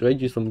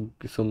trade you some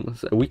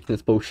a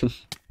weakness potion.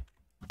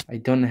 I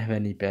don't have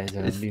any blazers.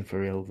 It's- I'm being for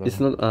real though. It's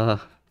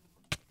not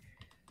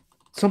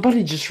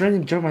Somebody just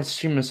randomly joined my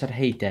stream and said,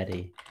 "Hey,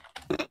 daddy."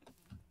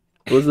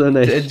 what's the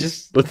name?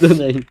 Just... What's the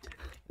name?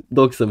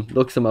 Dox them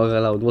out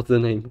loud. What's the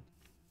name?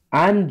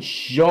 I'm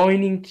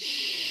joining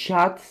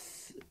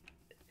chats.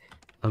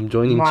 I'm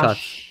joining chat.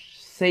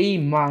 Say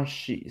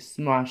Mashi.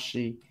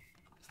 Smashy.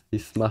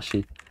 He's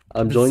smashy.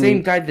 I'm The joining.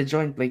 same guy that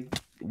joined like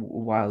a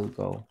while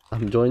ago.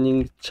 I'm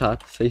joining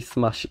chat. Say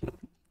smashy.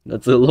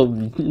 That's a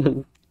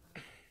lovely.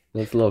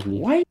 That's lovely.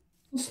 Why are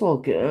you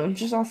so slow? I'm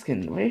just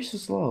asking. Why are you so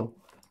slow?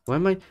 Why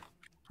am I?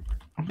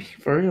 I'm being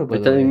for real, by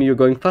You're the telling way. me you're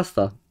going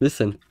faster.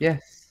 Listen,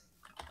 Yes.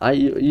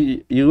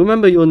 you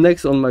remember you're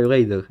next on my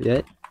radar,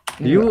 yeah?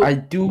 You I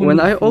do. when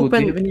need I food. Do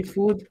open- you have any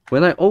food?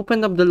 When I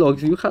opened up the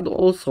logs, you had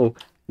also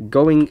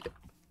going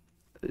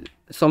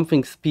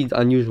something speed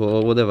unusual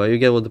or whatever. You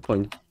get what the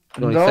point?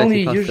 Going The slightly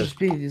only faster. usual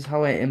speed is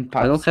how I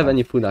impact. I don't have stuff.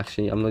 any food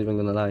actually. I'm not even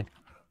gonna lie.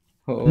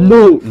 Oh.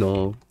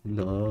 No.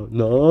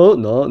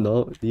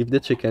 Leave the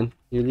chicken.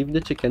 You leave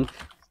the chicken.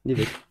 Leave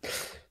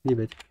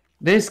it.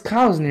 There's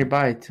cows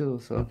nearby too,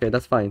 so. Okay,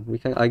 that's fine.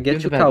 I Give get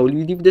the you bag. cow.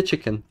 You leave the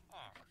chicken.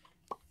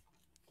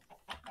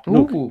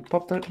 Look. Ooh,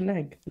 popped out an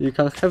egg. You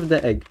can have the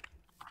egg.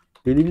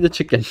 You leave the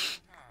chicken.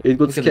 It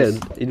got Look at scared.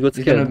 this. It got We're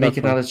scared. gonna make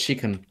that's why. another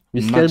chicken.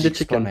 You scared the Magic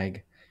chicken. spawn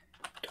egg.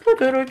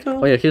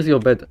 Oh yeah, here's your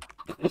bed.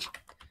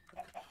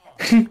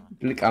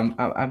 Look,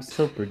 I'm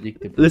so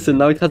predictable. Listen,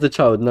 now it has a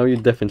child. Now you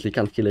definitely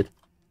can't kill it.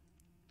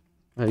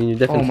 I mean, you Oh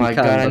definitely my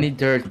can. god, I but- need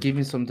dirt. Give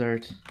me some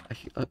dirt.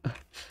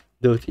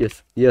 Dirt,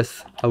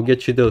 yes. I'll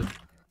get you dirt.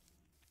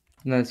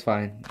 No, it's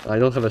fine. I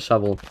don't have a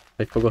shovel.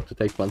 I forgot to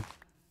take one.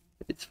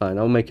 It's fine.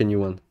 I'll make a new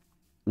one.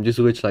 I'm just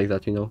rich like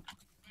that, you know.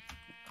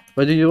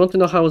 But do you want to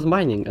know how I was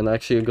mining? And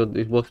actually,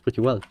 it works pretty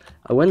well.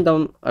 I went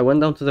down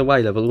to the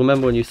Y level.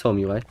 Remember when you saw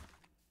me, right?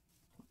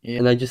 Yeah.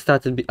 And I just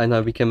started, and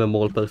I became a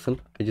mole person.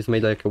 I just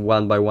made like a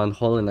 1x1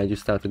 hole, and I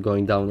just started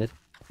going down it.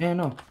 Yeah,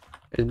 no.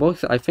 It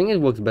works. I think it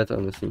works better,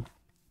 honestly.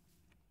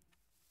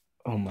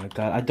 Oh my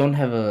god, I don't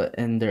have a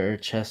ender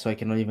chest, so I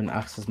cannot even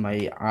access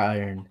my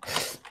iron.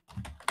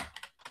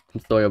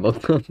 I'm sorry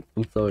about that.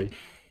 I'm sorry.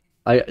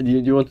 Do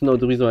you want to know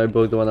the reason why I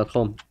broke the one at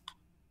home?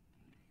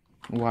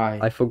 Why?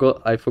 I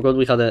forgot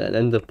we had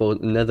an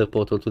nether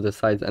portal to the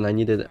sides, and I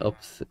needed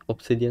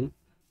obsidian.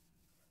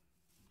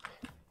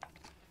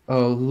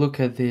 Oh, look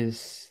at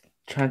this.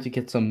 Trying to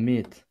get some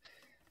meat.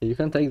 You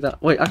can take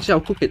that. Wait, actually,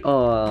 I'll cook it.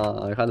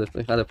 Oh, I had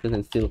a flint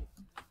and steel.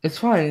 It's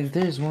fine.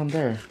 There's one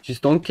there.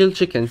 Just don't kill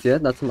chickens, yeah?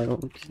 That's my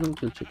own. Just don't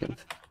kill chickens.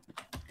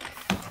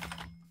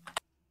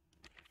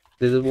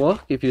 Does it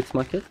work if you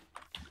smack it?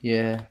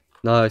 Yeah.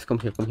 Nice, come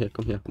here.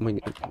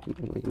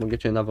 We'll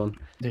get you another one.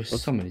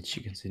 There's so many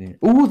chickens in here.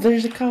 Ooh,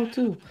 there's a cow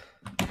too.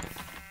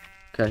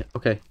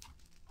 Okay.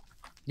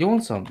 You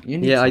want some? You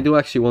need Yeah, some. I do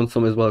actually want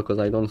some as well, because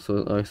I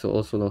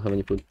also don't have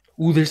any food.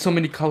 Ooh, there's so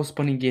many cows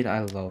spawning in.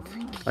 I love.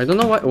 I don't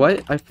know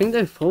why. I think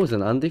they're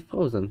frozen. Aren't they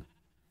frozen?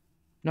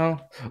 No.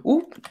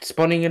 Ooh,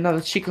 spawning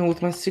another chicken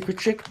with my secret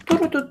trick. Oh,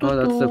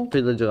 that's the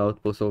pillager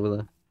outpost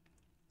over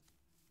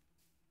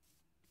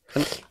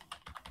there.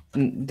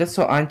 That's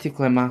so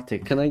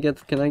anticlimactic. Can I get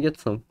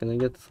some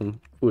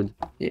food?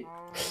 Yeah.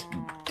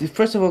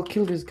 First of all,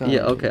 kill this guy.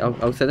 Yeah, okay,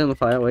 I'll set it on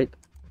fire. Wait.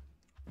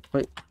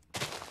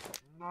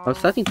 I'm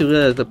starting to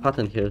realize the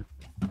pattern here.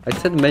 I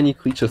set many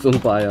creatures on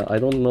fire. I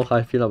don't know how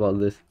I feel about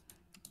this.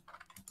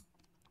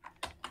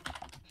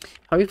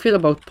 How do you feel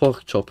about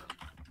pork chop?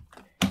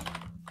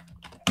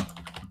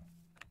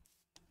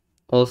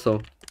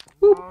 Also.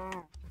 Whoop.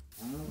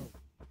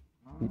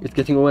 It's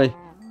getting away.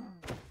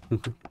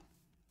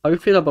 How do you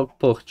feel about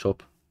pork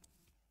chop?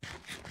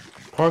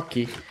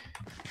 Porky.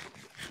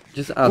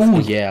 Just ask. Oh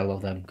yeah, I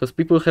love them. Because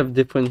people have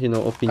different,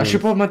 opinions. I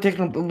should put my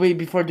wait,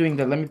 before doing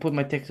that, let me put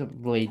my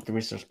blade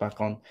research back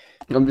on.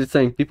 I'm just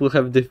saying, people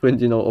have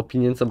different,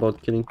 opinions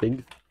about killing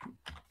pigs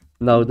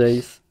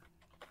nowadays.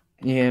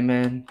 Yeah,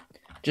 man.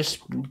 Just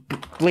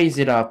blaze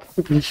it up.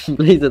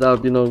 Blaze it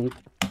up,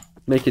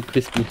 make it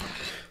crispy.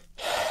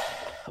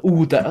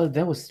 Ooh,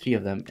 that was 3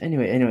 of them.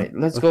 Anyway,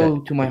 let's go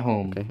to my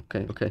home.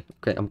 Okay.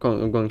 I'm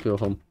going to your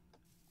home.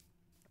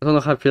 I don't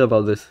know how I feel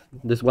about this.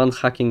 This one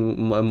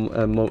hacking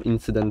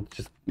incident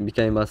just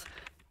became us.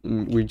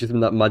 We're just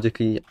not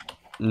magically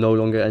no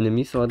longer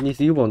enemies. So at least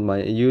you won't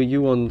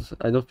you won't.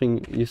 I don't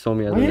think you saw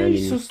me as an enemy. Why are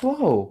you so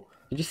slow?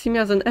 Did you see me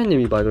as an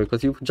enemy, by the way?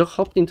 Because you just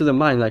hopped into the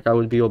mine like I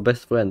would be your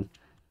best friend.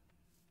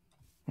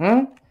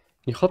 Huh?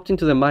 You hopped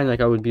into the mine like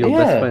I would be your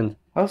best friend.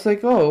 I was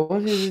like, oh,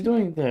 what is he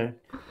doing there?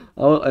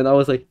 And I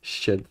was like,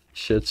 shit.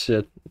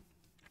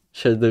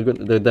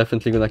 They're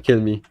definitely gonna kill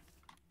me.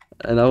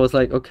 And I was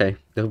like, okay,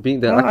 they're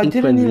acting I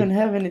didn't friendly. even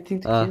have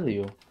anything to kill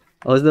you.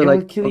 I was there If I like,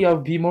 would kill you, I'll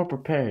be more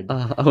prepared.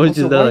 I was Also,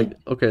 just there why- like,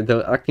 okay,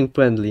 they're acting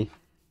friendly.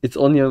 It's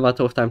only a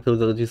matter of time till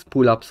they'll just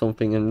pull up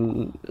something,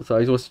 and so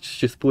I was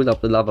just pulled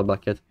up the lava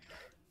bucket.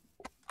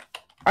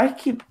 I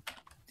keep...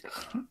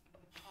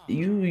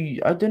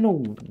 I don't know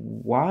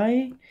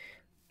why.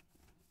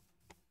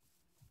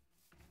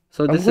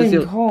 So I'm this is going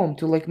your. home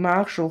to like my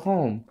actual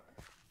home.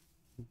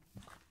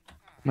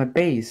 My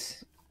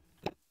base.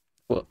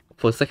 Well,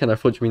 for a second I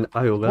thought you mean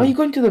IRL. Why are you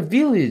going to the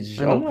village?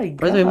 I Oh know. my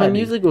By the way, my god.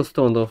 music was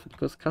turned off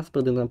because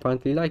Casper didn't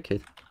apparently like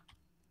it.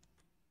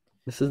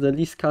 This is the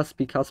least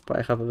Casper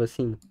I have ever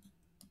seen.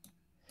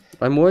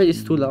 I'm worried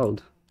it's too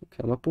loud. Okay,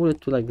 I'm gonna pull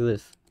it to like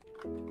this.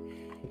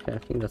 Okay, I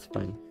think that's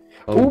fine.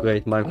 Oh,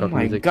 great, Minecraft Oh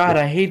my music. god,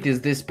 I hate this.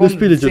 They spawn the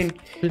villagers.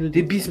 same...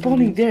 They be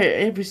spawning there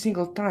every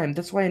single time.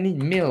 That's why I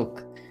need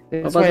milk.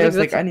 That's but why I look, was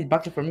like, that's- I need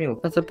bucket for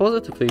milk. That's a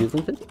positive for you,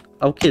 isn't it?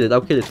 I'll kill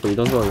it for you,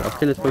 don't worry. I'll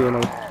kill it for you and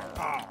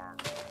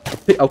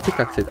I'll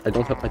pickaxe it. I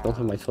don't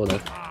have my sword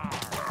out.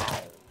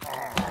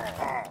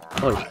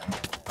 Oh,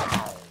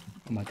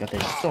 Oh my god,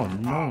 they're so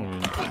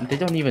annoying. They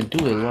don't even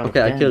do a lot okay,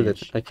 of I killed it.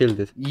 damage. I killed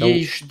it. Yeah,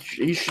 you should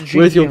drink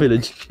Where's your milk.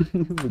 village?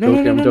 No,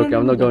 I'm joking.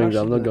 I'm not no, going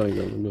there. actually I'm not do going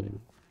there.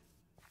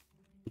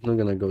 I'm not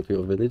gonna go to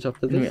your village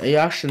after this. Anyway, you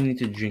actually need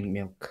to drink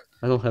milk.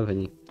 I don't have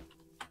any.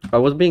 I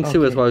was being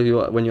serious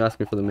Okay. when you asked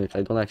me for the milk.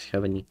 I don't actually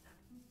have any.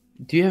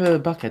 Do you have a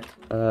bucket?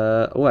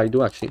 Oh, I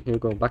do actually. Here you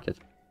go, bucket.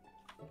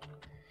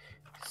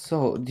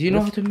 So, do you know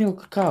Yes. how to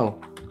milk a cow?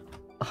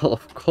 Oh,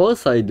 of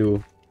course I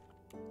do.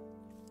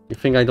 You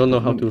think I don't know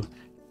how to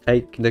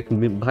take the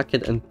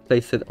bucket and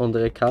place it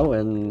under a cow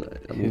and...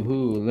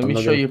 Ooh, let I'm me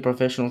not show gonna- you a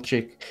professional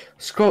trick.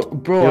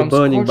 Bro, You're I'm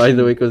burning, by the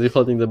scorching. way, because you're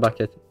holding the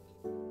bucket.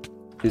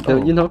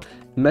 Oh. You know,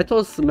 metal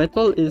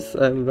is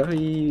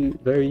very,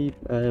 very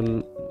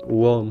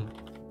warm.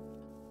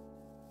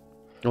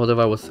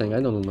 Whatever I was saying,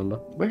 I don't remember.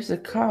 Where's the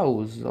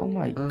cows? Oh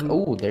my god. Um,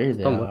 Oh, there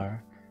they somewhere.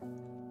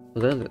 are.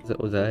 There.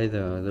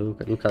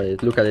 Look at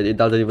it. Look at it. It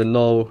doesn't even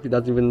know. It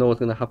doesn't even know what's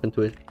gonna happen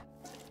to it.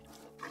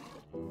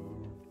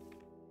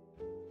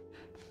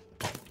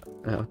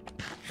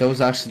 That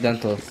was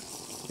accidental.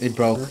 It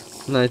broke.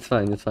 No, it's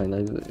fine. It's fine.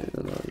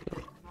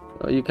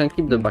 You can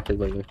keep the bucket,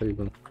 by the way. Where you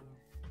going?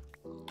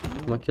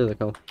 I'm gonna kill the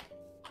cow.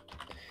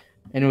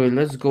 Anyway,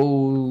 let's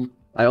go.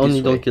 I only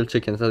This don't way. kill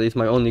chickens. That is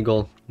my only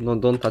goal. No,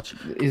 don't touch.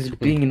 It's chicken.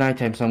 being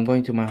nighttime, so I'm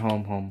going to my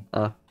home.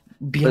 Ah,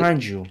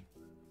 Behind you.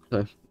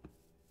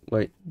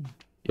 wait.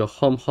 Your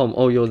home.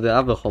 Oh, you're the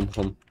other home.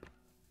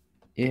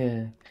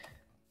 Yeah.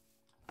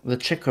 The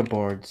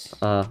checkerboards.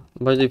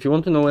 But if you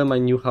want to know where my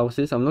new house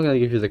is, I'm not gonna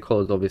give you the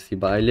codes, obviously.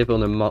 But I live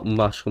on a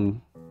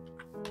mushroom,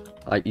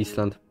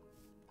 Island.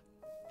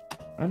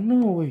 I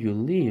know where you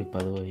live, by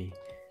the way.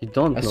 You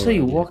don't I know saw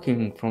you where I live.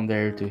 walking from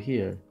there to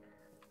here.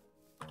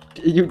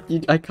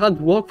 I can't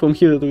walk from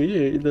here to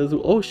here. There's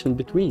an ocean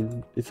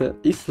between. It's an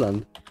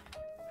island.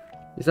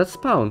 Is that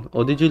spawn?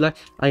 Or did you like...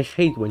 I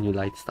hate when you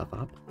light stuff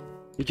up.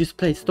 You just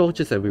place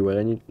torches everywhere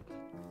and you...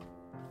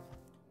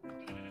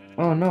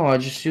 Oh no, I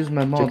just used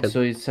my mod Check it.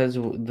 so it says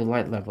the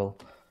light level.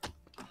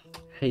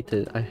 Hate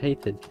it. I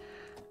hate it.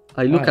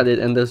 I look Why? at it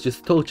and there's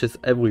just torches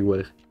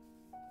everywhere.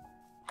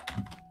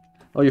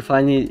 Oh, you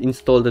finally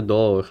installed the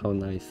door. How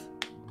nice.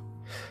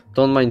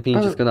 Don't mind me,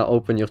 just gonna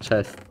open your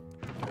chest.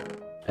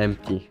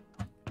 Empty.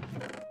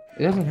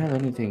 It doesn't have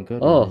anything good.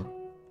 Oh. in it.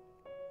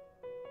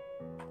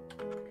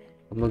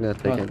 I'm not gonna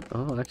take What? it.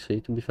 Oh,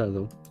 actually, to be fair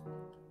though.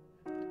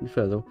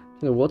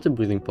 A water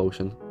breathing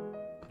potion.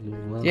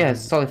 Yeah,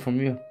 it's solid from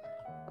you.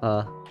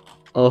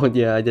 Oh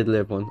yeah, I did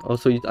live one.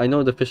 Also, I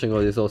know the fishing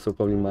rod is also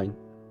probably mine.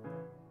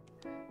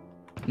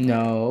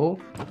 No.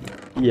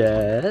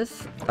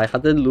 Yes, I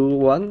had a lure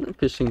one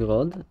fishing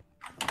rod.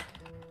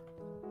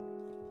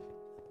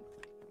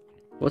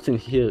 What's in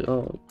here?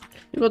 Oh,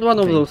 you got one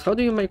of Thanks. those. How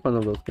do you make one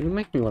of those? Can you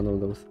make me one of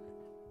those?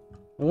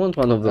 I want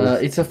one of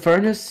those. It's a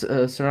furnace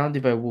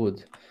surrounded by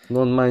wood.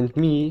 Don't mind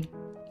me.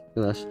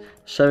 Gosh,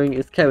 sharing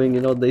is caring,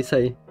 you know what they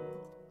say.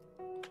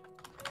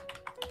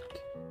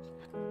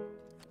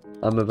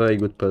 I'm a very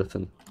good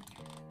person.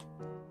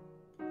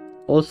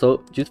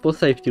 Also, just for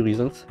safety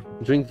reasons,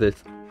 drink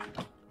this.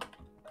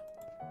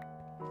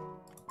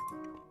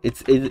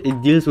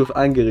 It deals with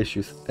anger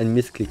issues and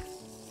misclicks.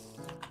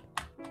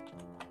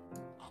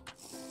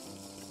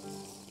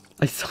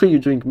 I saw you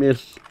drink milk.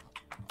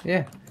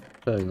 Yeah.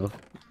 Fair enough.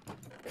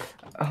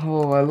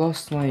 Oh, I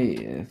lost my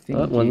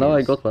thing. Well, now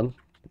I got one.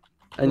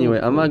 Anyway,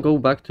 I'm gonna go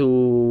back to...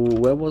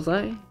 where was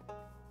I?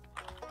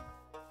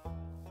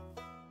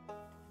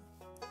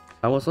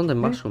 I was on the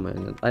mushroom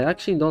island.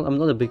 I'm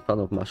not a big fan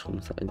of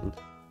mushrooms island.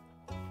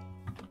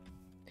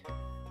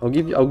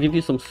 I'll give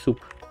you some soup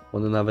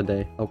on another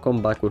day. I'll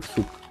come back with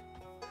soup.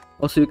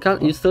 Also,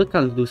 you still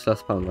can't do slash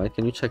spawn, right?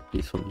 Can you check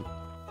please for me?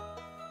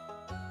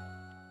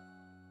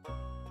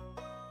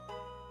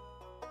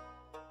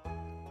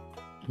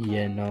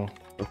 Yeah, no.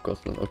 Of course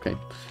not, okay.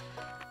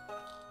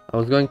 I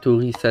was going to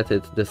reset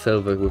the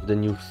server with the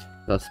new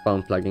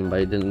spawn plugin, but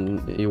I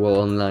didn't, you were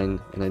online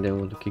and I didn't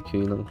want to kick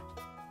you, you know.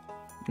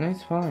 No,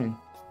 it's fine.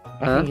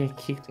 I Huh? think I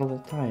kicked all the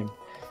time.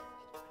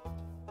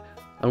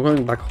 I'm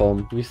going back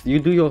home. You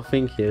do your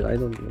thing here. I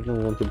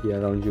don't want to be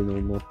around you no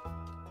more.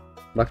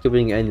 Back to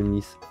being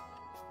enemies.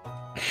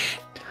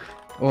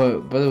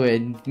 Oh, by the way,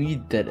 I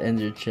need that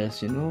ender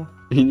chest, you know?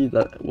 You need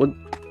that. What?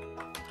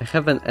 I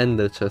have an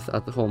ender chest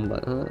at home,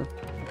 but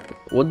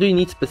what do you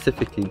need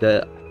specifically?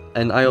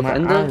 An eye of My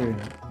ender?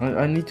 iron.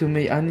 I need to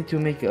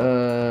make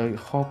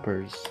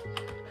hoppers.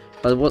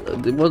 But what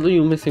are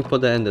you missing for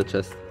the ender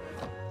chest?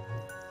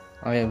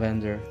 Eye of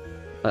ender.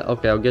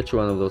 Okay, I'll get you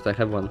one of those. I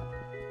have one.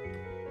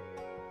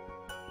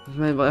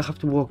 Man, but I have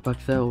to walk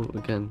back there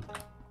again.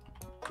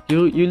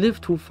 You live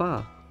too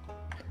far.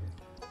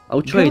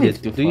 I'll trade live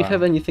it. too Do you far.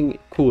 have anything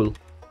cool?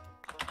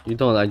 You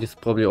don't. I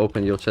just probably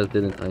opened your chest,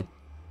 didn't I?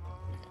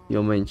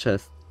 Your main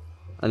chest.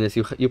 Unless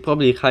you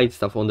probably hide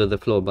stuff under the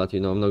floor, but you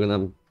know I'm not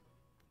gonna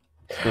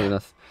Bro,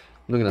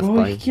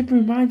 spy. you keep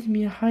reminding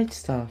me of hide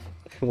stuff.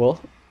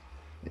 What?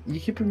 You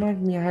keep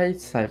reminding me of hide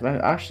stuff. I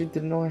actually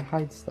didn't know I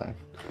hide stuff.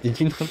 Did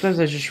you know? Sometimes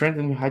I just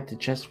randomly hide the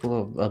chest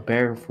full of a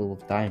barrel full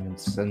of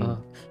diamonds and.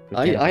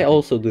 I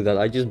also do that.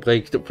 I just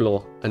break the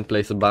floor and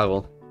place a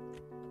barrel.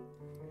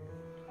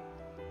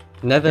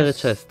 Never a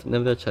chest,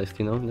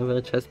 you know, never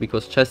a chest,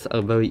 because chests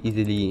are very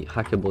easily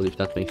hackable, if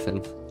that makes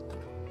sense.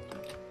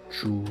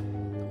 True.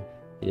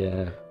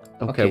 Yeah.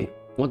 Okay. Okay.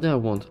 What do I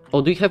want?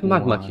 Oh, do you have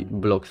magma One.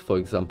 blocks, for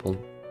example?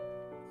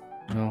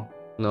 No.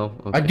 No.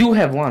 Okay. I do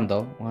have one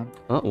though. One.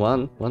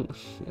 One.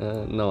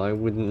 No, I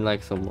wouldn't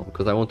like some more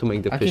because I want to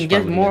make the I fish can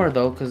get farm more again.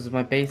 though, because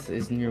my base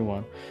is near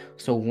one.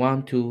 So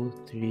 1, 2,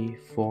 3,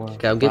 4.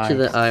 Okay, I'll get you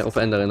 5, the eye of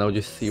ender and I'll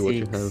just see what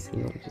you have. 6,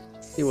 You know,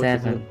 just see what you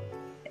have. 7,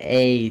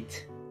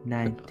 8,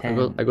 9, 10.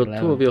 I got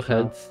 11, two of your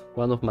 12. heads,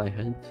 one of my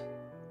heads.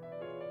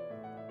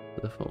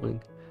 The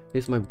following.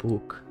 Here's my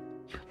book.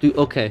 Do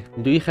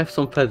you have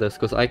some feathers?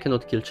 Because I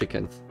cannot kill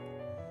chickens.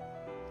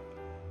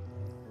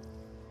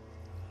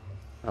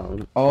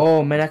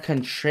 Oh man, I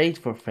can trade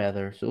for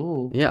feathers.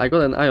 Ooh. Yeah, I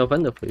got an eye of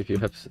ender for if you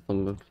have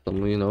some,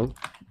 you know.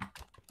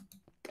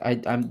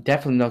 I'm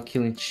definitely not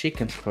killing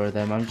chickens for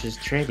them. I'm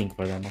just trading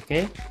for them.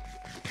 Okay.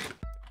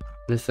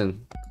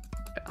 Listen,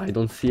 I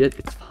don't see it.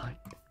 It's fine.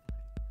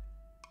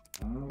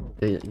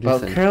 Hey, Well,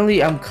 listen.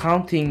 currently I'm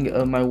counting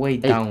my way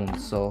down.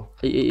 So.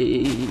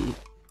 Hey.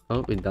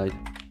 Oh, it died.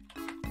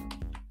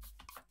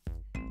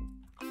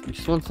 I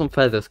just want some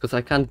feathers because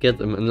I can't get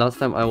them. And last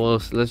time I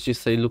was, let's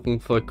just say, looking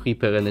for a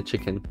creeper and a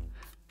chicken,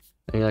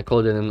 and I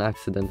called it an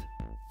accident.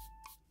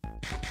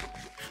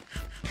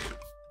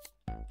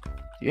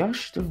 You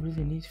actually don't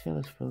really need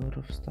feathers for a lot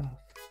of stuff.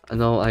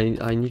 No,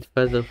 I need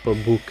feather for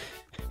book.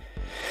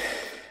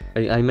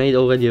 I made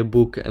already a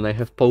book and I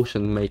have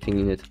potion making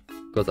in it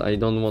because I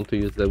don't want to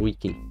use the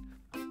wiki.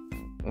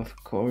 Of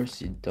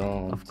course you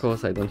don't. Of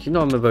course I don't. You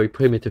know I'm a very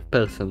primitive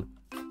person.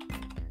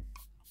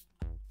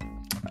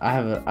 I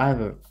have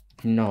a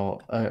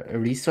a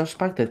resource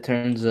pack that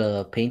turns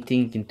a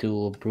painting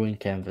into a brewing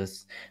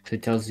canvas. So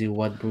it tells you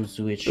what brews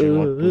which and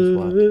what brews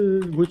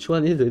what. Which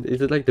one is it?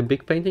 Is it like the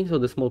big paintings or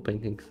the small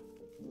paintings?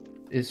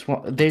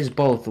 There's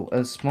both,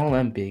 small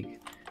and big.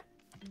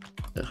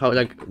 How,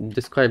 like,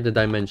 describe the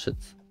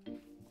dimensions.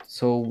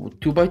 So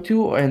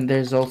 2x2, and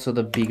there's also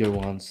the bigger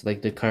ones,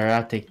 like the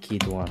Karate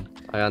Kid one.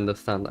 I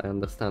understand.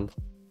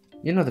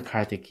 You know the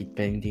Karate Kid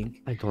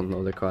painting? I don't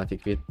know the Karate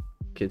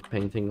Kid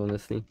painting,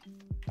 honestly.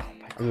 Oh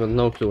my I've got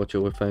no clue what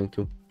you're referring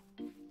to.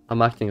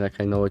 I'm acting like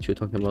I know what you're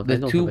talking about. The I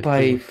don't have a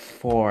clue.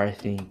 2x4, I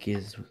think,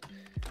 is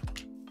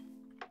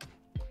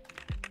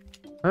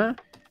Huh?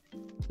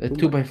 the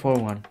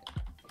 2x4 one.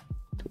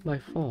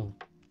 2x4.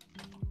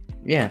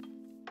 Yeah.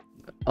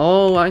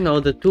 Oh, I know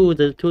the two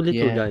little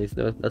Yeah. guys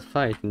that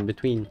fight in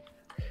between.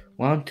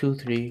 1, 2,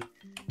 3.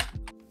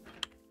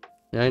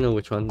 Yeah, I know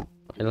which one.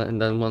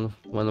 And then one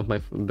of my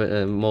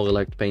more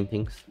liked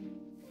paintings.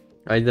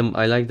 I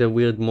like the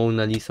weird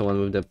Mona Lisa one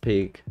with the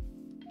pig.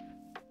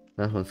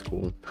 That one's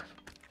cool.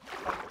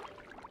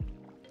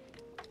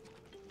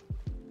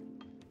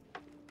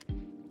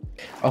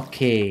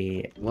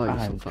 Okay. Why are you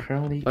so I'm far?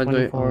 currently By the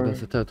way, 24.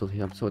 there's a turtle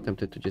here. I'm so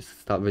tempted to just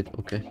start with.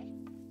 Okay.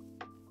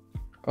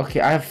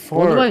 Okay, I have 4.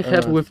 What do I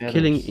have with feathers.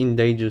 killing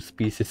endangered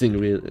species in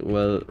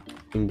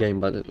in game,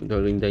 but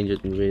they're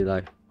endangered in real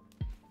life?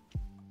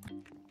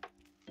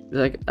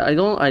 Like, I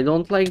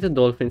don't like the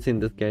dolphins in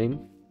this game.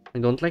 I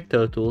don't like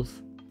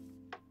turtles.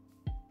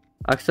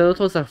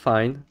 Axolotls are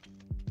fine.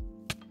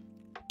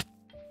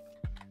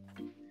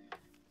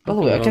 By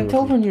the way, I Nothing can wrong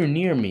tell with it. when you're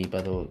near me,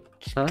 by the way,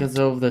 Huh? because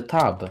of the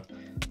tub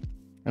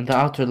and the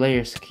outer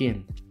layer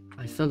skin.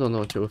 I still don't know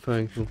what you're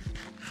referring to.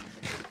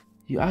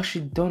 You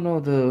actually don't know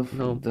the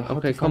No. how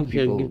Okay, to come find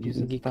here. people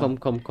using the tub.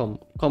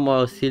 Come or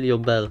I'll seal your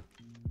bell.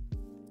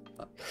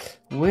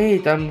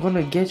 Wait, I'm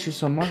gonna get you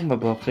some magma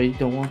blocks, so you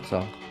don't want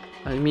some.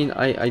 I mean,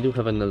 I do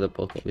have another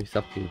portal. It's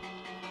up to you.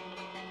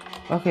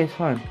 Okay, it's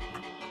fine.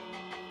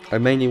 I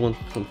mainly want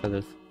some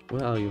feathers.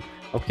 Where are you?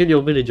 I'll kill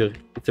your villager.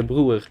 It's a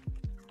brewer.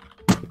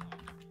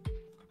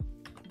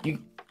 You-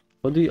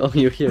 What do you? Oh,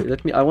 you're here.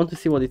 I want to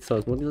see what it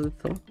says. What does it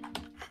say?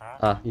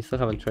 Ah, you still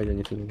haven't tried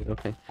anything.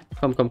 Okay.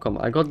 Come.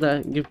 I got that.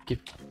 Give.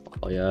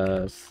 Oh,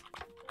 yes.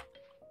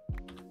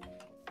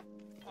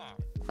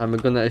 I'm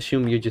gonna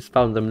assume you just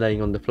found them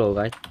laying on the floor,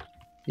 right?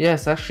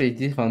 Yes, actually, I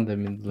did find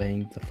them in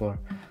laying the floor.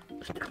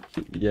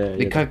 Yeah.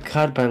 They got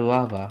cut by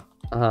lava.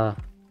 Ah,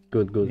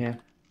 good. Yeah,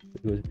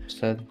 Good.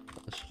 said.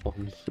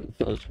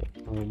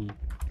 Um,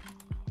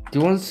 Do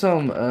you want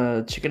some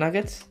chicken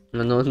nuggets?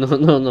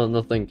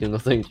 no, thank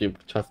you.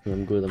 Trust me,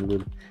 I'm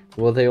good.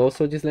 Were they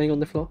also just laying on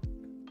the floor?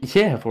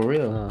 Yeah, for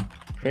real. Ah,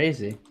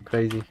 Crazy.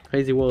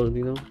 crazy world,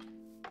 you know.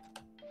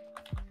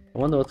 I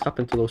wonder what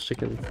happened to those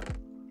chickens.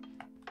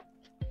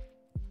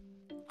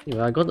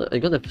 Yeah, I got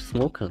a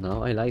smoker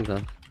now. I like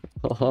that.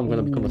 Oh, I'm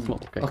gonna become a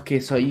smoker. Okay. Okay,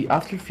 so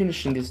after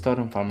finishing this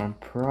totem farm, I'm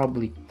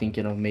probably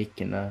thinking of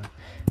making a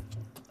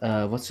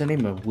what's the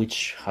name of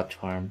witch hut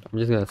farm? I'm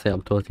just gonna say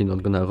I'm totally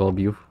not gonna rob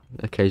you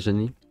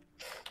occasionally.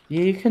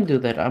 Yeah, you can do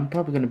that. I'm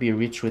probably gonna be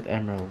rich with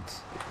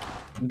emeralds.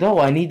 Though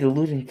I need a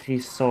looting 3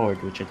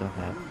 sword, which I don't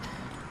have.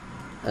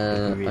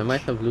 I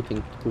might have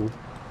looting too.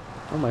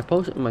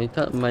 Oh,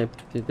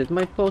 did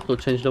my portal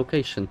change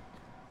location?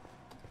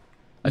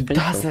 I It think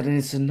does so. that and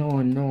it's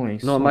annoying. No,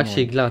 so I'm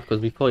actually annoying. glad because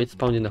before it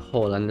spawned in a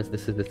hole, unless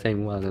this is the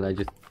same one, and I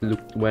just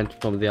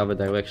went from the other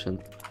direction.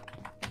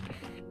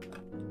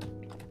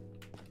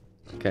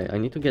 Okay, I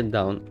need to get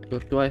down.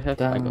 What do I have?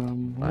 I got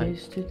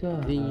Ways to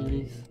die.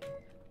 these.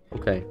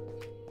 Okay.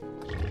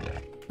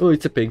 Oh,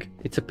 it's a pig.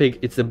 It's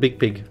a big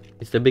pig.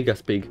 It's the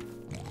biggest pig.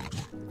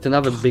 It's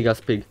another big ass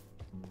pig.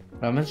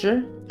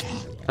 Amateur?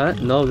 Huh?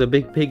 No, the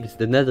big pigs,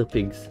 the nether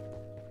pigs.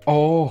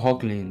 Oh,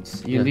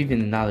 hoglins. You Yeah. live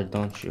in another,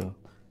 don't you?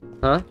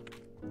 Huh?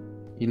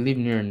 You live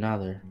near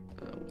another.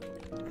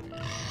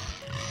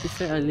 You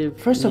say I live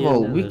First of near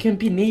all, we nether. can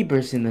be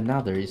neighbors in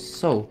another.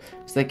 It's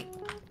like,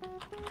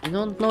 I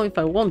don't know if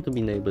I want to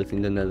be neighbors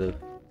in the nether.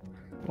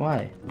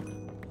 why?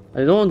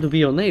 I don't want to be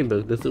your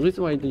neighbor. That's the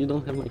reason why you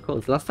don't have my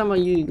codes. Last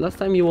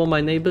time you were my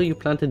neighbor, you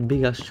planted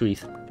big ass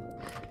trees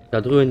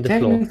that ruined the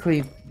floor.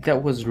 Technically,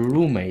 that was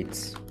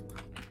roommates.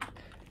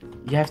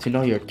 You have to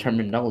know your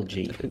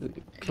terminology.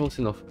 Close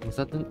enough. Was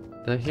that the...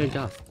 Did I hear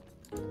gas?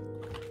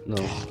 No.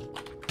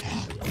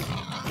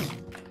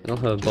 I don't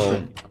have a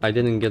bow. I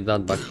didn't get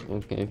that back.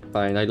 Okay,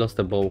 fine. I lost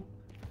the bow.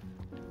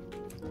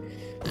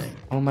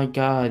 Oh my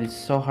god, it's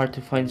so hard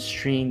to find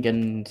string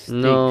and sticks.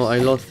 No, I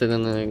lost it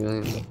and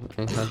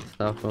I had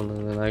stuff on it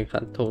and I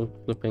had told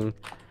flipping.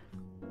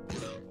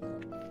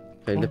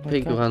 Okay, Oh the my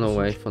pig God, ran this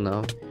away is- for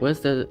now.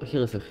 Here's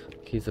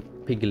a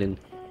piglin.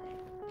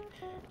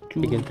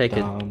 You can take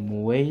it.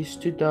 Ways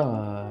to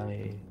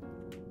die.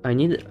 I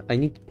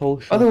need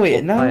potions. By the way,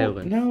 of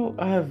iron. now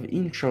I have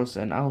intros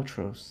and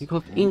outros. You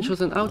got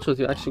intros and outros.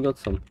 You actually got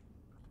some.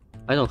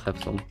 I don't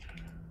have some.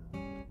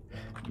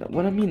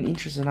 what I mean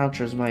intros and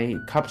outros, my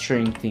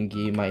capturing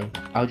thingy, my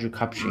audio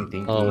capturing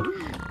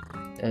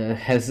thingy,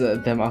 has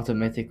them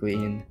automatically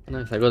in.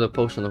 Nice, I got a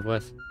potion of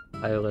rest.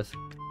 Higher rest.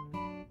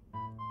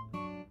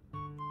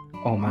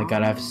 Oh my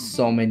god, I have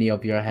so many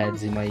of your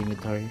heads in my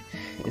inventory.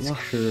 It's Wow.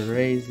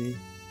 crazy.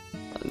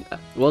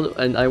 Well,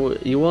 and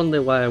you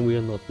wonder why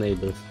we're not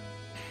neighbors.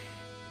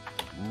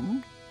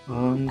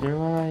 Wonder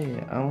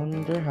why, I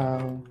wonder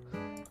how.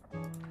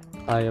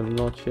 I am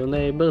not your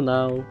neighbor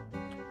now.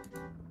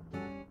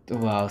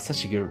 Wow,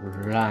 such a good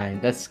rhyme.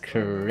 That's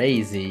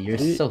crazy. You're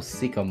Do you- so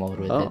sicko mode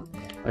with Oh,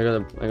 I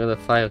got a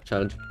fire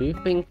charge. Do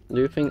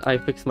you think I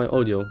fixed my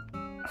audio? it.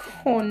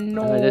 Oh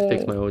no. I did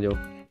fix my audio.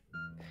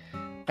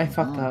 I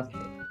fucked up.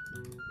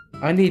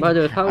 I need. By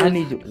the way, how I is-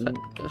 need.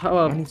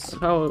 I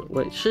need.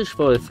 wait, shush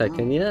for a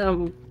second. Yeah,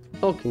 I'm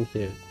talking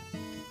here.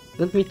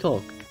 Let me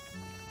talk.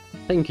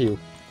 Thank you.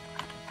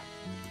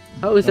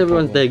 How is No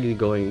everyone's problem. day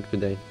going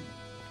today?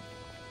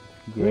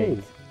 Great.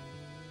 Ooh.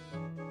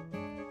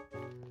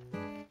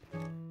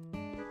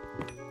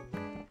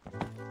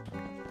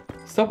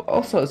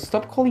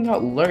 Stop calling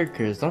out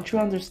lurkers. Don't you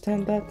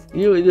understand that?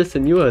 You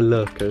listen, you're a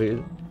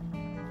lurker.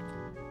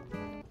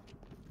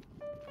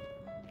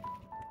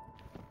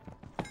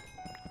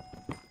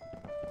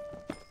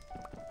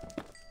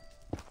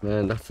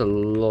 Man, that's a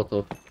lot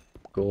of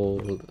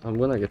gold. I'm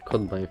gonna get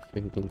caught by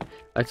thinking.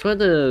 I swear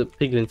the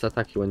piglins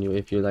attack you when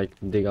if you like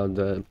dig out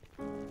the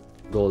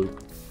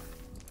gold.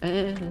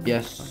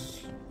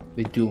 Yes,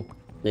 we do.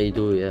 They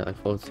do, yeah, I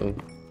thought so.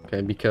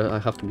 Okay, I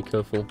have to be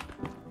careful.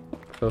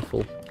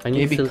 Careful. I need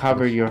Maybe silk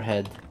cover touch. your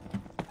head.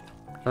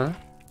 Huh?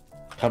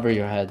 Cover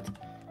your head.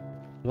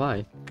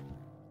 Why?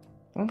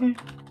 Okay.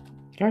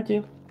 Your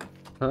deal.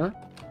 Huh?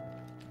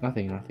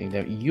 Nothing.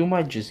 You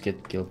might just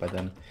get killed by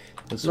them.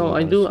 That's No, all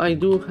I was do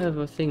saying. have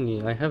a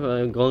thingy. I have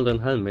a golden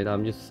helmet,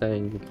 I'm just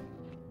saying.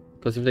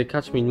 Because if they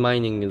catch me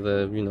mining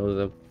the,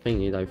 the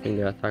thingy, I think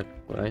they attack,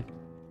 right?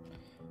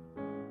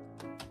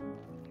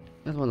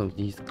 There's one of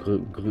these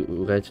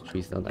red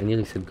trees now. I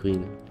nearly said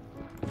green.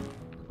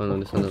 Oh no,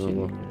 this one doesn't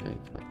work. Okay,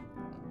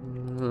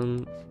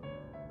 fine.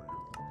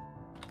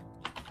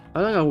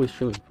 How long are we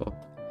streaming for?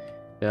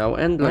 Yeah, I'll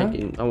end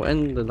I'll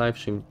end the live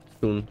stream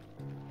soon.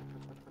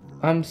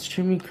 I'm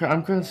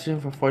currently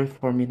streaming for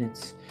 44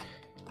 minutes.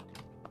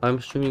 I'm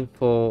streaming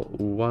for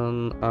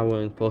 1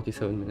 hour and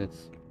 47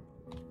 minutes.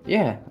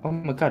 Yeah. Oh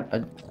my god.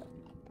 I'm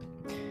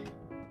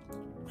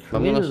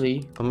gonna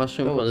Clearly.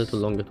 stream for a little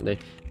longer today.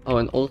 Oh,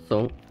 and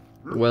also,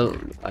 well,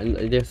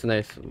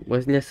 yesterday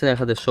I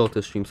had a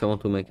shorter stream, so I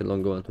want to make a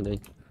longer one today.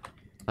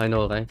 I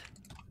know, right?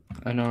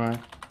 I know, right?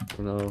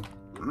 You know.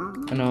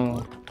 I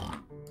know.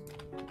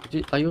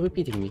 Are you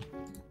repeating me?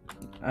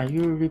 Are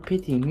you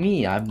repeating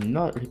me? I'm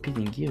not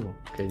repeating you.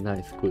 Okay,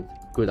 nice, good.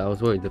 Good, I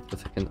was worried there for a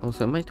second.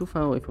 Also, am I too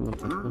far away from my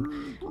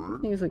platform? I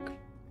think it's like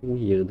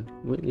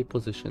weirdly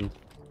positioned.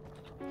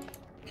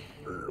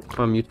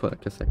 I'll mute for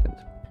like a second.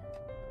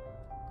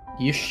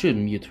 You should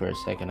mute for a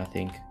second, I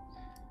think.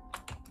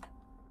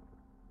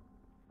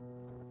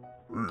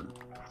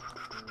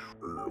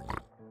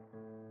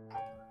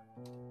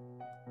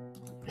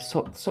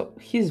 So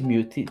he's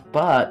muted,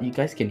 but you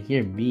guys can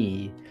hear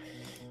me.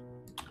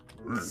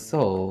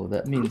 So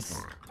that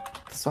means.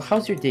 So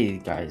how's your day,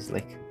 guys?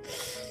 Like,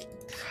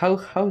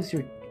 how's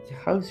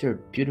your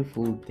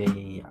beautiful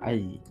day?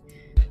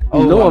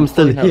 No, I'm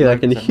still calling out here. I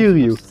can lurkers, hear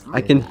you. supposed to I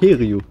say. can hear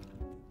you.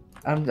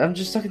 I'm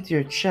just talking to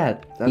your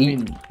chat. I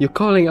mean, You're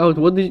calling out.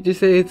 What did you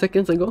say 8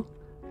 seconds ago?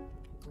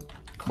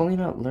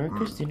 calling out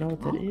lurkers. Do you know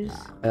what that is?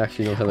 I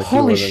actually don't have a clue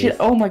Holy what that shit! is.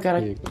 Oh my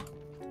god! Here you go.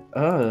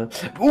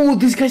 Oh,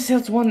 this guy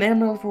sells 1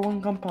 emerald for 1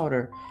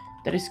 gunpowder.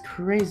 That is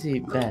crazy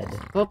bad.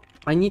 Stop.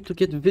 I need to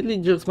get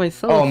villagers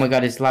myself. Oh my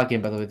god, it's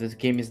lagging, by the way. This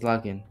game is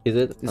lagging. Is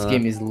it? This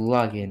game is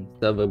lagging.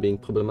 Server being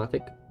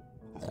problematic.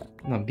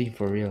 No, be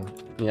for real.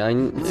 Yeah,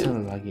 It's so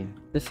lagging.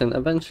 listen.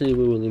 Eventually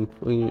we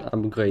will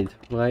upgrade,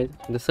 right?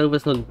 The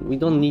server's not. We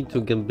don't need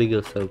to get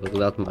bigger servers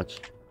that much.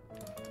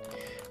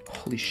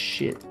 Holy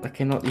shit, I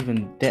cannot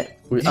even... Did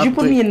We you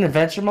put me in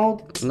adventure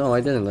mode? No,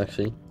 I didn't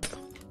actually.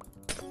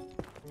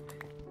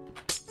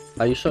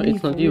 Are you sure Be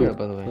it's not for you? real,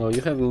 by the way. No,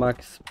 you have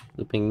max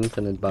flipping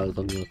internet bars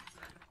on your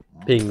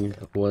ping,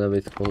 whatever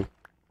it's called.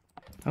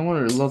 I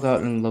want to log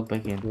out and log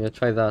back in. Yeah,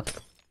 try that.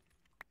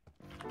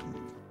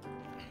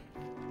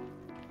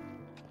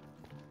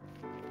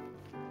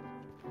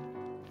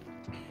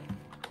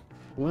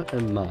 Where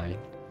am I?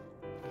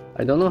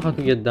 I don't know how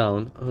to get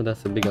down. Oh,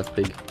 that's a big ass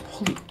pig.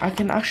 Holy, I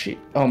can actually...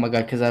 Oh my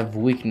god, because I have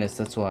weakness,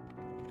 that's why.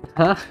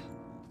 Huh?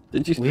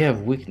 Did you? We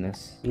have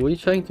weakness. Were you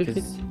trying to hit?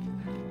 'Cause-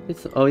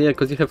 It's oh yeah,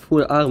 because you have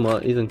full armor,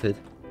 isn't it?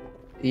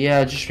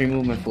 Yeah, just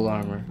remove my full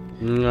armor.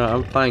 No,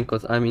 I'm fine,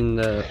 cause I'm in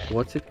the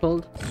what's it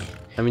called?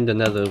 I'm in the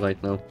Nether right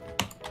now.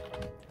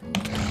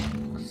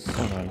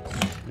 So annoying.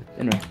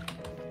 Anyway.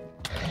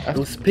 I have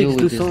Those to pigs deal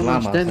do with these so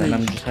much llamas, and I'm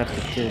damage. just have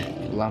to kill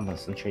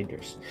llamas and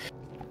traders.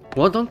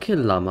 What? Don't kill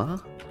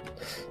llama.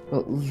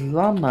 Well,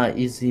 llama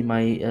is in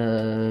my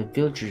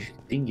villager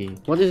thingy.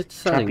 What is it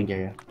Trapping selling?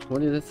 area.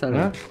 What is it selling?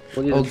 Huh?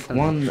 What is Oh, it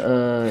selling? 1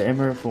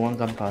 emerald for 1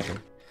 gunpowder.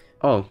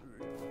 Oh,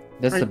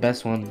 That's the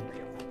best one.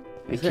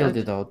 I Is it killed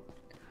it out.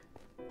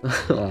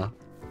 Ah.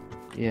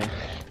 Yeah.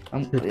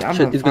 I'm Shit,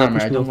 a it's gonna farmer.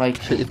 push I me don't off.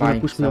 like Shit, it's gonna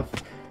buying push me off.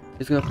 stuff.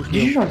 It's gonna push Did me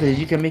you off. know that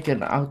you can make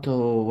an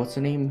auto? What's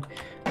the name?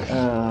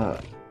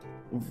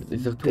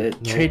 Is there The no.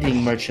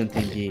 trading merchant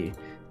thingy.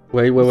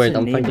 Wait, What's wait, the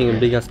I'm name fighting a again?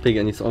 big ass pig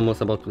and it's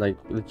almost about to like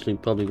literally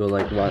probably go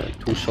like one,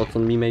 2 shots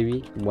on me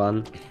maybe.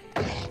 1.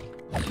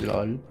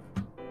 Lol.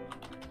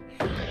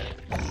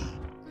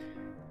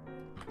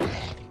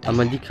 I'm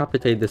gonna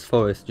decapitate this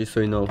forest, just so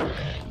you know.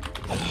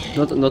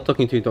 Not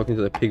talking to you, talking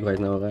to the pig right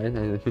now, right?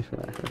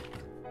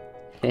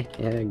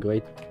 Yeah,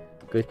 great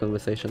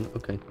conversation.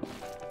 Okay.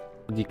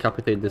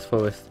 Decapitate this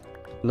forest.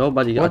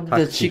 Nobody What did the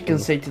attacks chicken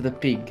people. say to the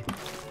pig?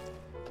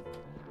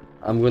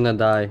 I'm gonna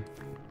die.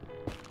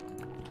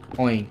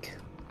 Oink.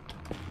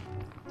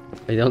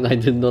 I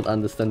did not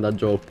understand that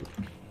joke.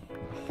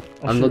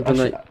 I'm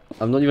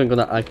not even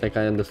gonna act like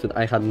I understood.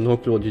 I had no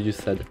clue what you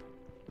just said.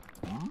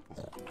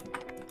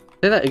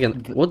 Say that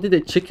again. What did a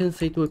chicken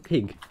say to a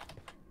pig?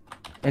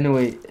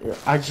 Anyway,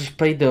 I just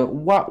played the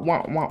wah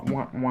wah wah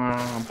wah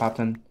wah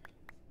button.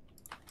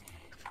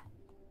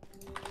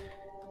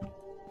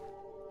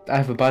 I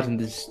have a button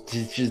that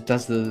just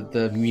does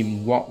the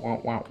meme wah wah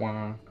wah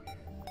wah.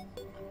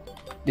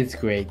 It's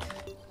great.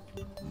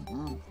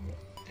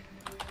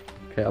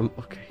 Okay, I'm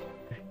okay.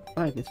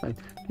 Fine, it's fine.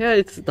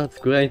 Yeah, that's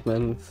great,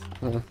 man.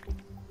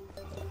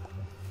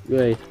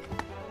 Great.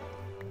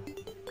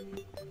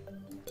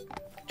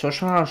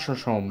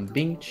 Chosham,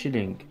 Bing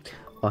chilling.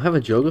 I have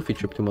a geography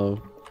trip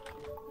tomorrow.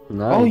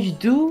 Nice. Oh, you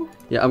do?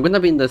 Yeah, I'm gonna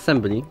be in the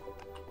assembly.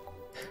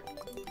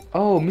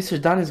 Oh, Mr.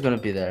 Dan is gonna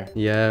be there.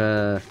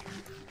 Yeah.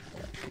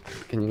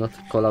 Can you not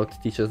call out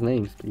teachers'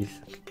 names,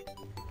 please?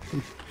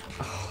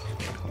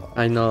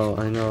 I know.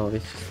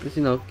 It's just,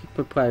 you know, keep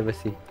your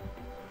privacy.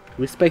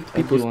 Respect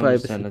people's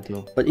privacy. I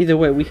do. But either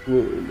way,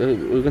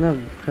 we're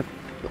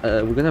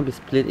gonna be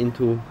split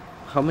into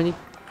how many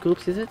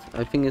groups is it?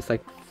 I think it's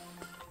like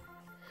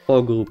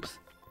 4 groups.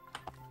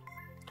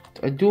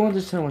 I do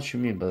understand what you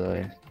mean, by the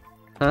way.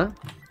 Huh?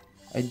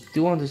 I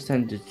do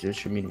understand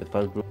what you mean with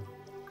that group.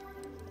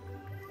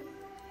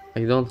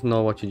 I don't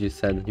know what you just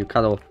said. You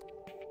cut off.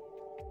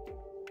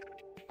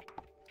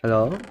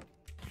 Hello?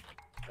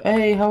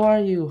 Hey, how are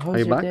you? Are How's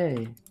you your back?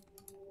 day?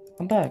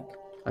 I'm back.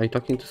 Are you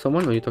talking to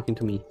someone or are you talking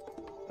to me?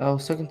 I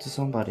was talking to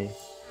somebody.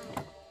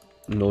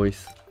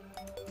 Noise.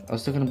 I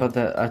was talking about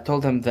that. I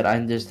told them that I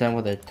understand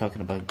what they're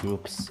talking about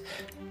groups.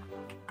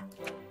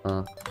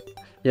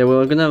 Yeah,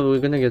 we're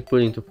gonna get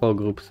put into 4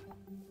 groups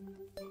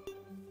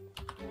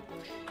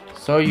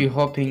So are you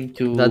hoping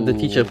to... that the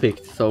teacher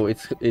picked, so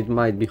it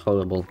might be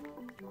horrible.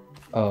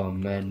 Oh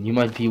man, you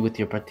might be with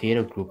your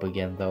potato group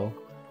again though.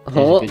 There's a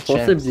Oh, good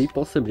possibly, chance.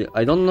 possibly.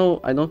 I don't know.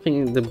 I don't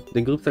think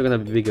the groups are gonna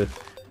be bigger.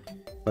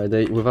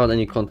 Right, without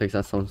any context,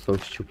 that sounds so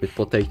stupid.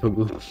 Potato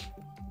group.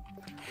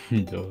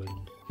 No.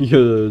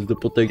 Yes, the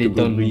potato They group.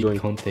 don't we need join.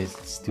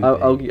 contests, do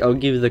I'll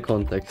give the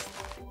context.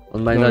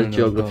 On my No, last no, no,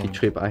 geography don't.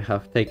 trip, I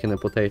have taken a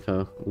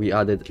potato. We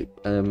added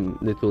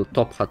little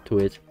top hat to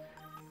it,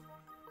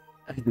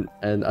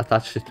 and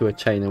attached it to a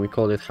chain, and we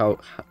call it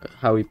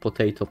Howie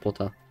Potato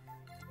Potter.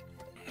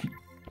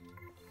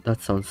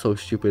 That sounds so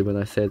stupid when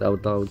I say it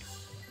out loud.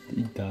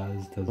 It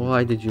does, doesn't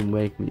Why did you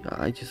make me?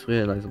 I just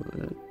realized.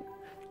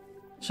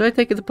 Should I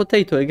take the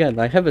potato again?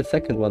 I have a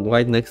second one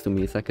right next to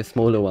me. It's like a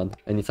smaller one,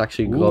 and it's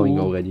actually growing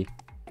Ooh. already.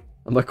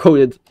 I'm gonna call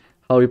it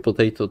Howie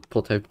Potato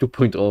Potter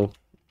 2.0.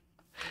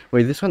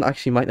 Wait, this one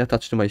actually might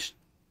attach to my.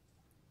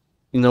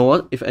 You know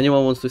what? If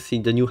anyone wants to see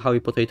the new Howie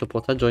Potato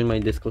Potter, join my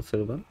Discord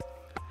server.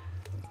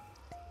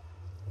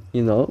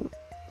 You know,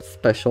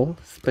 special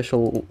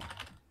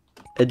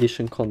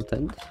edition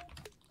content.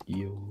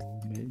 Yo,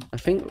 man. I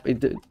think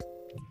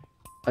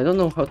I don't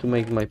know how to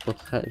make my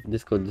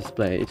Discord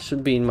display. It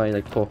should be in my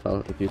like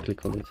profile if you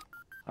click on it.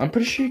 I'm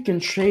pretty sure you can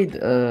trade.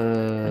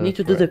 I need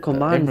to do the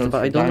commands, emeralds but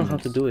for I don't know how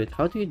to diamonds. do it.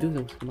 How do you do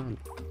those commands?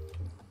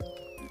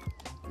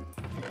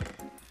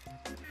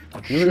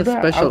 You're a Should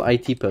special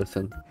IT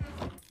person.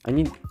 I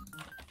need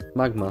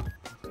magma.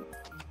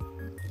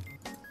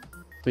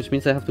 Which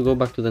means I have to go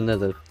back to the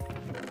nether.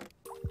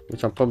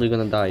 Which I'm probably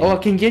gonna die. Oh, I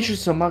can get you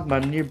some magma.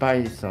 I'm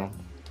nearby some.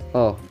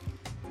 Oh.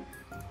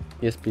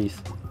 Yes, please.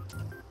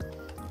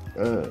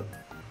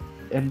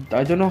 And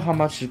I don't know how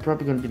much. It's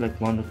probably gonna be like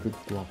 100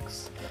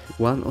 blocks.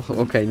 One? Oh,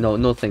 okay,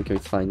 no, thank you.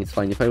 It's fine.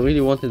 If I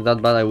really wanted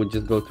that bad, I would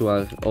just go to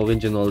our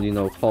original, you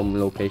know, home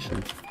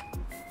location.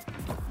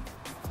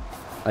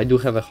 I do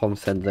have a home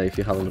set there, if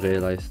you haven't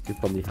realized. You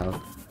probably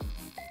have.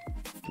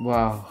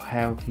 Wow,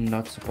 how am I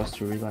not supposed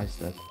to realize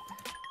that?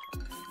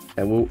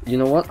 Yeah, well, you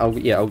know what?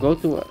 I'll go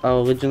to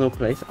our original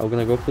place. I'm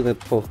gonna go to the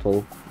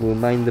portal. We'll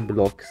mine the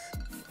blocks.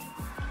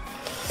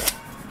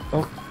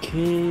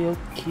 Okay,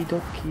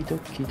 dokie.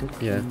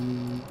 Yeah.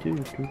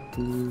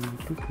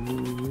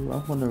 I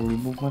wanna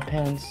remove my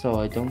pants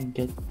so I don't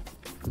get.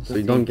 So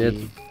you don't get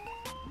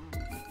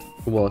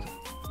what?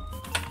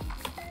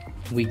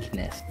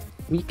 Weakness.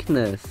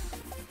 Weakness,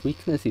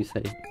 you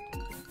say?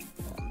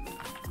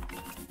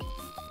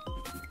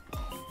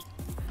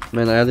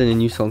 Man, I added a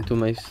new song to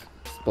my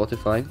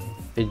Spotify.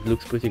 It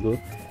looks pretty good.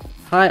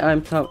 Hi,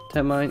 I'm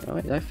Tamine. Oh,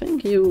 I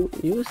think you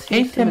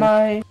see. Hey,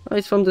 Tamine. Oh,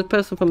 it's from the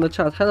person from the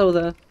chat. Hello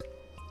there.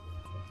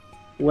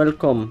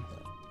 Welcome.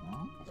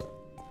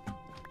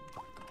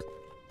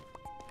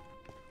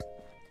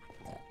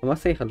 I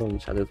must say hello in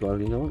chat as well.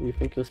 You know, you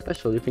think you're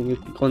special. You think you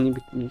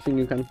think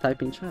you can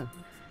type in chat.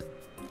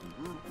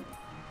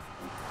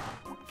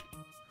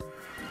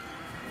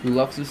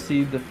 Love to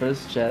see the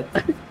first chat.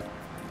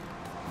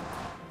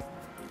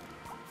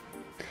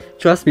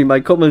 Trust me, my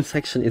comment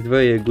section is a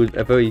very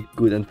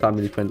good and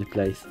family-friendly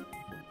place.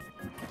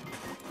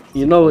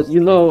 You know,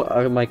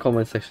 my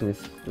comment section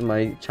is,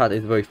 my chat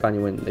is very funny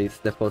when the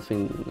first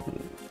thing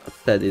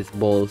said is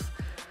balls.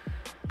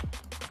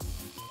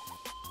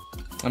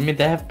 I mean,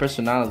 they have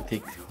personality,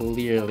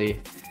 clearly.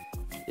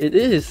 It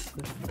is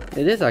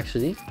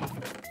actually.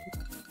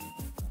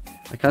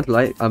 I can't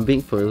lie, I'm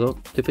being for real.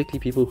 Typically,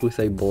 people who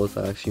say balls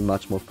are actually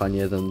much more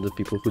funnier than the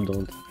people who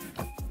don't.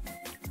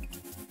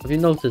 Have you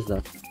noticed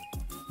that?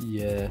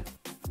 Yeah.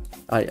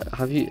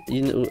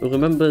 You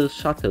remember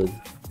Shattered?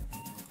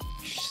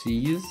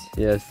 Seas?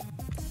 Yes.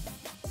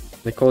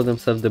 They call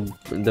themselves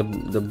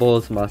the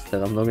balls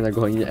master. I'm not gonna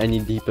go any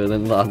deeper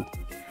than that.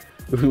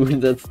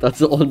 that's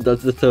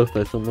the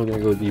surface. I'm not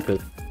gonna go deeper.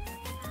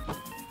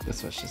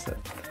 That's what she said.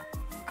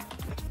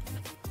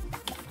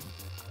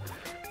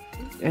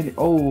 And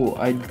oh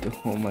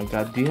my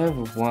god, do you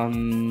have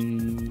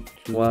 1,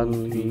 2,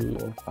 3,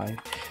 4, 5?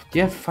 Do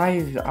you have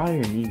 5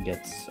 iron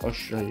ingots? I'll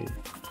show you.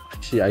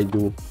 Actually, I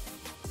do.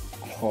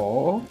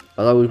 Oh?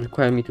 But that would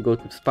require me to go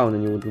to spawn,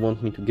 and you would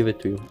want me to give it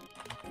to you.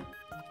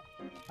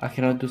 I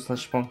cannot do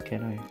slash spawn,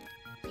 can I?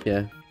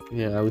 Yeah,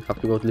 I would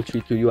have to go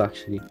literally to you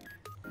actually.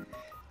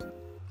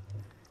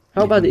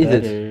 How bad is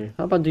it?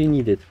 How bad do you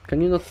need it?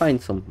 Can you not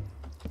find some?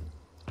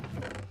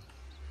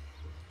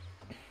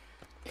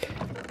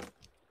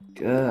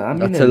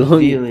 I'm in a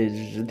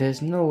village.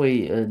 There's no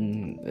way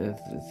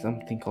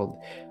something called...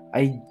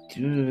 I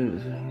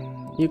do...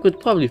 You could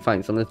probably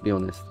find some, let's be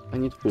honest. I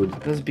need food.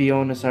 Let's be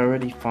honest, I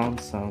already found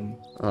some.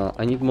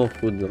 I need more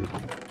food though.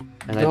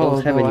 And I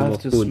don't have any more food. I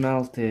have to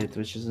smelt it,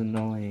 which is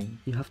annoying.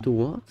 You have to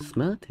what?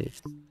 Smelt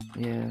it?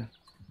 Yeah.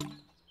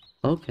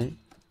 Okay.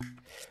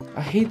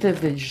 I hate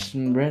that they just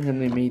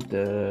randomly made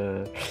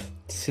the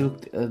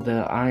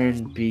the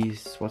iron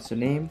beast. What's the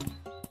name?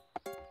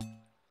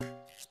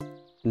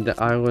 The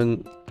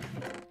iron...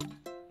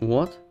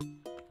 What?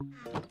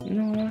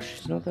 No,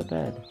 she's not that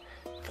bad.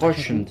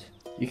 Fortuned.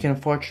 You can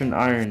fortune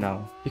iron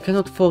now. You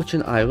cannot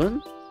fortune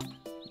iron?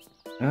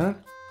 Huh?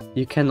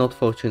 You cannot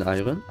fortune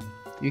iron?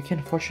 You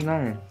can fortune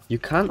iron. You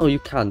can or you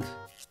can't?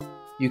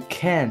 You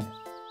can.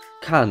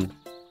 Can.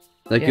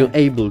 Like Yeah. you're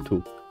able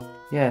to.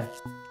 Yeah.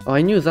 Oh,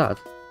 I knew that.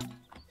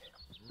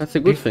 That's a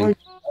good thing.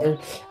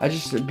 I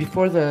just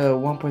before the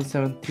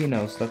 1.17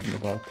 I was talking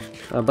about.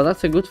 But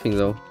that's a good thing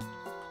though.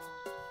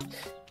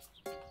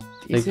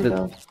 Is Like it the-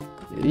 though?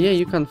 Yeah,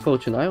 you can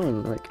fortune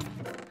iron. Like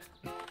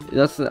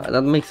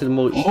that makes it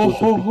more equal to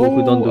people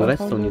who don't do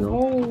redstone. You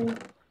know.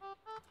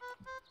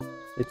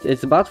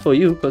 It's bad for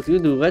you because you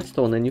do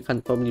redstone and you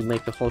can probably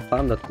make a whole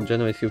farm that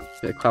generates you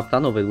a crap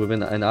ton of it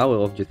within an hour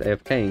of just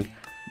AFKing.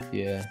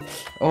 Yeah.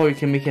 Or you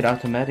can make it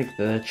automatic.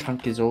 The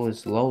chunk is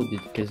always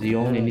loaded because you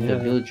only need a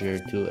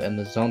villager and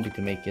a zombie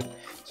to make it,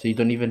 so you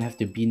don't even have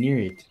to be near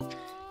it.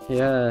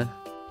 Yeah.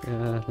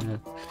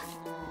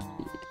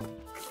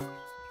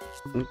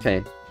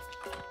 Okay.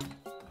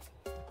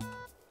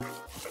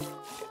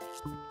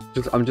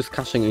 I'm just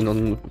cashing in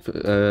on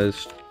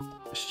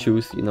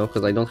stews, you know,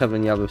 because I don't have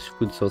any other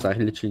food source.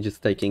 I'm literally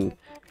just taking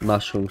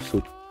mushroom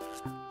soup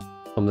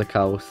from the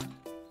cows.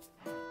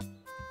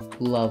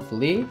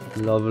 Lovely.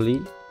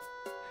 Lovely.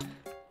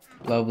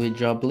 Lovely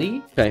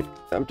jubbly. Okay,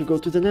 time to go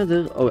to the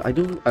nether. Oh, I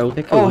will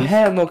take a... Oh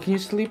hell no, can you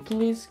sleep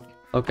please?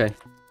 Okay.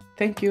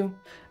 Thank you.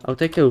 I'll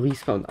take a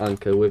respawn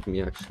anchor with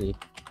me actually.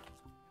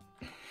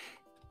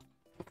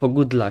 For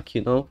good luck,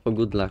 you know? For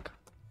good luck.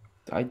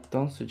 I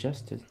don't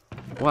suggest it.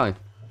 Why?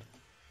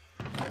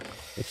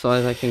 It's so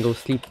as I can go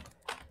sleep.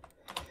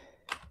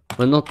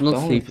 Well, not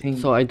sleep,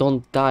 so I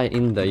don't die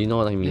in there, you know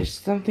what I mean? There's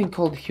something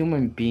called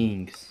human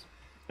beings.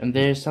 And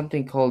there's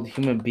something called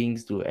human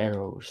beings do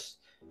arrows.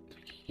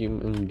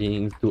 Human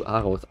beings do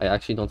arrows. I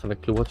actually don't have a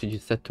clue what you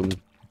just said to me.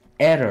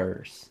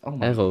 Errors. Oh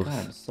my Arrows.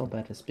 god, I'm so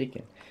bad at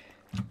speaking.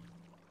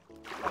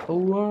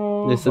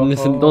 Oh,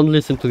 Listen, don't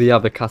listen to the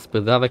other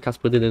Casper. The other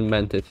Casper didn't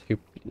meant it.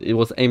 It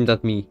was aimed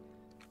at me.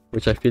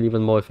 Which I feel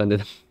even more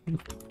offended.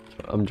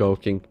 I'm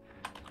joking.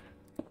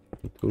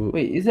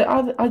 Wait, is it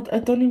other? I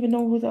don't even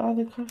know who the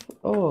other Casper.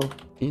 Oh,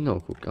 You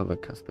know who other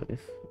Casper is.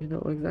 You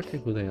know exactly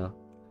who they are.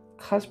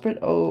 Casper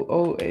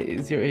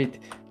 00808.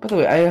 By the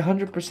way, I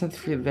 100%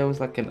 feel there was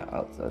like an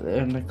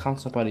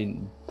account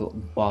somebody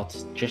bought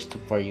just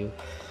for you.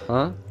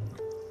 Huh?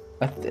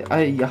 I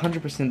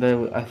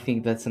 100% I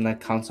think that's an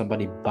account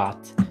somebody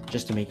bought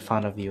just to make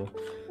fun of you.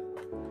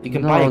 You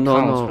can buy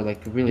accounts for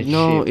like really cheap.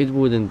 No, it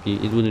wouldn't be.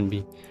 It wouldn't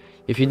be.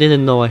 If you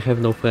didn't know, I have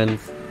no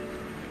friends.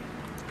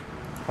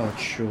 Oh,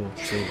 true.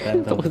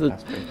 That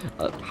was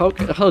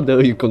Casper. How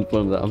dare you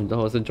confirm that? That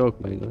was a joke,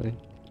 by the way.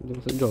 That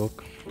was a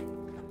joke.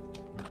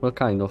 Well,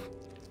 kind of.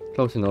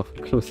 Close enough.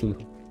 Close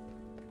enough.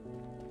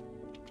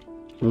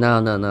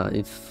 No.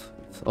 It's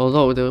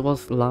although there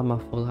was llama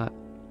for that.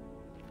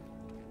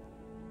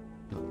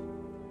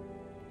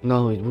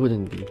 No, it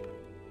wouldn't be.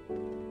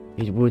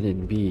 It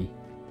wouldn't be.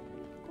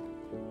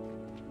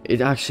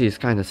 It actually is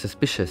kind of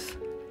suspicious.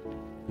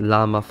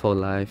 Llama for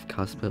life,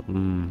 Casper.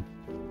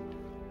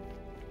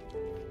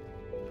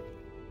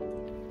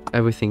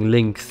 Everything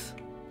links.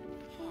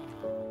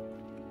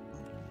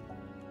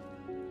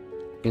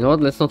 You know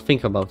what? Let's not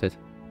think about it.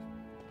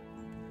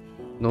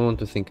 No one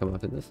to think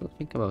about it. Let's not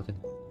think about it.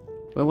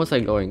 Where was I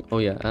going? Oh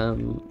yeah,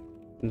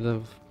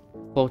 the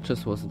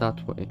fortress was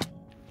that way.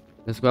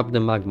 Let's grab the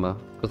magma.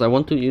 Because I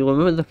want to... You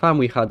remember the farm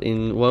we had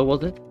in... Where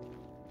was it?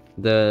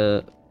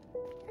 The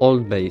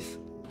old base.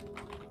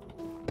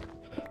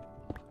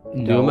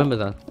 No. Do you remember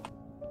that?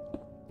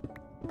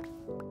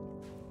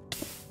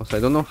 Also, I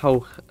don't know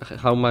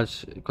how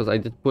much... Because I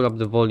did put up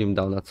the volume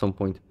down at some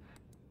point.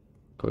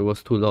 It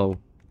was too low.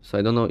 So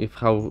I don't know if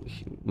how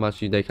much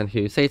they can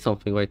hear you. Say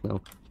something right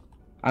now.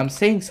 I'm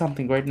saying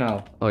something right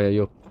now. Oh yeah,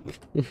 you.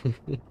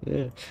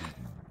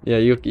 Yeah,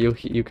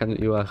 you can,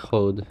 you are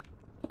heard.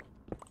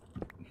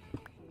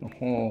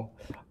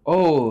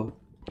 Oh.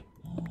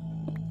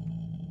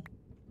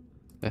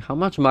 How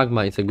much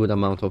magma is a good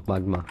amount of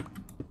magma?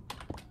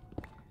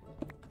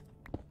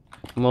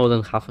 More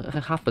than half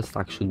a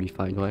stack should be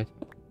fine, right?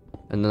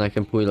 And then I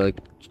can put like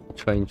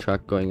train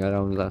track going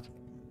around that.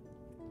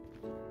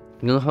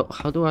 You know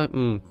how do I?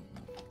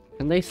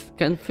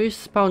 Can fish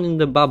spawn in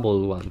the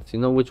bubble ones? You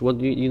know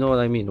you know what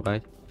I mean,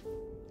 right?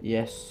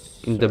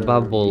 Yes. In the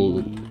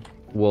bubble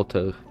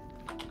water.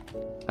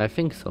 I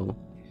think so.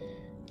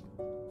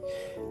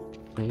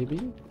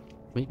 Maybe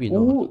not.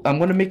 Ooh, I'm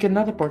gonna make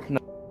another part now.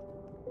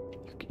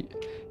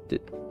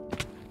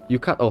 You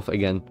cut off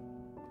again.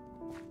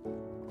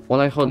 What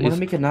I heard I'm is... gonna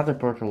make another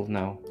portal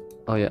now.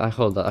 Oh yeah, I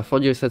heard that. I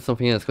thought you said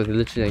something else because it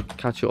literally like,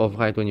 cut you off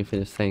right when you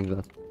finished saying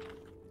that.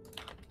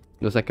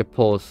 It was like a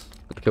pause,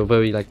 like a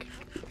very like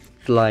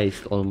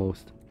sliced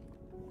almost.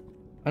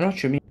 I know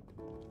what you mean.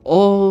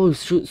 Oh,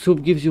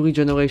 soup gives you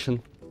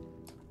regeneration.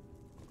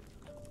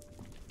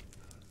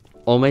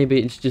 Or maybe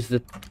it's just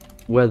the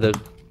weather.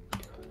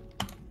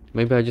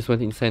 Maybe I just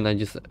went insane. I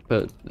just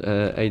ate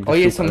the Oh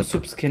yeah, soup some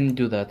soups can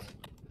do that.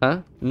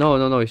 Huh?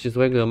 No. It's just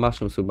regular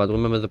mushroom soup. But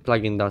remember, the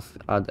plugin does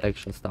add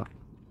extra stuff.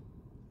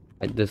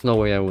 There's no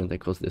way I went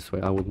across this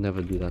way. I would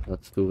never do that.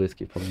 That's too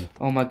risky for me.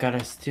 Oh my god, I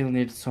still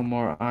need some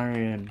more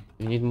iron.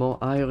 You need more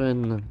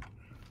iron.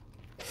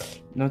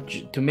 Not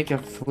to make a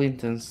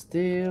flint and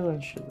steel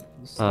and shit,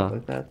 stuff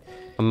like that.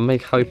 I'm gonna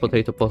make Harry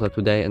Potato Potter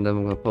today and then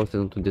I'm gonna post it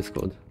onto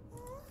Discord.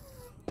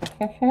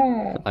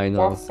 I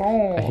know.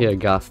 I hear a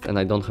gust and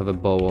I don't have a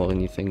bow or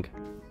anything.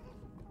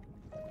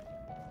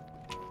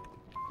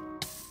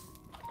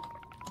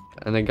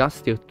 And a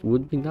gust here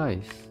would be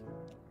nice.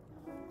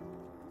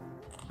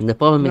 And the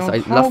problem is,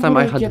 last time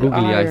I had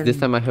googly eyes, this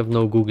time I have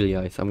no googly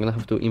eyes. I'm gonna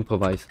have to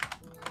improvise.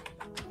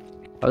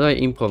 How do I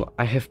improv?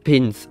 I have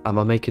pins. I'm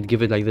gonna make it,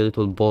 give it like the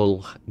little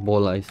ball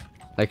eyes.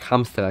 Like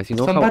hamster eyes, you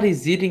know.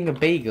 Somebody's eating a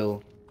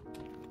bagel.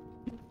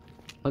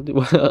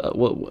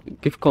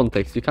 Give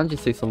context. You can't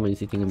just say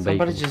somebody's eating a bagel.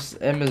 Somebody just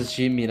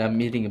MSG me and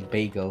I'm eating a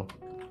bagel.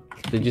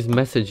 They just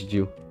messaged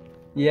you.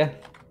 Yeah.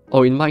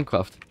 Oh, in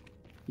Minecraft?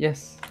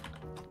 Yes.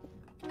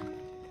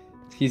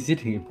 He's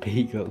eating a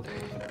bagel.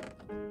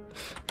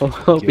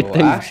 Oh, Yo,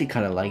 I actually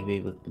kind of like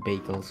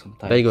bagels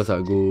sometimes. Bagels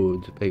are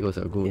good. Bagels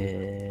are good.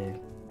 Yeah.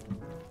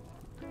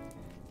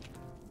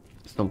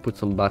 Just don't put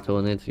some butter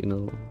on it, you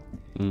know.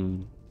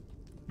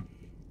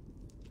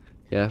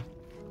 Yeah.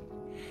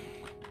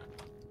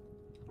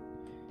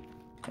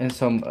 And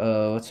some,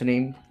 what's the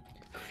name?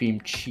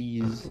 Cream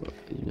cheese.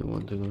 You don't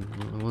want to go.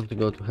 I want to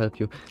go to help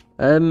you.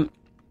 Do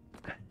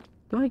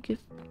I give?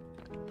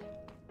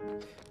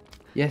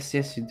 Yes,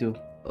 you do.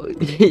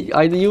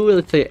 You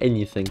will say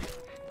anything.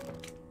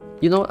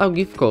 You know, I'll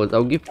give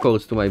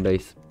codes to my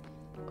base.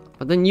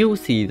 But then you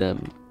see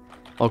them.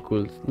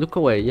 Awkward. Look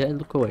away, yeah,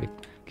 look away.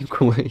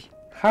 Look away.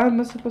 How am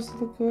I supposed to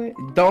look away?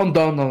 Don't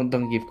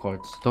give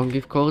cards. Don't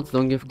give codes,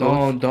 don't give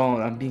codes.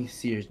 Don't, I'm being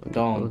serious.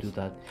 Don't do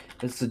that.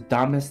 That's the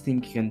dumbest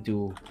thing you can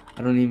do.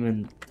 I don't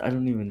even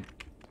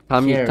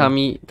care.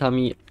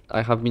 Tammy,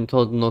 I have been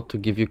told not to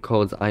give you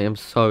codes. I am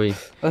sorry.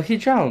 Oh, he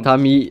drowned.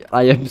 Tammy,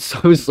 I am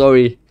so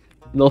sorry.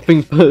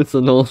 Nothing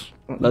personal.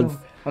 No,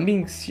 I'm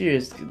being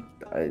serious.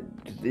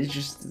 It's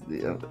just,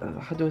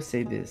 how do I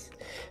say this?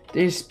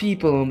 There's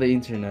people on the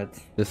internet.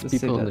 There's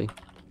people on the...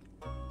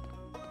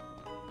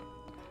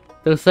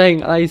 They're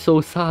saying I so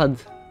sad.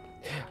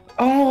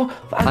 Oh,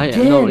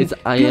 again. No, it's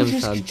I am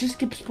sad. Just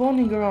keep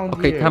spawning around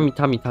okay, here. Tammy.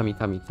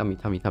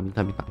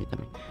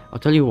 I'll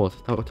tell you what.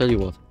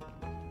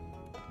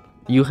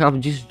 You have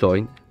just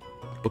joined,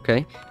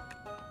 okay?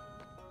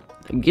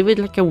 Give it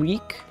like a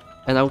week,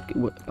 and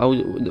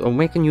I'll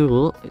make a new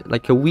rule,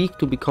 like a week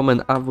to become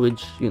an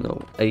average, you know,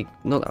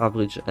 not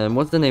average.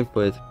 What's the name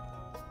for it?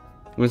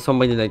 When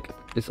somebody like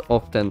is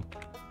often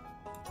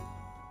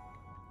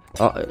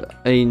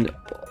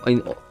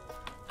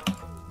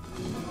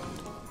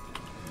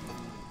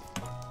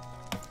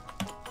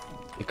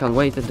You can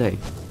wait a day.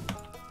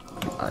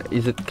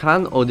 Is it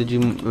can or did you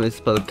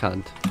misspell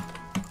can't?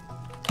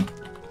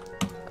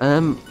 I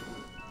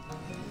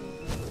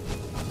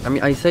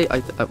mean, I say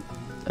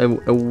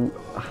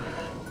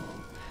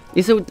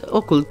is it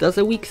occult? Does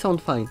a week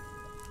sound fine?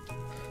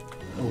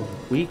 Oh,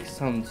 week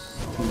sounds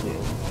too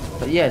little.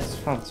 But yes,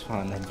 sounds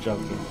fine. I'm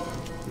joking.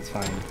 It's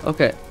fine.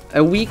 Okay,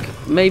 a week,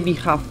 maybe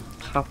half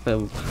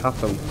a.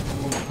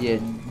 Yeah,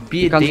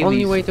 be You a can daily.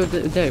 only wait a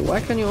day. Why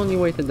can you only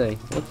wait a day?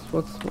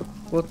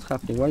 What's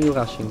happening? Why are you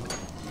rushing?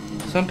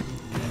 Some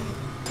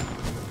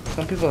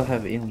people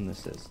have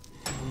illnesses.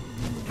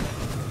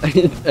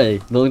 Hey,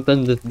 don't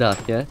understand that,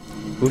 yeah?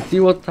 We'll see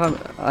what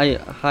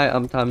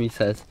I'm Tommy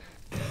says.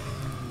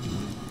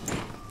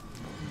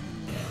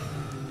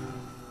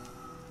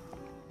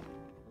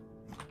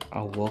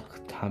 I'll walk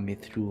Tommy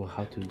through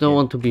how to. Don't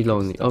want to be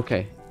lonely.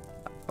 Okay,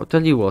 I'll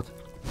tell you what.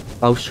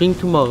 I'll stream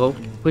tomorrow,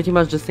 pretty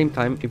much the same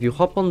time. If you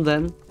hop on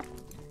then,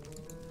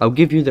 I'll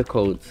give you the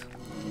codes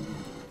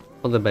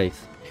for the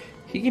base.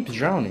 He keeps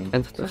drowning.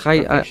 And That's hi,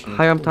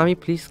 professional. I'm Tommy.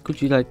 Please,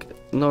 could you like,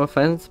 no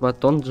offense,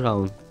 but don't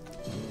drown.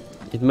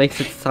 It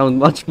makes it sound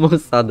much more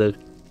sadder.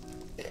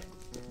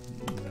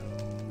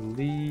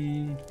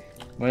 Lonely.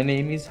 My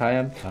name is Hi,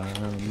 I'm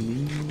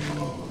Tommy.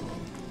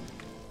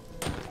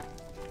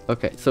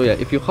 Okay, so yeah,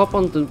 if you hop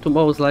on to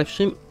tomorrow's live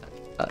stream,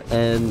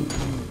 and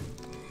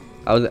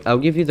I'll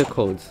give you the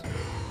codes.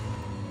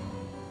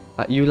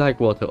 You like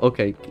water?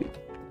 Okay,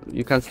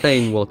 you can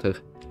stay in water.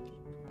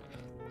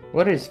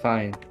 Water is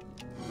fine.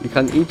 You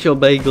can eat your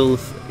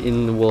bagels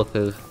in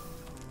water.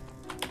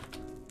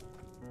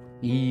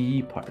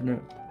 Partner.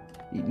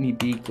 Eat me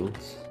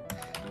beagles.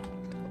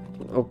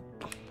 Oh.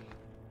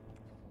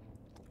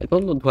 I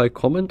don't know. Do I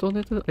comment on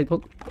it? I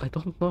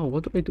don't know.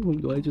 What do I do?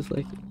 Do I just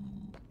like?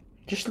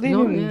 Just leave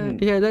No, him.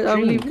 I'll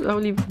drink.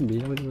 leave him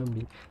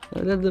be.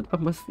 I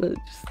must just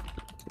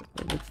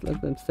let's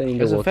let them stay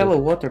in As the a water. fellow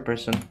water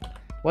person,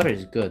 water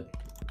is good.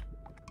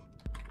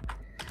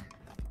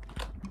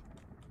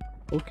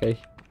 Okay.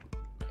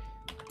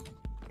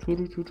 I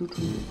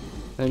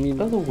By mean,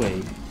 the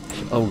way,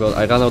 oh god,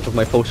 I ran out of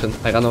my potion.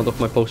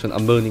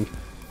 I'm burning.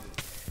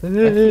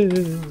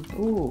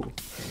 ooh,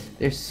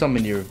 there's so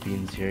many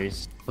Europeans here.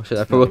 Oh shit!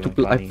 I It's not forgot to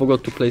even I funny.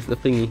 forgot to place the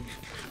thingy.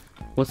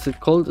 What's it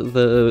called?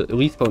 The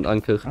respawn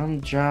anchor. I'm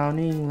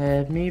drowning,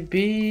 let me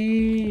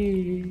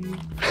be.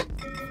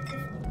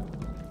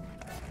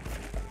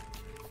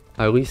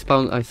 I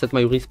set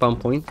my respawn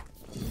point.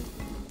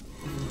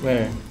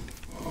 Where?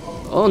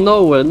 Oh,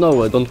 nowhere.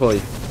 Don't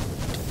worry.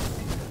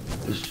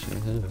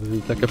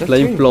 It's like a That's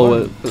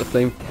flamethrower.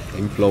 really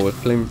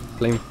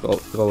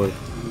Flamethrower.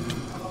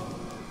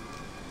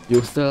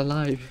 You're still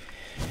alive.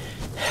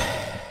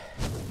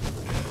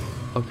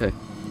 Okay.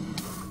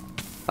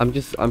 I'm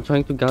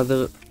trying to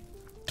gather.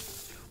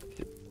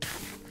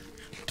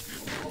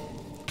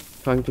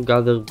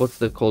 What's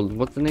the called?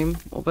 What's the name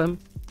of them?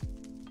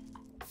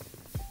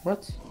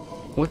 What?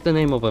 What's the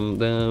name of them?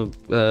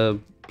 The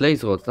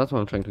blaze rods. That's what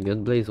I'm trying to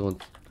get. Blaze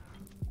rods.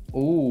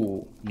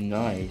 Ooh,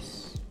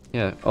 nice.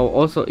 Yeah. Oh,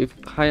 also,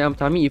 hi, I'm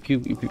Tommy. If you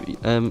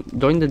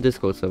join the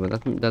Discord server,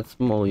 that's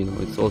more, you know,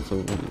 it's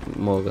also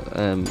more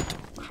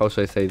how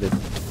should I say this?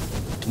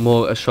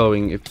 More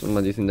assuring if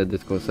somebody's in the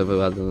Discord server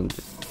rather than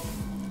just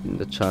in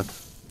the chat.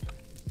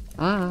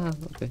 Ah,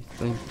 okay.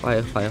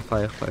 Fire.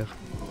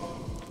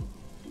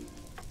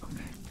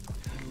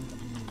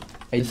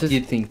 I This is-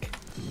 did think.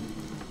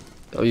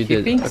 Oh, you He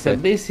did. thinks, Okay.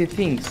 at least he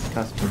thinks,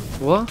 Casper.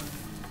 What?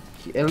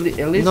 At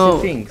least No,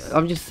 he thinks.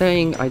 I'm just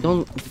saying. I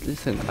don't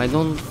listen. I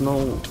don't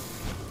know.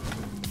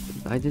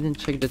 I didn't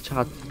check the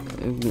chat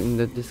in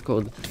the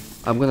Discord.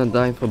 I'm gonna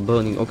die for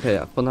burning. Okay,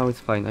 for now it's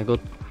fine. I got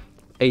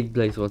 8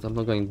 blaze rods. I'm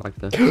not going back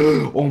there.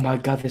 Oh my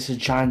god, there's a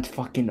giant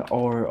fucking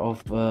ore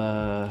of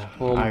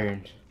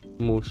iron.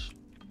 Mush.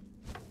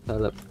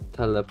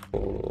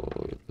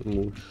 Teleport.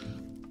 Mush.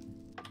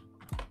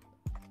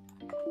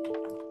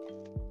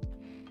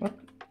 What?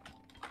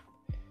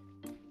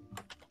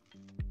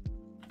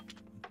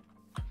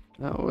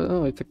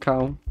 Oh, it's a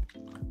cow.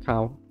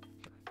 Cow.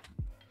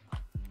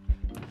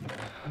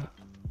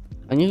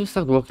 I need to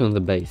start working on the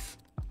base.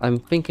 I'm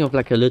thinking of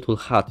like a little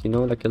hut, you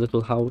know, like a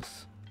little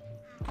house.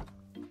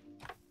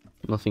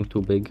 Nothing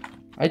too big.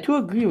 I do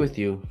agree with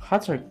you.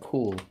 Huts are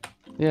cool.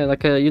 Yeah,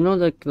 like a, you know,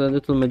 like the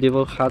little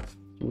medieval hut.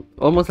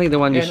 Almost like the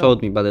one you Yeah, I know.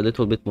 showed me, but a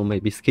little bit more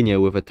maybe skinnier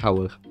with a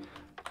tower.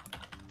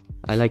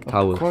 I like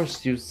towers. Of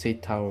course you'd say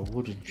tower,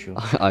 wouldn't you?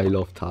 I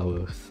love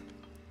towers.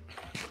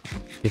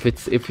 If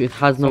it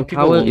has no Some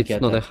people tower, won't it's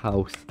get not a that.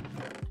 house.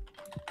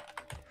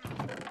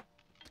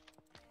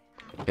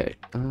 Okay.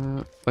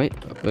 Wait.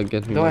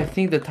 Get me. Though I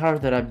think the tower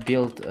that I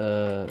built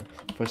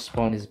for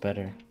spawn is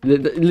better.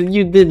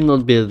 You did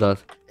not build that.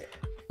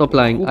 Stop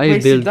lying. Who I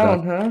placed built it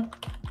down, that. huh?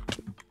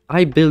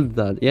 I built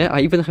that. Yeah.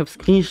 I even have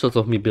screenshots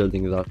of me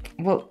building that.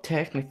 Well,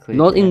 technically.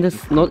 Not in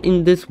this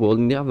world.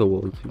 In the other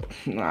world.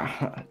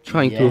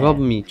 Trying to Yeah. rob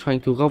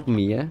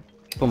me. Yeah.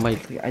 For my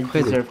I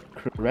credit. deserve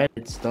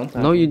credits, don't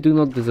I? No, you do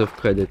not deserve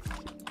credit.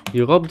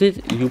 You robbed it.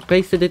 You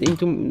pasted it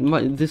into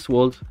this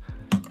world,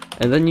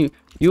 and then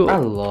You I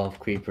love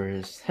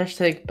creepers.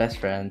 Hashtag best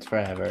friends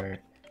forever.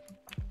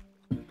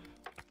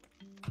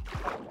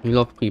 you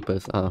love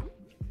creepers. Ah.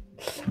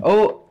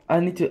 Oh, I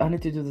need to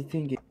do the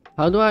thing.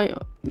 How do I?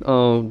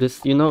 Oh,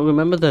 this. You know,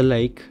 remember the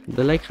lake?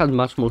 The lake had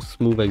much more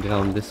smoother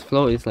ground. This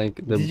floor is like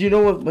the. Did you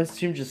know what my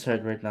stream just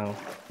said right now?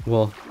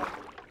 What?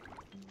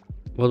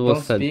 What was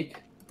Don't said? speak.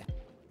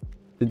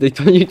 Did they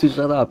tell you to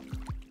shut up?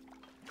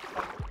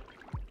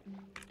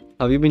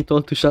 Have you been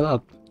told to shut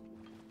up?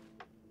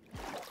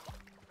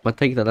 But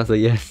take that as a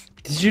yes.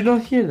 Did you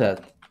not hear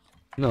that?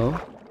 No.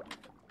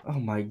 Oh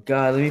my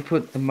god, let me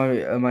put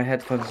my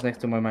headphones next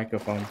to my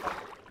microphone.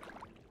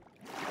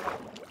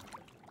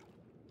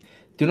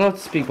 Do not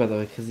speak, by the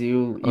way, because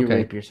you Okay.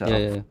 rape yourself.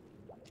 Yeah.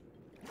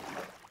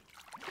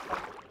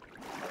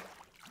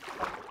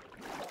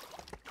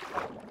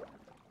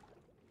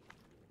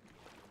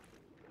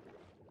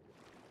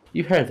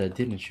 You heard that,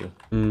 didn't you?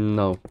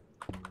 No.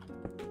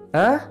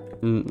 Huh?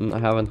 I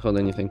haven't heard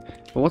anything.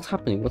 But what's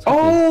happening? What's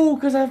happening? Oh,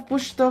 because I've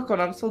pushed stuck on.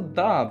 I'm so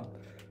dumb.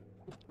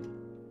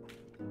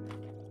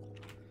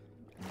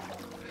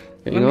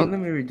 Okay, you know, Let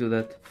me redo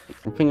that.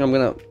 I think I'm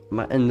gonna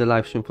end the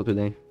live stream for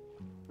today.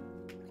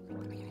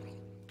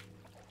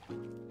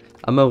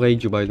 I'm a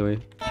rage, by the way.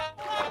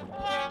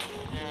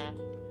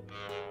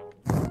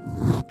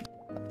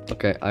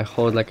 Okay, I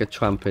hold like a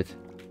trumpet.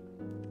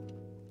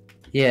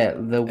 Yeah,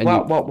 the And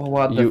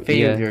what the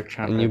failure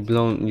trumpet.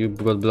 And you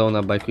got blown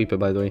up by creeper,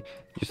 by the way.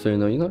 Just so you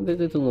know, the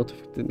little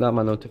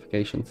llama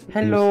notifications.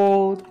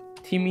 Hello,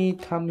 Timmy,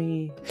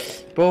 Tommy.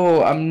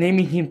 Bro, I'm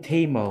naming him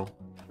Tamo.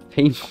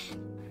 Hey.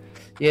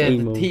 Yeah,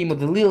 Tamo. the Tamo,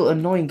 the little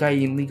annoying guy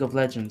in League of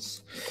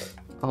Legends.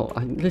 Oh,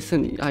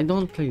 listen, I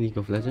don't play League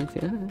of Legends,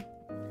 yeah?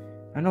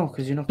 I know,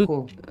 because you're not Dude.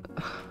 cool.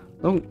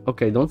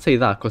 Okay, don't say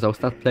that, because I'll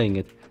start playing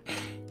it.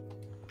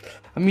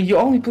 I mean, you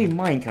only play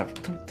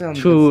Minecraft. Don't tell me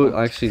True, that's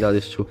not- actually that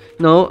is true.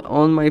 No,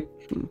 on my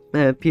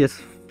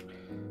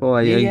PS4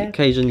 I Yeah.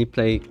 occasionally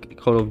play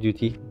Call of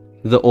Duty.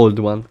 The old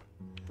one.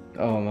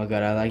 Oh my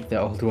god, I like the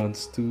old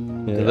ones too.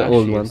 Yeah, They're the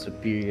old actually one.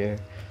 superior.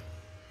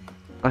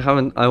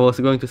 I was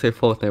going to say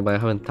Fortnite, but I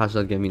haven't touched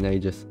that game in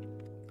ages.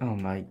 Oh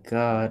my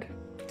god.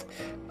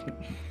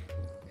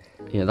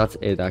 Yeah, that's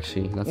it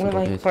actually. That's We're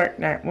about like it.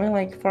 Fortnite. We're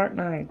like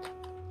Fortnite.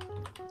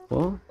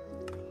 What?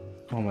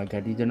 Oh my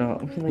god, you don't know.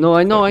 We're like No,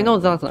 I know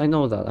Fortnite. that. I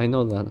know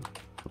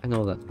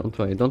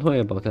that. Don't worry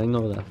about it. I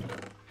know that.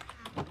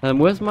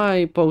 Where's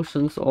my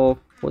potions of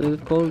what is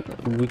it called?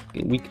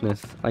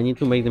 Weakness. I need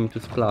to make them to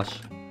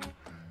splash.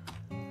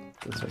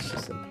 That's what she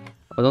said.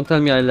 Oh, don't tell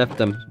me I left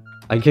them.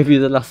 I gave you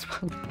the last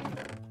one.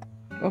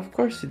 Of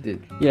course you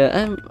did. Yeah,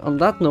 and on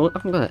that note,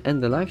 I'm gonna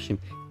end the live stream.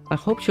 I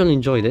hope you all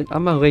enjoyed it.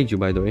 I'm gonna raid you,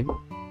 by the way.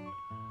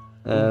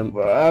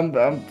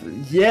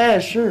 Yeah,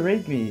 sure,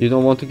 raid me. You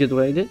don't want to get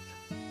raided?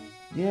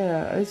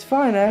 Yeah, it's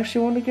fine. I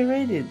actually want to get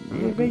raided.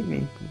 You raid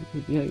me.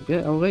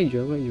 Yeah, I'll raid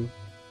you.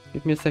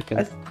 Give me a second.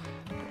 I-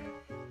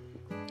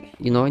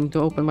 You know, I need to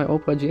open my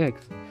Opera GX.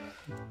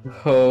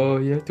 Oh,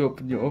 you have to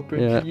open your Opera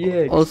Yeah.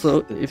 GX.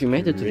 Also, if you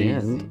made it to the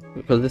end,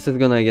 because this is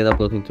gonna get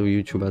uploaded into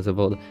YouTube as a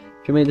VOD,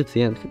 if you made it to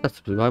the end, hit that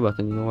subscribe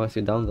button. You know why I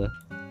see down there.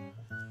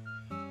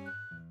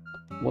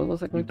 What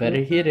was I You going to better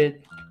do? hit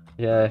it.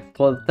 Yeah,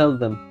 tell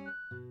them.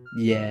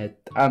 Yeah,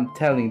 I'm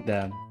telling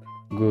them.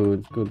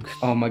 Good.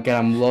 Oh my god,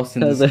 I'm lost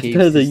in Tell this the, cave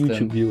tell the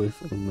system. YouTube viewers.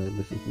 Oh man,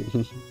 this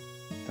is.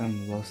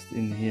 I'm lost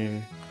in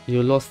here.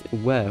 You're lost.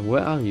 Where?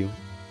 Where are you?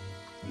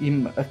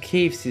 In a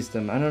cave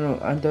system. I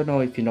don't know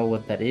if you know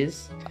what that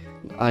is.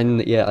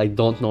 Yeah, I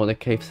don't know what a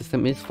cave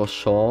system is for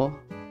sure.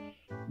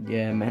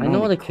 Yeah, man. I know only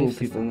what a cool cave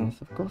people system know.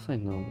 is. Of course I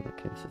know what a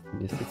cave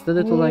system is. It's the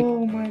little like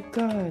Oh my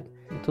god.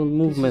 little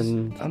This is-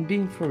 movement. I'm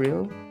being for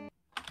real.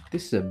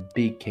 This is a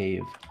big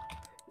cave.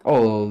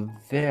 Oh,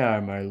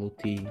 there,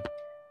 Marluti.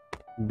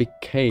 Big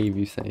cave,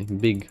 you say?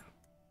 Big.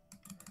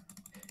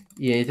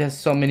 Yeah, it has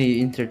so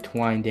many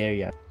intertwined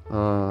areas.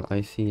 Ah,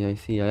 I see.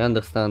 I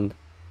understand.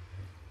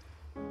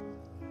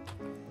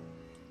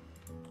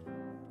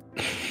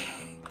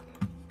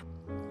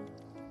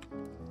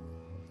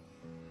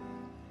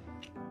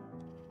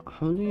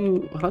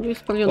 How do you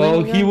spell your name?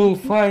 Oh, he again? will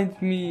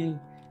find me.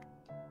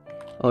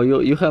 Oh,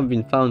 you have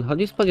been found. How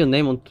do you spell your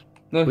name on?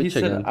 No, he Twitch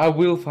said again? I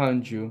will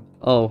find you.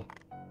 Oh.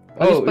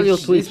 How do you spell your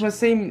Twitch? It's my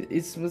same.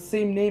 It's the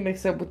same name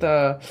except with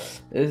yeah,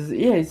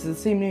 it's the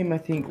same name I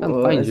think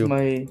Can't find as you.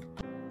 my.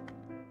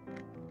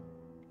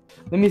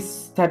 Let me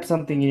type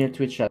something in your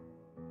Twitch chat.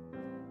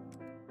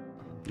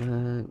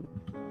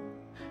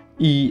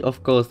 E,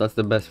 of course, that's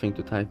the best thing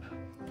to type.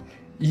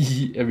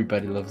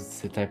 Everybody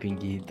loves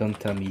typing E. Don't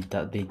tell me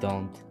that they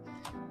don't.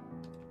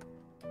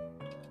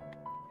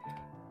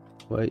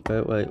 Wait.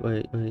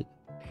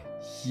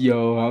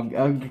 Yo, I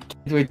can't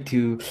wait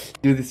to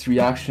do this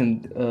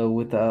reaction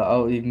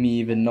without me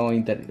even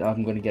knowing that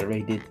I'm gonna get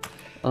raided.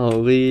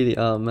 Oh, really?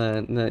 Oh,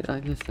 man. No,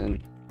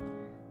 listen.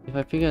 If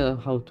I figure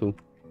out how to.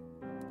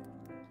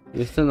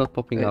 You're still not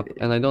popping up,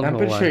 and I don't I'm know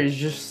pretty why. sure it's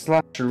just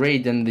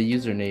 /raid and the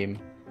username.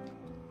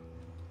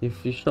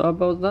 If you're sure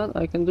about that,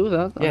 I can do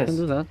that. I Yes. can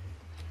do that.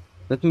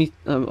 Let me.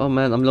 Oh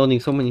man, I'm learning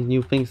so many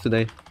new things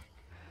today.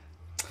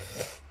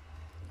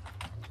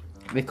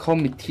 They call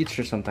me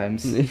teacher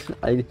sometimes.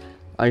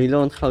 I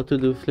learned how to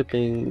do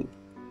flipping.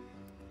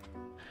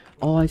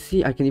 Oh, I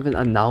see. I can even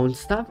announce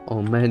stuff.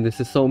 Oh man, this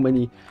is so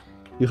many.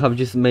 You have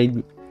just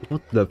made.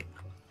 What the?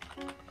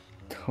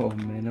 Oh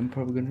man, I'm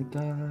probably gonna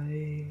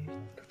die.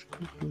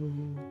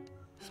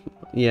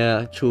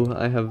 Yeah, true.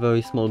 I have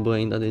very small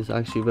brain. That is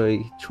actually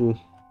very true.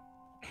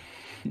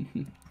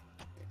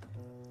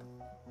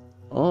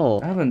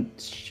 Oh, I haven't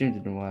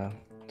streamed in a while.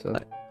 So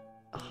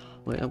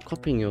wait. I'm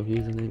copying your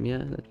username.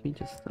 Yeah. Let me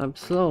just. I'm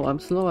slow. I'm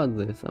slow at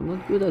this. I'm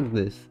not good at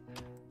this.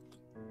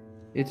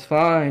 it's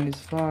fine. It's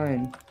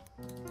fine.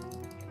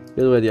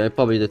 Get ready. I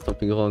probably did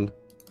something wrong.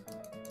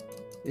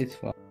 It's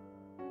fine.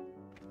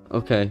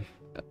 Okay,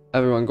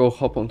 everyone, go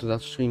hop onto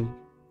that stream.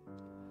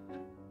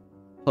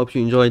 Hope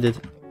you enjoyed it.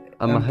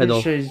 I'm ahead pretty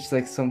of. sure it's just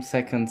like some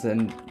seconds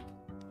and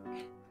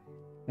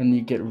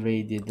you get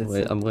raided. That's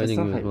Wait, it. I'm That's raiding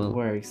not you how as it well.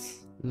 works.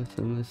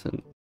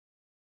 Listen.